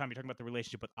 Tom, you're talking about the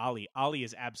relationship with Ali. Ali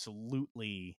is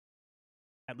absolutely,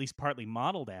 at least partly,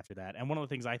 modeled after that. And one of the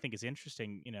things I think is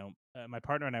interesting, my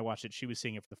partner and I watched it. She was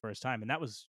seeing it for the first time, and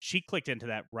she clicked into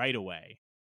that right away,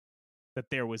 that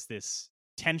there was this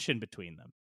tension between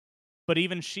them. But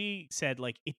even she said,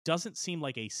 like, it doesn't seem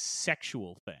like a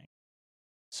sexual thing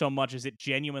so much as it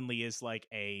genuinely is like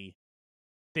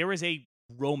there is a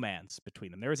romance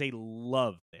between them. There is a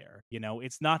love there.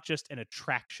 It's not just an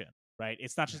attraction, right?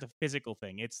 It's not just a physical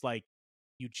thing. It's like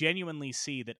you genuinely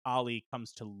see that Ali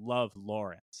comes to love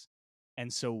Lawrence.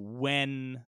 And so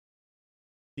when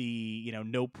the,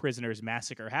 No Prisoners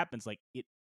massacre happens, like, it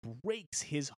breaks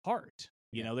his heart.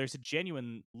 There's a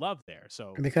genuine love there.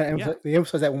 So And they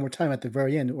emphasize that one more time at the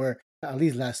very end, where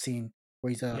Ali's last scene, where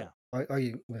he's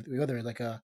arguing with the other, like,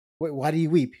 why do you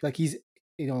weep? Like, he's,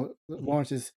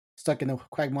 Lawrence is stuck in the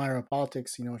quagmire of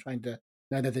politics, trying to,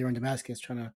 now that they're in Damascus,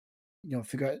 trying to,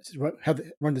 figure out,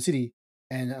 run the city,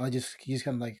 and he's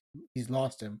kind of like, he's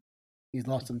lost him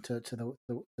to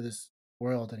this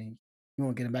world, and he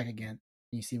won't get him back again. And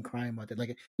you see him crying about it,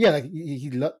 like, he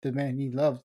loved the man he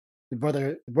loved, the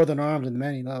brother in arms, and the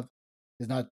man he loved is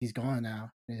not. He's gone now.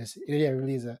 It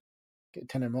really is a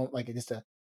tender moment, like just a.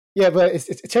 Yeah, but it's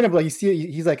tender. Like, you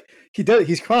see, he's like,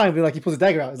 he's crying, but like he pulls his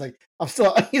dagger out. It's like, I'm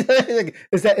still. Like,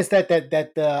 it's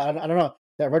that I don't know,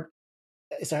 that red.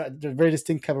 It's a very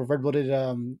distinct type of red-blooded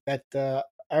that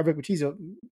Arabic machismo,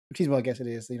 I guess it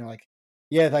is. Like,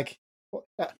 yeah, like,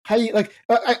 how you like?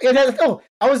 I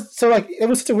was so like, it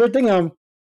was such a weird thing.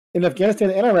 In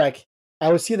Afghanistan and Iraq,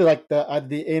 I would see the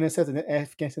ANSS and the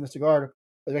Afghanistan National Guard, or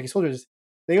the Iraqi soldiers.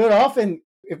 They would often,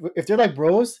 if they're like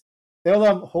bros,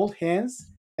 they'll hold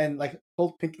hands and like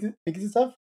hold pinkies and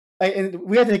stuff. Like, and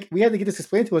we had to get this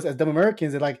explained to us as dumb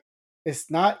Americans, that like, it's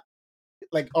not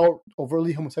like all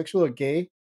overtly homosexual or gay,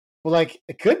 but like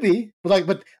it could be,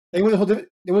 but it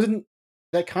wasn't,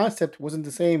 that concept wasn't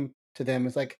the same to them.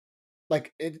 It's like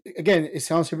again, it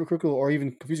sounds hypocritical or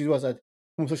even confusing to us that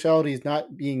homosexuality is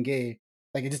not being gay.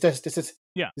 Like, it just this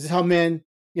is how men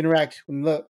interact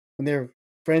when they're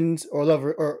friends or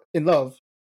lover or in love.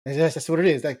 And that's what it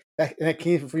is. Like that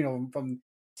came from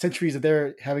centuries of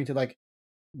their having to like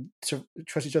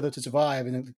trust each other to survive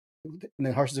in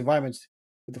the harshest environments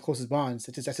with the closest bonds.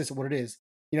 That's just what it is.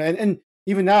 And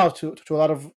even now to a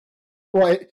lot of,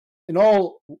 in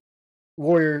all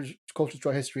warriors cultures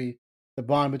throughout history, the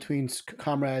bond between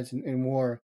comrades in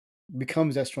war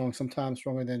becomes that strong, sometimes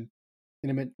stronger than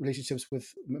intimate relationships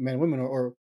with men and women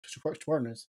or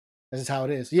partners. That's just how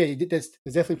it is. Yeah, that's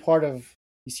definitely part of.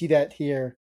 You see that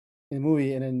here in the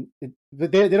movie, and then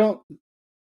but they don't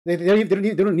they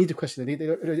don't need to question it.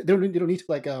 They don't need to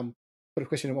like put a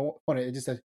question on it. It's just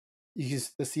that you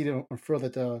just see them unfurl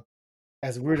that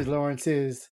as weird as Lawrence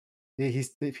is,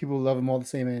 people love him all the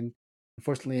same, and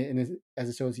unfortunately, as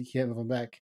it shows, he can't love him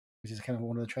back, which is kind of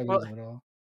one of the tragedies of it all.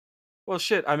 Well,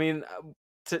 shit. I mean,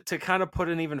 to kind of put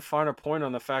an even finer point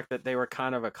on the fact that they were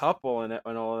kind of a couple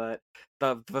and all that,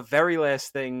 the very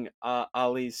last thing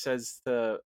Ali says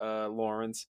to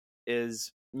Lawrence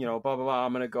is, blah blah blah.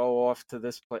 I'm gonna go off to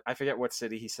this place. I forget what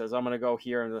city he says. I'm gonna go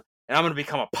here and I'm gonna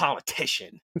become a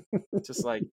politician. It's just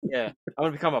like, yeah, I'm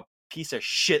gonna become a piece of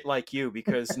shit like you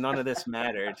because none of this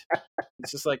mattered.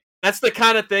 It's just like, that's the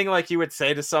kind of thing like you would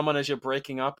say to someone as you're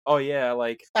breaking up. Oh yeah,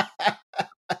 like.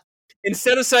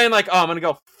 Instead of saying like, oh, I'm going to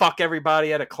go fuck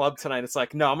everybody at a club tonight, it's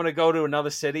like, no, I'm going to go to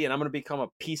another city and I'm going to become a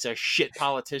piece of shit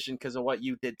politician because of what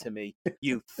you did to me,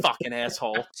 you fucking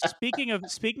asshole. Speaking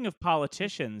of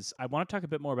politicians, I want to talk a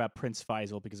bit more about Prince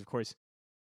Faisal, because of course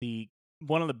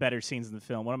one of the better scenes in the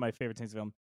film, one of my favorite scenes in the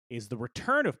film, is the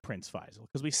return of Prince Faisal,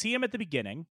 because we see him at the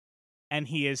beginning and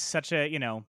he is such a,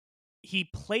 he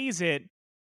plays it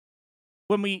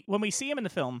when we see him in the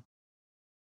film.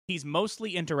 He's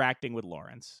mostly interacting with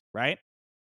Lawrence, right?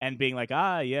 And being like,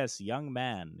 yes, young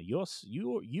man,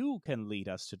 you can lead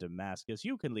us to Damascus.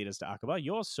 You can lead us to Aqaba.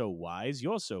 You're so wise.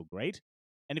 You're so great.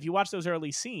 And if you watch those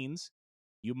early scenes,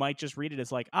 you might just read it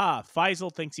as like,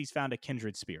 Faisal thinks he's found a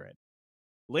kindred spirit.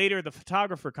 Later, the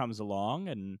photographer comes along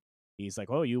and he's like,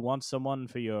 oh, you want someone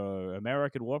for your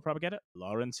American war propaganda?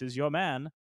 Lawrence is your man.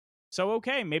 So,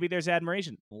 okay, maybe there's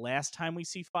admiration. Last time we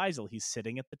see Faisal, he's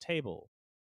sitting at the table,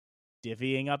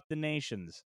 divvying up the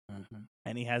nations. Mm-hmm.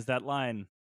 And he has that line,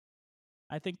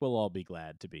 I think we'll all be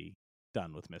glad to be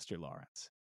done with Mr. Lawrence.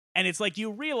 And it's like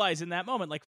you realize in that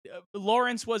moment, like,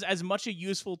 Lawrence was as much a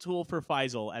useful tool for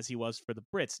Faisal as he was for the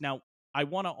Brits. Now, I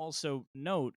want to also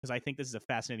note, because I think this is a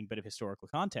fascinating bit of historical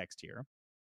context here,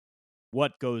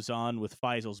 what goes on with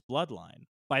Faisal's bloodline.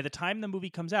 By the time the movie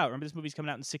comes out, remember this movie's coming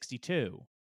out in 1962.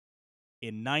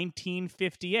 In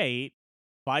 1958,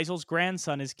 Faisal's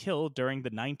grandson is killed during the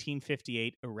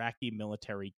 1958 Iraqi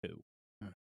military coup.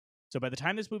 So by the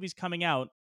time this movie's coming out,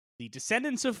 the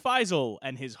descendants of Faisal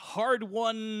and his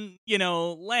hard-won,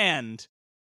 land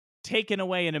taken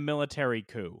away in a military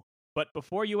coup. But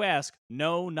before you ask,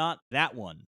 no, not that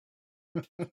one.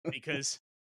 Because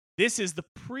this is the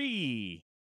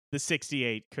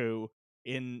 68 coup.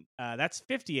 That's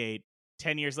 58.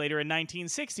 10 years later in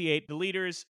 1968, the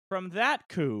leaders from that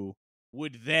coup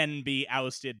would then be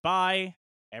ousted by,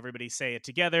 everybody say it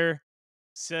together,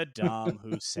 Saddam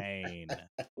Hussein.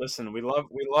 Listen, we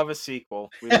love a sequel.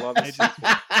 We love a sequel.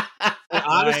 And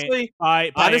Honestly,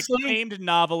 by honestly, acclaimed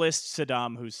novelist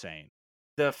Saddam Hussein.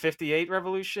 The 58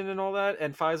 revolution and all that,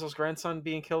 and Faisal's grandson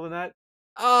being killed in that,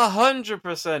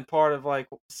 100% part of like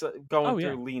going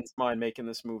through Lean's mind making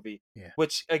this movie. Yeah.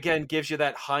 Which again gives you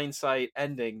that hindsight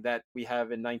ending that we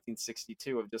have in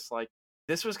 1962 of just like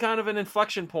this was kind of an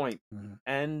inflection point,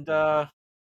 and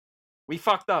we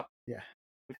fucked up. Yeah,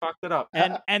 we fucked it up,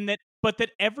 but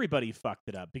that everybody fucked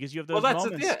it up because you have those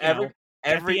moments.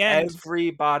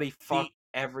 Everybody fucked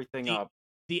everything up.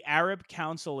 The Arab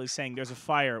Council is saying there's a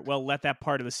fire. Well, let that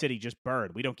part of the city just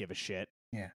burn. We don't give a shit.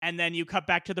 Yeah. And then you cut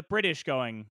back to the British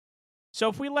going, so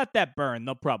if we let that burn,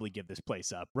 they'll probably give this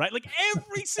place up, right? Like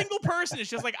every single person is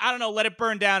just like, I don't know, let it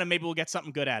burn down and maybe we'll get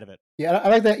something good out of it. Yeah, I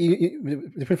like that.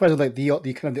 The Prince Faisal, like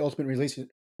the kind of the ultimate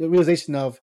realization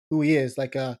of who he is.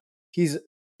 Like he's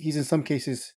in some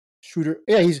cases shrewder.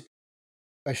 Yeah, he's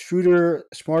a shrewder,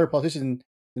 smarter politician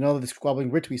than all of the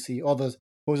squabbling Brits we see. All those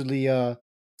supposedly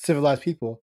civilized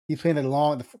people. He's playing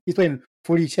he's playing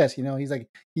 4D chess. He's like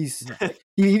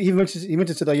he mentions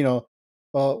to the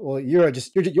well you're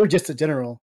just a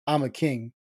general. I'm a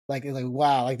king. Like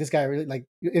wow, like this guy really like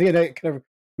it kind of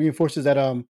reinforces that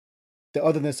the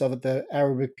otherness of the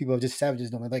Arabic people are just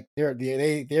savages. Like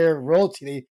they're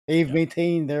royalty. They've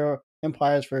maintained their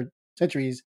empires for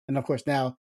centuries, and of course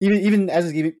now even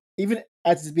as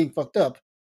it's being fucked up,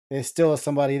 there's still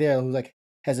somebody there who like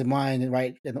has a mind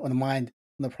right on the mind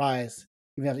on the prize.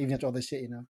 Even after all this shit,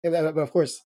 But of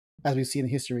course, as we see in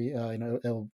history,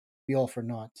 it'll be all for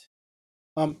naught.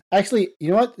 Actually, you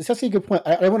know what? It's actually a good point.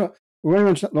 I want to. We're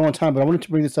running low on time, but I wanted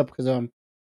to bring this up because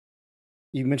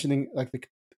you mentioning like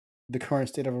the current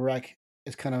state of Iraq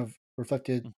is kind of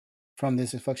reflected from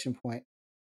this inflection point.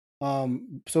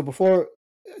 So before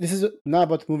this is not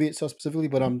about the movie itself specifically,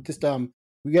 but just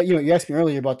we got you asked me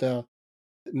earlier about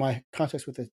my context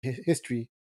with the history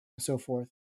and so forth.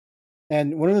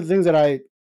 And one of the things that I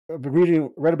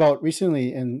read about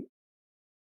recently and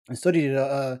studied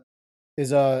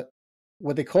is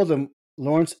what they called him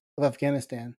Lawrence of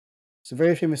Afghanistan. It's a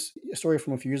very famous story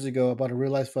from a few years ago about a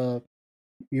real life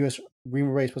U.S. Green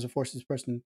Beret Special Forces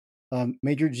person,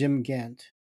 Major Jim Gant,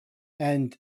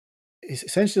 and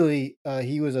essentially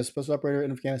he was a special operator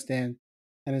in Afghanistan,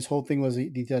 and his whole thing was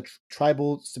the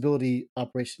tribal stability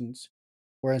operations,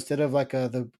 where instead of like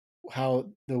how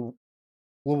the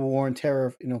global war and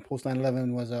terror, post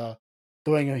 9/11 was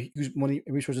throwing huge money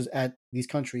and resources at these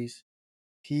countries.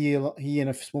 He and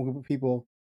a small group of people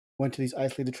went to these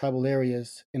isolated tribal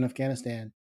areas in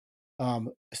Afghanistan,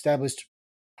 established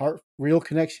real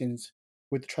connections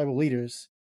with the tribal leaders,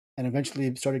 and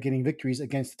eventually started getting victories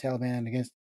against the Taliban and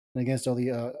against all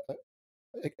the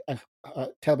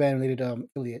Taliban-related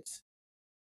affiliates.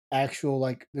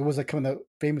 There was kind of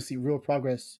famously real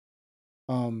progress,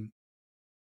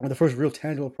 or the first real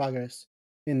tangible progress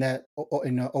in that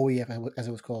in OEF as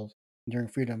it was called during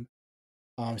freedom.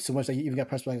 So much that you even got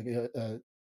press like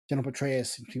General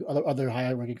Petraeus and to other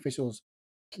high-ranking officials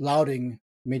lauding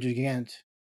Major Gant,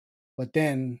 but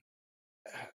then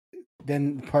the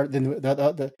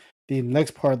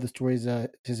next part of the story is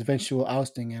his eventual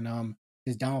ousting and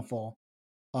his downfall,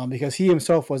 because he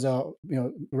himself was a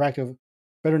active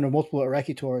veteran of multiple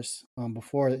Iraqi tours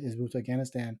before his move to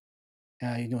Afghanistan,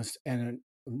 and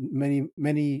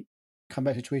many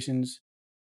combat situations,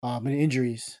 many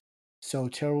injuries, so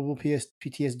terrible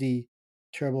PTSD,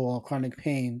 terrible chronic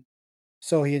pain,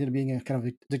 So he ended up being kind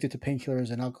of addicted to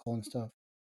painkillers and alcohol and stuff.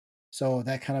 So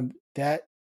that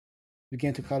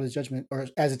began to cloud his judgment, or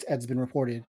as it's been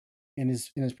reported in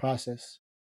his process.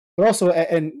 But also,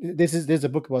 and there's a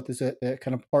book about this,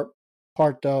 kind of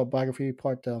part biography,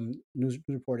 part news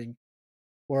reporting,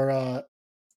 where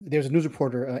there's a news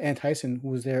reporter, Ann Tyson, who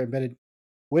was there embedded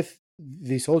with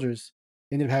the soldiers,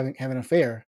 ended up having an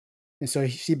affair, and so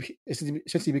she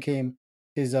essentially became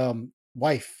his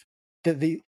wife.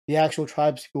 The actual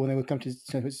tribes people, when they would come to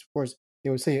his force, they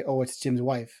would say, "Oh, it's Jim's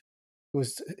wife." It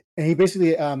was, and he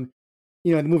basically in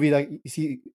the movie, like, you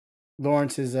see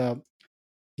Lawrence is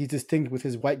he's distinct with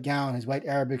his white gown, his white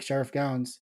Arabic sheriff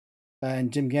gowns,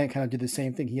 and Jim Gant kind of did the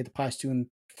same thing. He had the Pashtun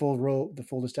full robe, the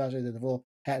full mustache, the full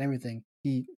hat, and everything.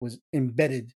 He was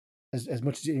embedded as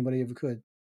much as anybody ever could.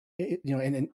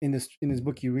 And in this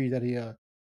book, you read that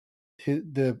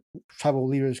the tribal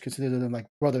leaders considered them like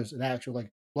brothers, an actual like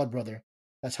blood brother.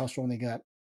 That's how strong they got.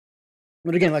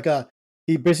 But again, like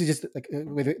he basically just like the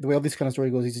way all this kind of story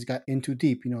goes, he just got in too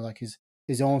deep. Like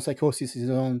his own psychosis,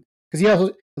 his own, because he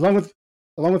also along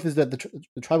with his the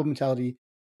tribal mentality, he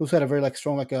also had a very like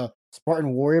strong like a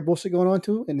Spartan warrior bullshit going on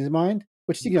too in his mind,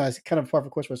 which is kind of par for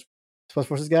course for Special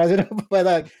Forces guys, but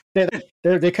like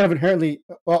they kind of inherently,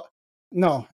 well,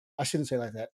 no, I shouldn't say it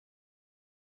like that.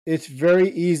 It's very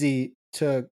easy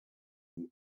to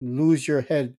lose your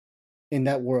head in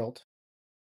that world,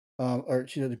 or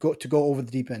to go over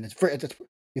the deep end.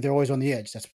 They're always on the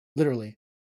edge. That's literally.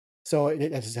 So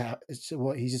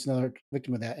he's just another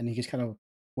victim of that, and he just kind of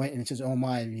went into his own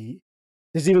mind.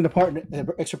 There's even the part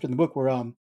excerpt in the book where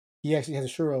he actually has a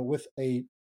shura with a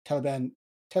Taliban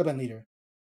leader,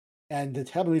 and the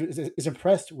Taliban leader is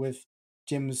impressed with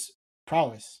Jim's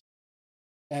prowess,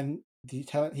 and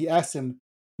he asks him,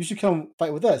 "You should come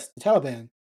fight with us, the Taliban."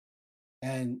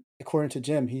 And according to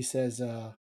Jim, he says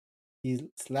he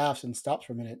laughs and stops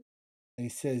for a minute, and he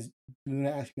says, "Do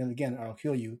not ask me that again, or I'll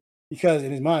kill you." Because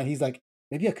in his mind, he's like,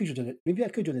 maybe I could join it. Maybe I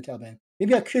could join the Taliban.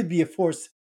 Maybe I could be a force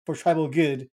for tribal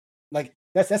good. Like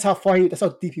that's how that's how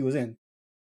deep he was in.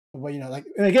 But like,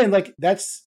 and again, like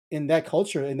that's in that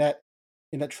culture, in that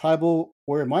tribal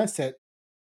warrior mindset,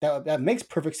 that makes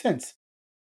perfect sense.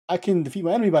 I can defeat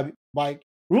my enemy by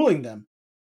ruling them.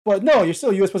 But no, you're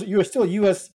still U.S. You're still a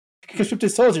U.S.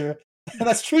 conscripted soldier, and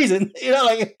that's treason.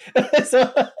 Like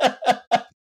so.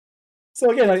 So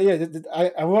again,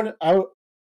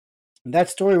 that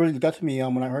story really got to me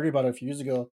when I heard about it a few years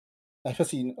ago,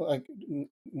 especially like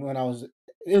when I was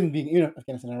being in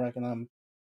Afghanistan and Iraq, and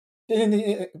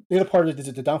the other part of it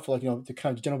is the downfall, like the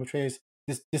kind of general betrays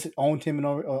this owned him, and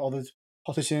all those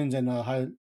politicians and high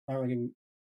ranking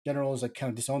generals like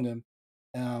kind of disowned him.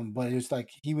 But it was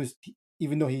like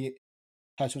even though he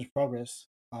had so much progress,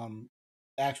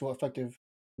 actual effective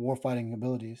war fighting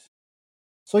abilities.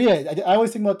 So yeah, I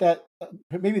always think about that.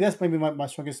 Maybe that's my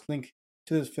strongest link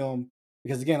to this film,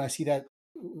 because again, I see that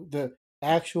the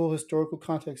actual historical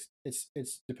context it's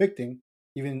depicting,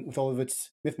 even with all of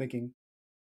its myth making,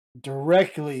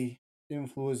 directly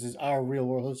influences our real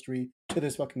world history to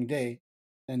this fucking day,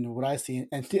 and what I see,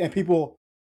 and people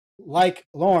like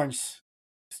Lawrence,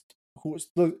 who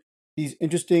look, these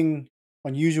interesting,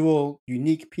 unusual,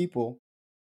 unique people,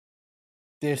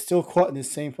 they're still caught in the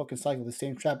same fucking cycle, the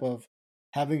same trap of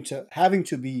having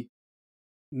to be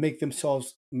make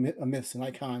themselves myths and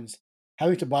icons,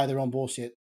 having to buy their own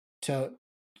bullshit to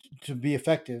be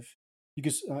effective.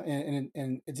 Because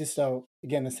and it's just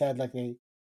again, it's sad. Like in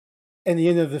the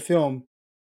end of the film,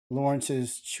 Lawrence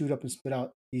is chewed up and spit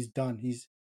out. He's done. He's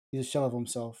a shell of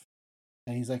himself,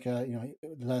 and he's like the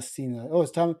last scene. Oh,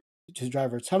 it's time to his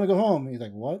driver. It's time to go home. He's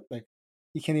like, what? Like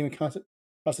he can't even process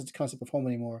the concept of home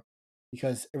anymore,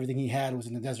 because everything he had was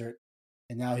in the desert,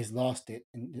 and now he's lost it.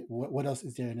 And what else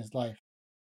is there in his life?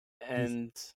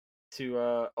 And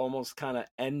to almost kind of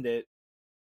end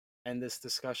this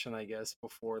discussion, I guess,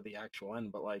 before the actual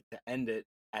end, but like to end it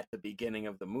at the beginning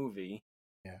of the movie.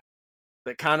 Yeah.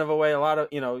 That kind of a way, a lot of,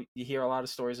 you hear a lot of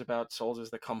stories about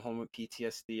soldiers that come home with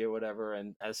PTSD or whatever.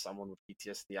 And as someone with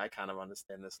PTSD, I kind of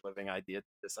understand this idea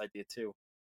too.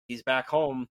 He's back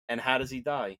home, and how does he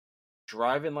die?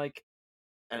 Driving like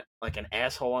an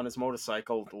asshole on his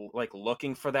motorcycle, like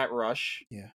looking for that rush.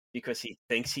 Yeah. Because he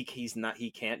thinks he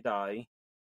can't die.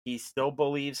 He still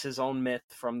believes his own myth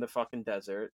from the fucking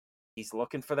desert. He's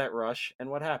looking for that rush, and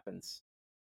what happens?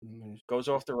 Goes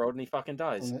off the road and he fucking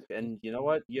dies. And you know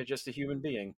what? You're just a human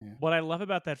being. Yeah. What I love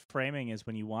about that framing is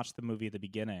when you watch the movie at the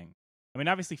beginning. I mean,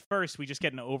 obviously, first we just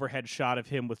get an overhead shot of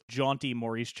him with jaunty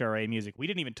Maurice Jarre music. We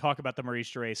didn't even talk about the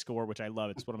Maurice Jarre score, which I love.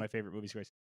 It's one of my favorite movie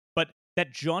scores. But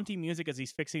that jaunty music as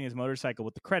he's fixing his motorcycle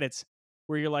with the credits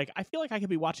where you're like, I feel like I could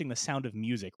be watching The Sound of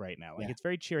Music right now. Like, Yeah. it's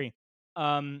very cheery.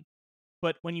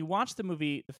 But when you watch the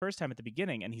movie the first time at the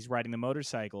beginning and he's riding the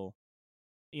motorcycle,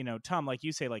 Tom, like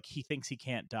you say, like he thinks he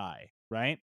can't die,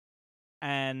 right?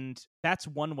 And that's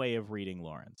one way of reading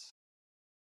Lawrence.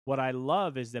 What I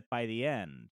love is that by the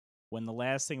end, when the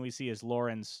last thing we see is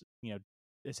Lawrence,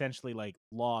 essentially like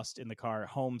lost in the car,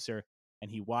 Holmeser,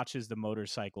 and he watches the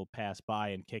motorcycle pass by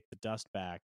and kick the dust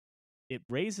back, it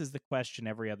raises the question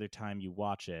every other time you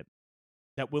watch it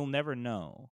that we'll never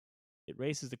know. It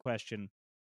raises the question,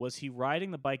 was he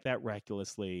riding the bike that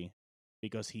recklessly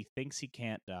because he thinks he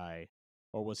can't die,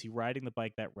 or was he riding the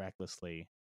bike that recklessly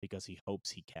because he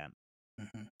hopes he can?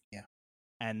 Mm-hmm. Yeah.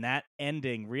 And that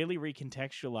ending really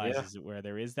recontextualizes it, where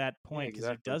there is that point because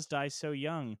he does die so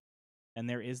young, and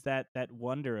there is that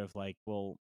wonder of like,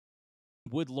 well,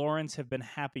 would Lawrence have been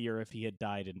happier if he had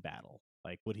died in battle?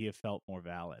 Like, would he have felt more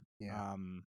valid? Yeah.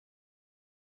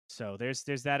 So there's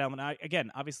that element.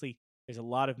 Again, obviously, there's a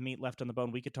lot of meat left on the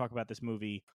bone. We could talk about this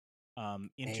movie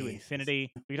into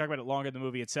infinity. We could talk about it longer than the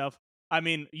movie itself. I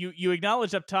mean, you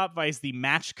acknowledged up top, Vice, the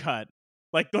match cut,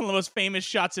 like one of the most famous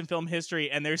shots in film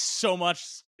history, and there's so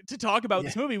much to talk about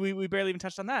this movie. We barely even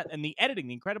touched on that. And the editing,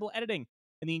 the incredible editing,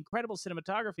 and the incredible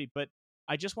cinematography. But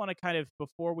I just want to kind of,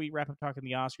 before we wrap up talking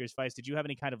the Oscars, Vice, did you have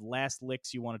any kind of last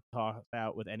licks you want to talk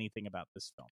about with anything about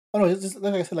this film? Oh no, it's just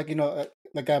like I said, like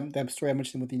that story I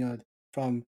mentioned with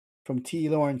from T.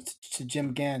 Lawrence to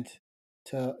Jim Gant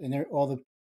to all the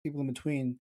people in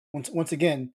between. Once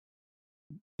again,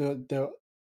 the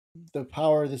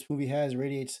power this movie has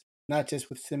radiates not just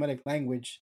with cinematic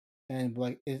language, and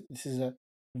this is a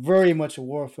very much a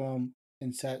war film,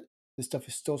 and that this stuff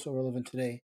is still so relevant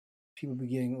today. People be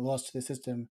getting lost to the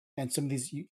system, and some of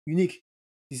these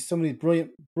some of these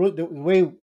the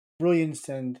way brilliance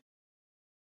and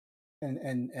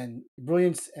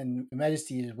brilliance and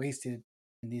majesty is wasted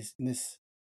in these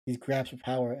grabs for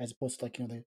power, as opposed to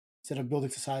instead of building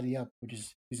society up, we're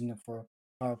just using them for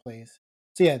power plays.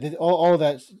 So yeah, all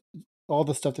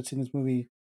the stuff that's in this movie,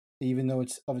 even though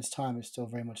it's of its time, is still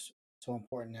very much so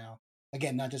important now.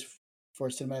 Again, not just for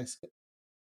cinematic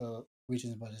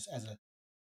reasons, but just as a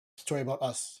story about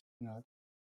us.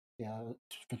 Yeah,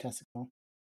 it's fantastic film.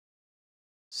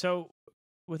 So,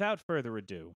 without further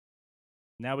ado,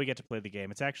 now we get to play the game.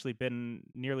 It's actually been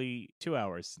nearly 2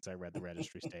 hours since I read the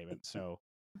registry statement, so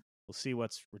we'll see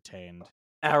what's retained.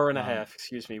 Hour and a half,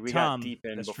 excuse me. We Tom, got deep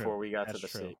in before we got to the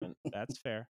statement. That's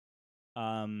fair.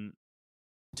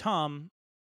 Tom,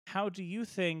 how do you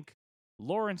think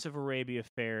Lawrence of Arabia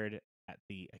fared at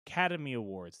the Academy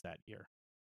Awards that year?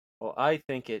 Well, I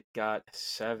think it got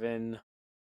 7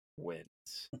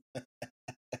 wins.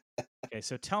 Okay,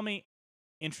 so tell me,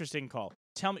 interesting call.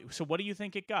 Tell me, so what do you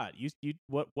think it got?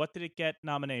 What did it get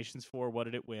nominations for? What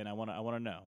did it win? I want to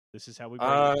know. This is how we break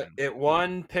it. It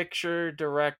won picture,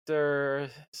 director,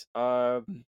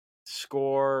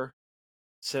 score,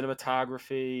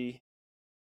 cinematography,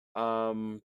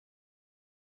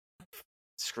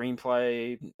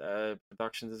 screenplay,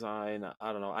 production design.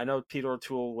 I don't know. I know Peter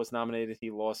O'Toole was nominated.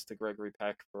 He lost to Gregory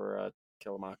Peck for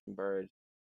Kill a Mockingbird.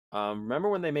 Remember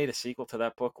when they made a sequel to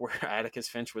that book where Atticus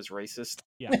Finch was racist?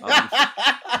 Yeah.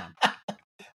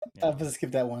 I'm gonna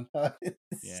skip that one.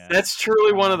 Yeah. That's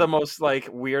truly one of the most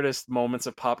weirdest moments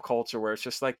of pop culture, where it's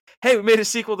just like, hey, we made a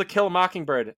sequel to Kill a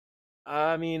Mockingbird.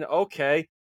 I mean, okay,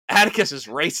 Atticus is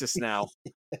racist now.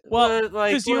 Well,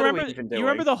 because you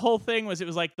remember the whole thing was, it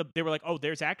was like they were like, oh,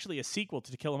 there's actually a sequel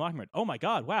to Kill a Mockingbird. Oh my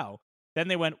god, wow. Then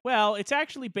they went, well, it's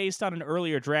actually based on an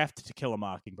earlier draft to Kill a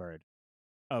Mockingbird.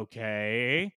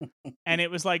 Okay. And it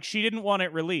was like, she didn't want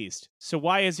it released. So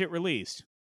why is it released?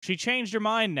 She changed her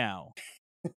mind now.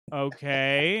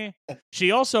 Okay.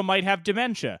 She also might have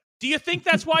dementia. Do you think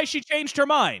that's why she changed her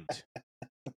mind?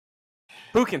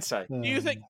 Who can say? Do you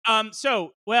think?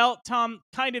 Well, Tom,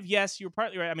 kind of, yes, you're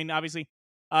partly right. I mean, obviously,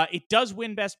 it does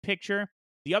win Best Picture.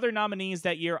 The other nominees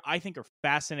that year, I think, are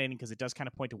fascinating because it does kind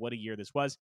of point to what a year this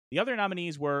was. The other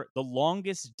nominees were The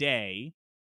Longest Day,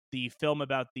 the film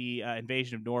about the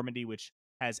invasion of Normandy, which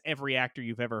has every actor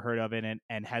you've ever heard of in it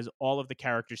and has all of the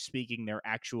characters speaking their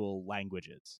actual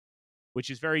languages, which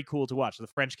is very cool to watch. So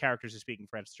the French characters are speaking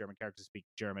French, the German characters speak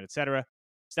German, etc.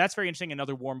 So that's very interesting.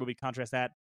 Another war movie, contrast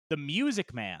that. The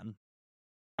Music Man,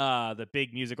 the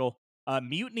big musical,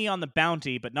 Mutiny on the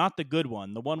Bounty, but not the good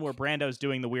one, the one where Brando's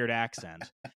doing the weird accent.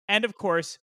 And of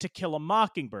course, To Kill a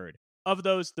Mockingbird. Of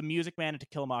those, The Music Man and To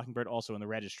Kill a Mockingbird also in the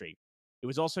registry. It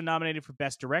was also nominated for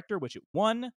Best Director, which it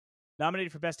won.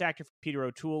 Nominated for Best Actor for Peter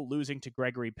O'Toole, losing to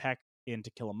Gregory Peck in To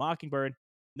Kill a Mockingbird.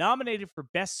 nominated for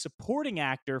Best Supporting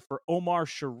Actor for Omar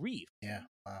Sharif. Yeah.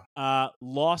 Wow.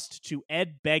 Lost to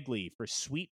Ed Begley for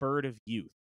Sweet Bird of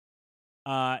Youth.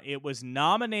 It was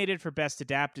nominated for Best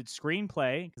Adapted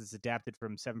Screenplay because it's adapted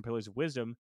from Seven Pillars of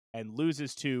Wisdom and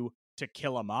loses to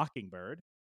Kill a Mockingbird.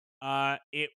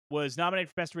 It was nominated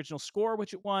for Best Original Score,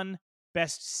 which it won.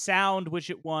 Best Sound, which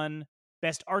it won.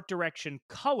 Best Art Direction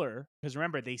Color, because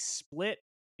remember, they split,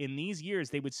 in these years,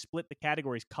 they would split the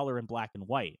categories color and black and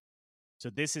white.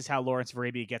 So this is how Lawrence of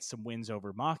Arabia gets some wins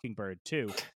over Mockingbird,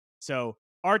 too. So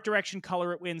Art Direction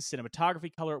Color it wins,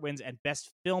 Cinematography Color it wins, and Best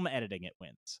Film Editing it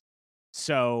wins.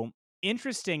 So,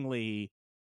 interestingly,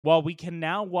 while we can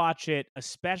now watch it,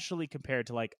 especially compared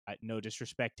to, like, no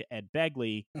disrespect to Ed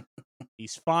Begley,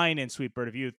 he's fine in Sweet Bird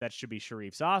of Youth, that should be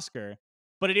Sharif's Oscar,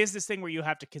 but it is this thing where you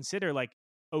have to consider, like,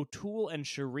 O'Toole and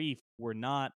Sharif were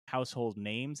not household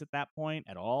names at that point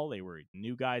at all. They were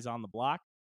new guys on the block.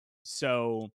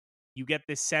 So you get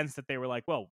this sense that they were like,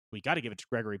 well, we got to give it to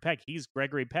Gregory Peck. He's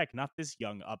Gregory Peck, not this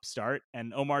young upstart.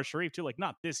 And Omar Sharif, too, like,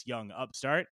 not this young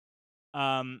upstart.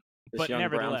 This But young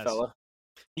nevertheless, brown fella.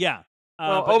 yeah.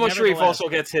 Well, but Omar Sharif nevertheless- also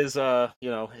gets his,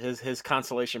 his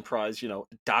consolation prize,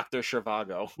 Dr.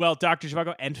 Zhivago. Well, Dr.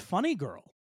 Zhivago and Funny Girl.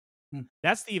 Hmm.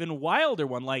 That's the even wilder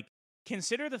one. Like,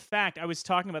 consider the fact, I was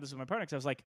talking about this with my partner, 'cause I was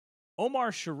like,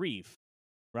 Omar Sharif,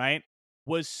 right,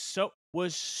 was so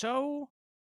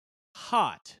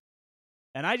hot,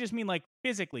 and I just mean, like,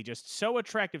 physically, just so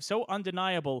attractive, so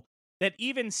undeniable, that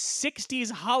even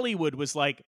 60s Hollywood was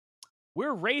like,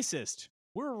 we're racist.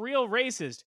 We're real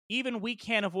racist. Even we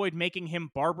can't avoid making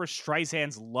him Barbara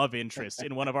Streisand's love interest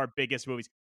in one of our biggest movies.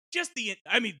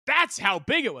 That's how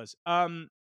big it was.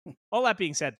 All that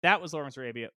being said, that was Lawrence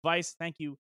Arabia. Vice, thank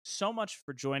you so much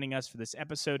for joining us for this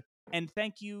episode, and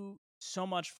thank you so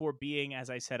much for being, as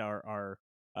I said, our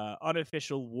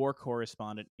unofficial war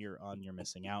correspondent here on You're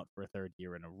Missing Out for a third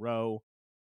year in a row.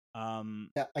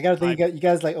 Yeah, I gotta thank you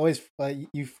guys. Like always,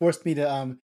 you forced me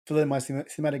to fill in my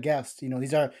cinematic gaps.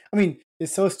 These are. I mean,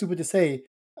 it's so stupid to say.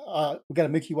 We gotta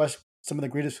make you watch some of the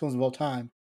greatest films of all time,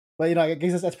 but I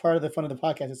guess that's part of the fun of the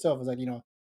podcast itself. Is like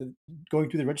going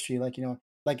through the registry,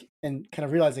 and kind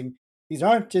of realizing these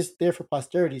aren't just there for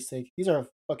posterity's sake. These are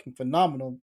fucking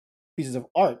phenomenal pieces of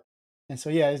art. And so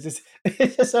yeah, it's just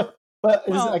it's just so. But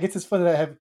I guess it's fun that I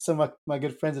have some of my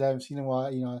good friends that I haven't seen in a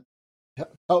while.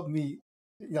 Help me.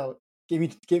 Get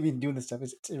me doing this stuff.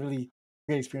 It's a really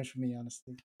great experience for me,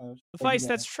 honestly. Vice,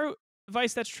 that's true.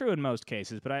 Vice, that's true in most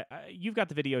cases. But you've got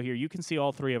the video here. You can see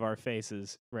all three of our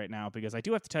faces right now, because I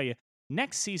do have to tell you,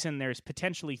 next season there's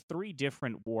potentially 3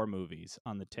 different war movies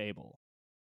on the table.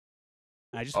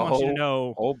 I just want you to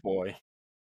know. Oh boy!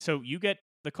 So you get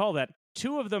the call that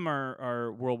 2 of them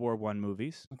are World War I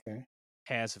movies. Okay.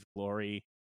 Paths of Glory.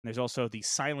 And there's also the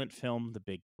silent film, The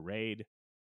Big Parade.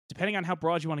 Depending on how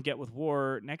broad you want to get with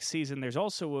war, next season there's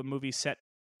also a movie set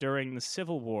during the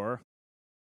Civil War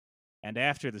and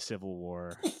after the Civil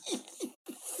War.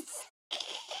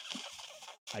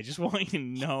 I just want you to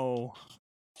know,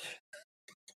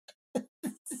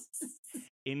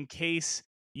 in case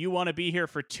you want to be here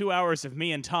for 2 hours of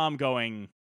me and Tom going...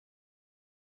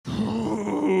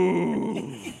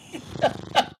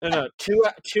 No,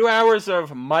 2 hours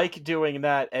of Mike doing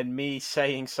that and me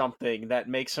saying something that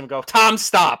makes him go, Tom,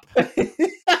 stop!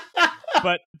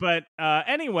 But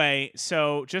anyway,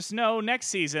 so just know next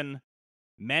season,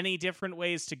 many different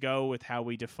ways to go with how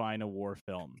we define a war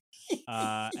film.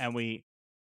 And we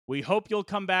hope you'll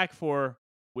come back for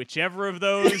whichever of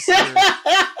those.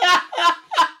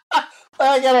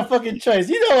 I got a fucking choice.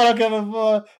 You know what I'm coming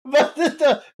for. But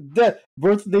the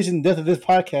birth, nation, death of this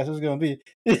podcast is going to be.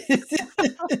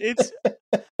 It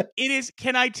is.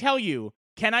 Can I tell you?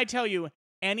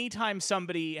 Anytime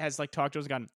somebody has talked to us and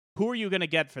gone, who are you going to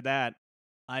get for that?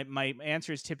 My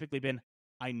answer has typically been,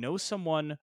 I know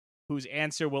someone whose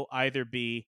answer will either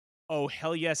be, oh,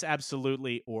 hell yes,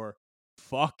 absolutely, or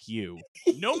fuck you.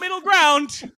 No middle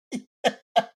ground.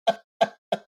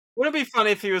 Wouldn't it be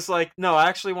funny if he was like, no, I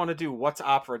actually want to do What's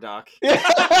Opera Doc?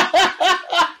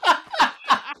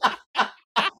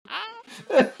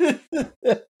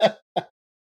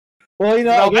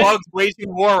 Well, Bugs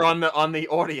waging war on the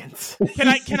audience. Can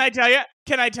I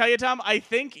tell you, Tom? I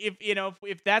think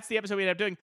if that's the episode we end up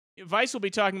doing, Vice will be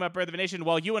talking about Birth of a Nation,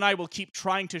 while you and I will keep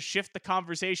trying to shift the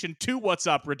conversation to What's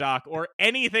Up, Radoc, or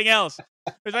anything else.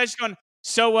 Because I just going,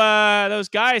 so those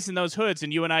guys in those hoods,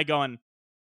 and you and I going,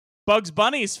 Bugs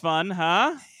Bunny's fun,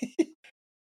 huh?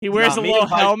 He wears a little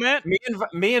helmet.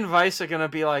 Me and Vice are gonna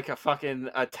be like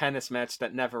a tennis match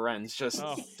that never ends.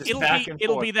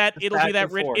 It'll be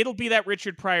that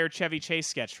Richard Pryor Chevy Chase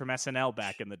sketch from SNL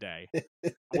back in the day.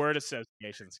 Word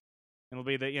associations. It'll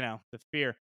be the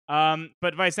fear.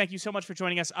 But Vice, thank you so much for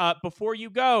joining us. Before you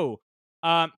go,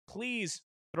 please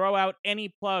throw out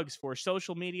any plugs for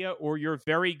social media or your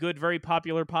very good, very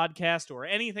popular podcast or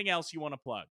anything else you want to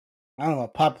plug. I don't know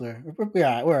about popular. We're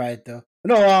all right though.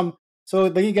 No, so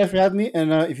thank you guys for having me.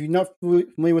 And if you're not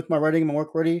familiar with my writing, my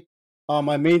work already,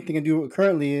 my main thing I do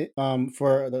currently,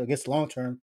 for I guess long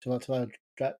term till I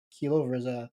keel over is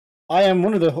I am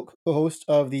one of the co-hosts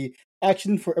of the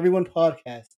Action for Everyone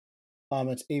podcast.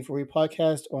 It's A4E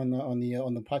podcast on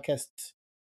the podcast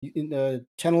in the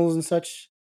channels and such.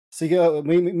 So you got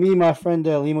me and my friend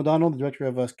Liam O'Donnell, the director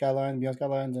of Skyline, Beyond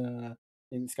Skylines,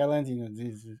 and Skylines,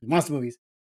 these monster movies,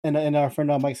 and our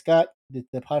friend Mike Scott, the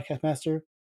podcast master.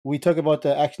 We talk about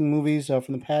the action movies from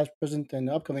the past, present, and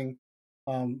upcoming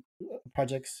um,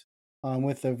 projects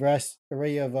with a vast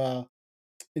array of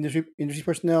industry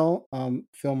personnel,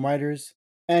 film writers,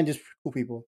 and just cool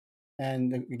people.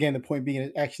 And again, the point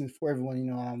being, action for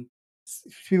everyone.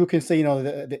 People can say,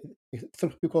 some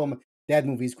people call them dad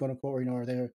movies, quote unquote, or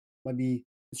they might be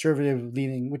conservative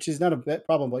leaning, which is not a bad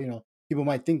problem. But people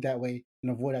might think that way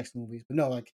and avoid action movies. But no,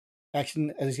 like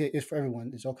action, as I say, is for everyone.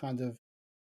 There's all kinds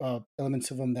of elements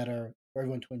of them that are for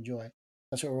everyone to enjoy.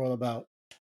 That's what we're all about.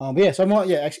 But yeah, so I'm on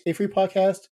a free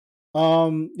podcast.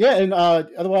 Yeah, and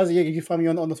otherwise, yeah, you can find me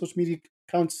on the social media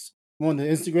accounts. I'm on the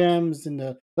Instagrams and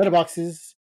the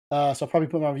letterboxes. So I'll probably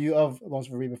put my review of Loans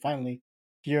for Reba finally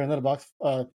here on Letterbox.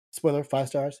 Spoiler, 5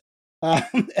 stars.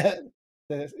 At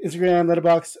the Instagram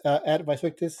letterbox at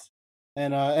VyceVictus.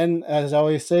 And as I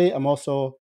always say, I'm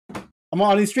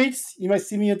on these streets. You might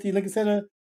see me at the Lincoln Center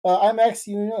IMAX.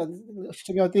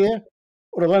 Check me out there,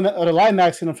 or the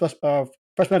Limax in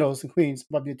Fresh Meadows in Queens.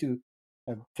 Probably too.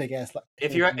 Fake ass.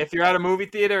 If you're at a movie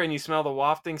theater and you smell the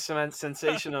wafting cement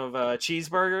sensation of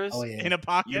cheeseburgers, oh yeah, in a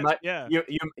pocket,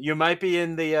 you might be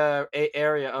in the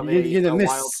area of you're the a miss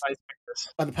wild VyceVictus.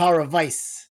 of the power of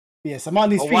Vice. Yes, I'm on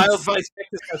these A streets. wild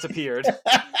VyceVictus has appeared.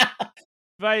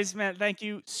 Vice, man, thank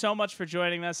you so much for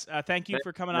joining us. Thank you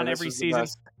for coming on every season.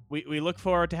 We look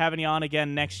forward to having you on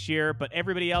again next year, but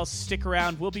everybody else, stick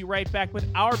around. We'll be right back with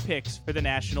our picks for the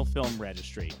National Film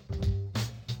Registry.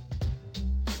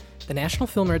 The National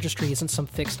Film Registry isn't some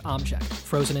fixed object,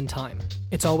 frozen in time.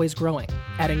 It's always growing,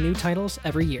 adding new titles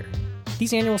every year.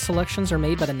 These annual selections are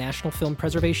made by the National Film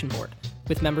Preservation Board,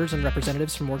 with members and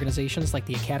representatives from organizations like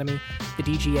the Academy, the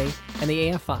DGA, and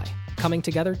the AFI coming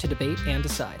together to debate and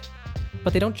decide.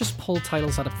 But they don't just pull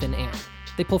titles out of thin air.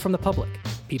 They pull from the public,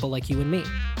 people like you and me,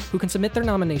 who can submit their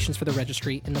nominations for the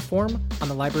registry in the form on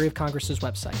the Library of Congress's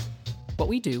website. What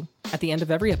we do, at the end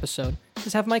of every episode,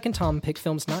 is have Mike and Tom pick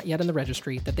films not yet in the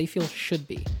registry that they feel should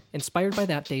be, inspired by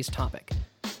that day's topic.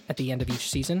 At the end of each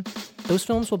season, those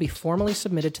films will be formally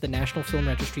submitted to the National Film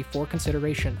Registry for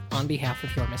consideration on behalf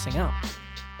of You're Missing Out.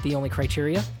 The only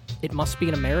criteria? It must be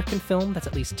an American film that's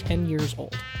at least 10 years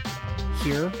old.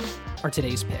 Here are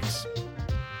today's picks.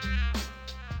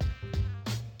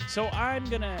 So I'm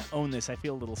going to own this. I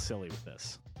feel a little silly with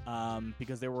this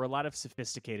because there were a lot of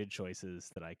sophisticated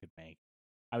choices that I could make.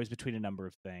 I was between a number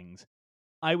of things.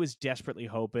 I was desperately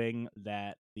hoping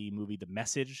that the movie The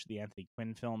Message, the Anthony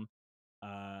Quinn film,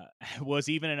 was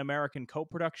even an American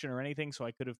co-production or anything, so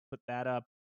I could have put that up.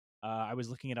 I was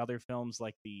looking at other films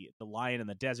like The Lion in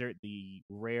the Desert, the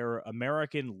rare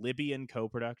American-Libyan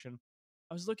co-production.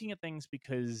 I was looking at things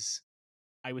because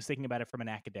I was thinking about it from an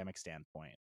academic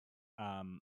standpoint.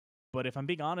 But if I'm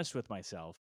being honest with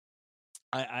myself,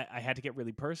 I had to get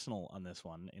really personal on this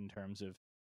one in terms of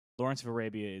Lawrence of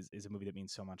Arabia is a movie that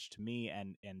means so much to me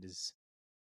and is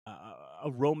a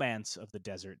romance of the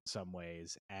desert in some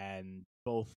ways, and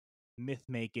both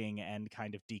myth-making and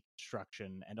kind of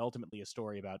deconstruction, and ultimately a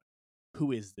story about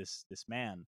who is this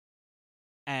man.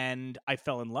 And I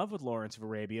fell in love with Lawrence of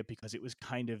Arabia because it was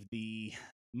kind of the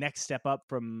next step up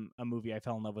from a movie I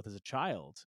fell in love with as a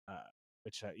child,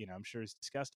 which I'm sure is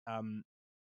discussed,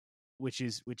 which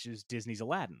is Disney's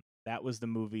Aladdin. That was the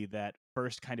movie that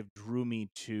first kind of drew me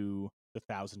to The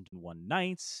 1001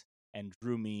 Nights and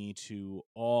drew me to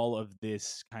all of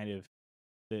this kind of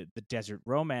the desert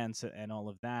romance and all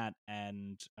of that.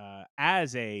 And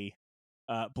as a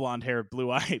blonde-haired,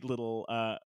 blue-eyed little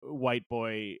white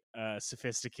boy,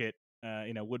 sophisticate,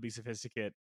 would-be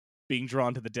sophisticate, being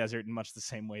drawn to the desert in much the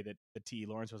same way that T.E.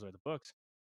 Lawrence was with the books.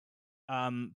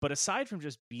 But aside from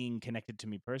just being connected to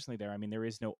me personally there, I mean, there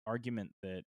is no argument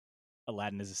that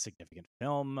Aladdin is a significant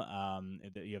film.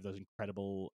 That you have those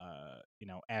incredible,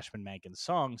 Ashman Menken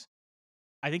songs.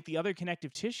 I think the other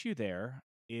connective tissue there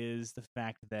is the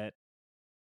fact that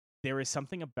there is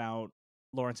something about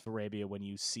Lawrence of Arabia, when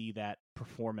you see that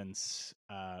performance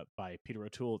by Peter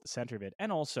O'Toole at the center of it,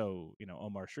 and also,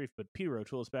 Omar Sharif, but Peter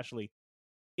O'Toole especially,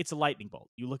 it's a lightning bolt.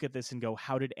 You look at this and go,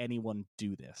 how did anyone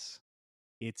do this?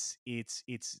 It's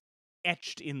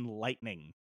etched in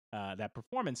lightning, that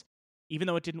performance, even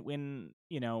though it didn't win,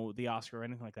 the Oscar or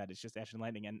anything like that. It's just etched in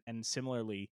lightning. And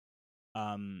similarly,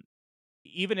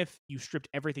 even if you stripped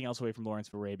everything else away from Lawrence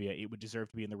of Arabia, it would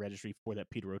deserve to be in the registry for that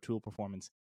Peter O'Toole performance.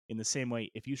 In the same way,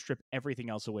 if you strip everything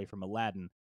else away from Aladdin,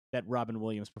 that Robin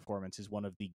Williams performance is one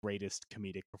of the greatest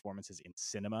comedic performances in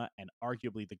cinema, and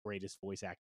arguably the greatest voice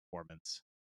acting performance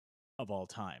of all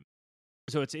time.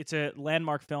 So it's a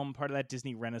landmark film, part of that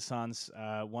Disney Renaissance,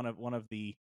 one of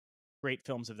the great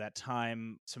films of that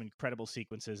time. Some incredible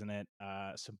sequences in it,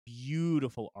 some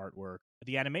beautiful artwork.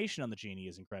 The animation on the genie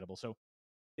is incredible. So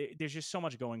there's just so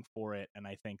much going for it, and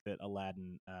I think that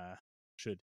Aladdin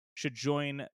should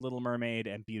join Little Mermaid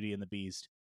and Beauty and the Beast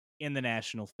in the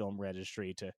National Film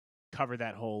Registry to cover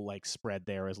that whole spread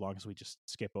there, as long as we just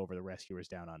skip over the Rescuers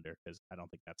Down Under, because I don't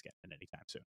think that's getting it anytime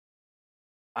soon.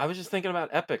 I was just thinking about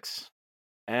epics,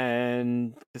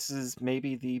 and this is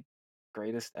maybe the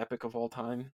greatest epic of all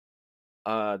time.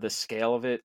 The scale of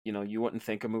it, you wouldn't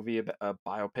think a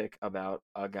biopic about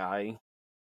a guy,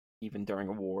 even during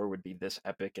a war, would be this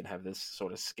epic and have this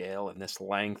sort of scale and this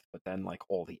length, but then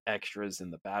all the extras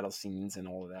and the battle scenes and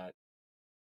all of that,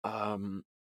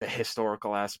 the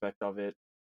historical aspect of it.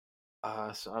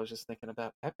 So I was just thinking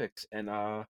about epics, and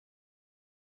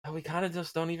we kind of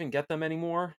just don't even get them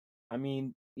anymore. I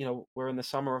mean, we're in the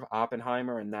summer of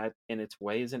Oppenheimer, and that in its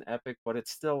way is an epic, but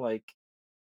it's still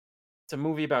it's a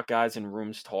movie about guys in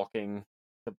rooms talking.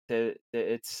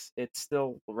 It's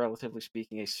still, relatively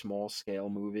speaking, a small scale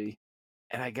movie.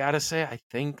 And I gotta say, I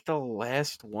think the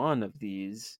last one of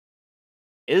these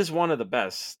is one of the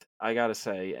best, I gotta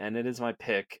say, and it is my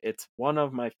pick. It's one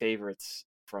of my favorites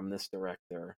from this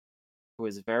director, who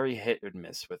is very hit and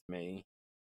miss with me,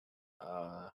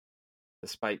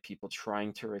 despite people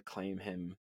trying to reclaim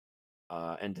him,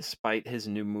 and despite his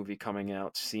new movie coming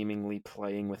out seemingly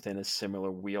playing within a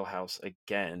similar wheelhouse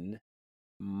again.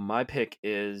 My pick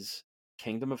is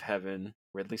Kingdom of Heaven,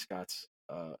 Ridley Scott's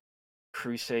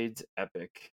Crusades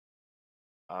epic.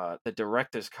 The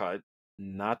director's cut,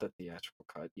 not the theatrical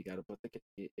cut. You got to put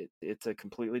it's a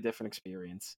completely different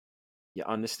experience. You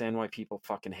understand why people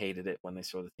fucking hated it when they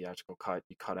saw the theatrical cut.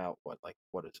 You cut out what is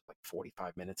it,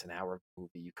 45 minutes, an hour of the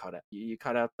movie. You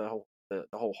cut out the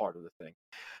whole heart of the thing.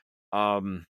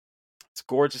 It's a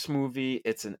gorgeous movie.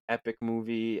 It's an epic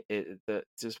movie.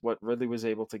 Just what Ridley was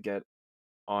able to get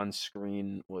on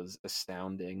screen was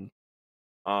astounding.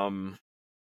 You're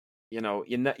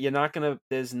not gonna.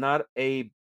 There's not a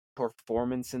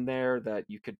performance in there that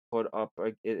you could put up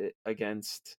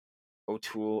against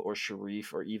O'Toole or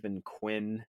Sharif or even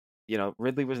Quinn.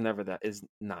 Ridley was never that. Is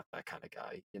not that kind of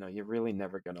guy. You're really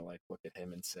never gonna look at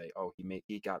him and say, oh,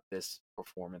 he got this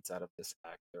performance out of this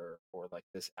actor, or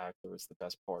this actor is the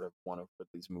best part of one of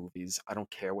Ridley's movies. I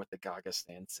don't care what the Gaga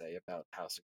stands say about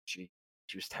House of Gucci.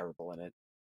 She was terrible in it.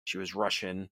 She was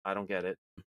Russian. I don't get it.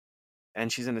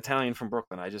 And she's an Italian from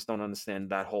Brooklyn. I just don't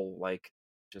understand that whole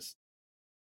just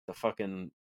the fucking,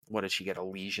 what did she get, a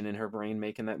lesion in her brain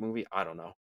making that movie? I don't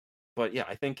know. But yeah,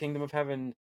 I think Kingdom of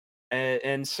Heaven,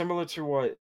 and similar to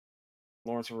what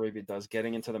Lawrence of Arabia does,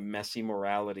 getting into the messy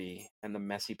morality and the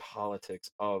messy politics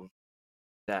of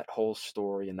that whole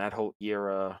story and that whole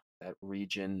era, that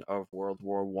region of World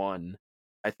War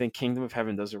I think Kingdom of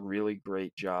Heaven does a really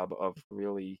great job of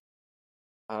really,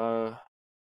 I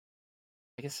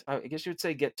guess you would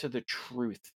say, get to the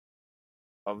truth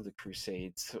of the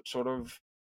Crusades. Sort of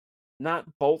not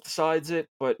both sides it,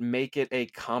 but make it a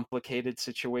complicated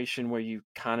situation where you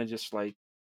kind of just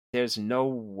there's no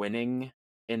winning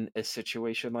in a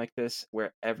situation like this,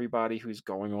 where everybody who's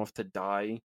going off to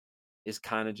die is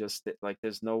kind of just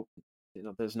there's no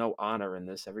honor in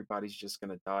this. Everybody's just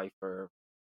gonna die for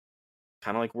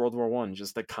kind of like World War I,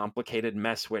 just a complicated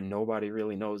mess where nobody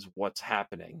really knows what's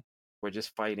happening. We're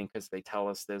just fighting because they tell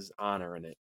us there's honor in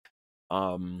it.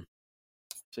 So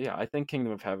yeah, I think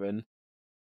Kingdom of Heaven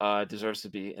deserves to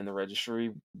be in the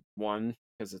registry. One,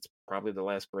 because it's probably the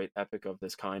last great epic of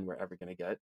this kind we're ever going to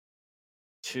get.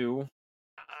 Two,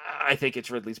 I think it's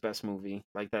Ridley's best movie.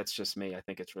 That's just me. I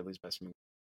think it's Ridley's best movie.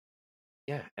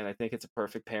 Yeah, and I think it's a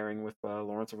perfect pairing with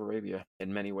Lawrence of Arabia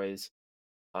in many ways.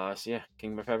 So yeah,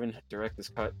 Kingdom of Heaven, director's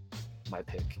cut, my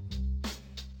pick.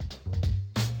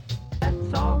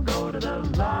 Let's all go to the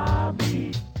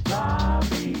lobby.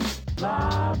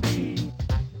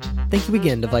 Thank you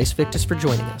again to VyceVictus for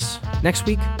joining us. Next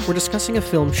week, we're discussing a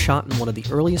film shot in one of the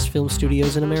earliest film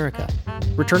studios in America.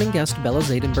 Returning guest Bella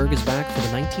Zadenberg is back for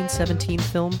the 1917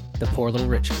 film, The Poor Little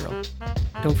Rich Girl.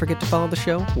 Don't forget to follow the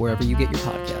show wherever you get your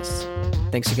podcasts.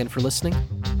 Thanks again for listening,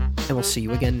 and we'll see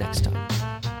you again next time.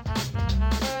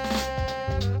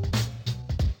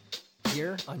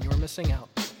 Here on You're Missing Out.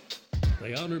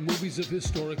 They honor movies of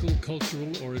historical,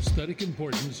 cultural, or aesthetic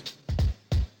importance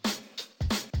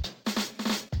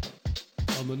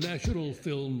on the National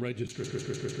Film Registry.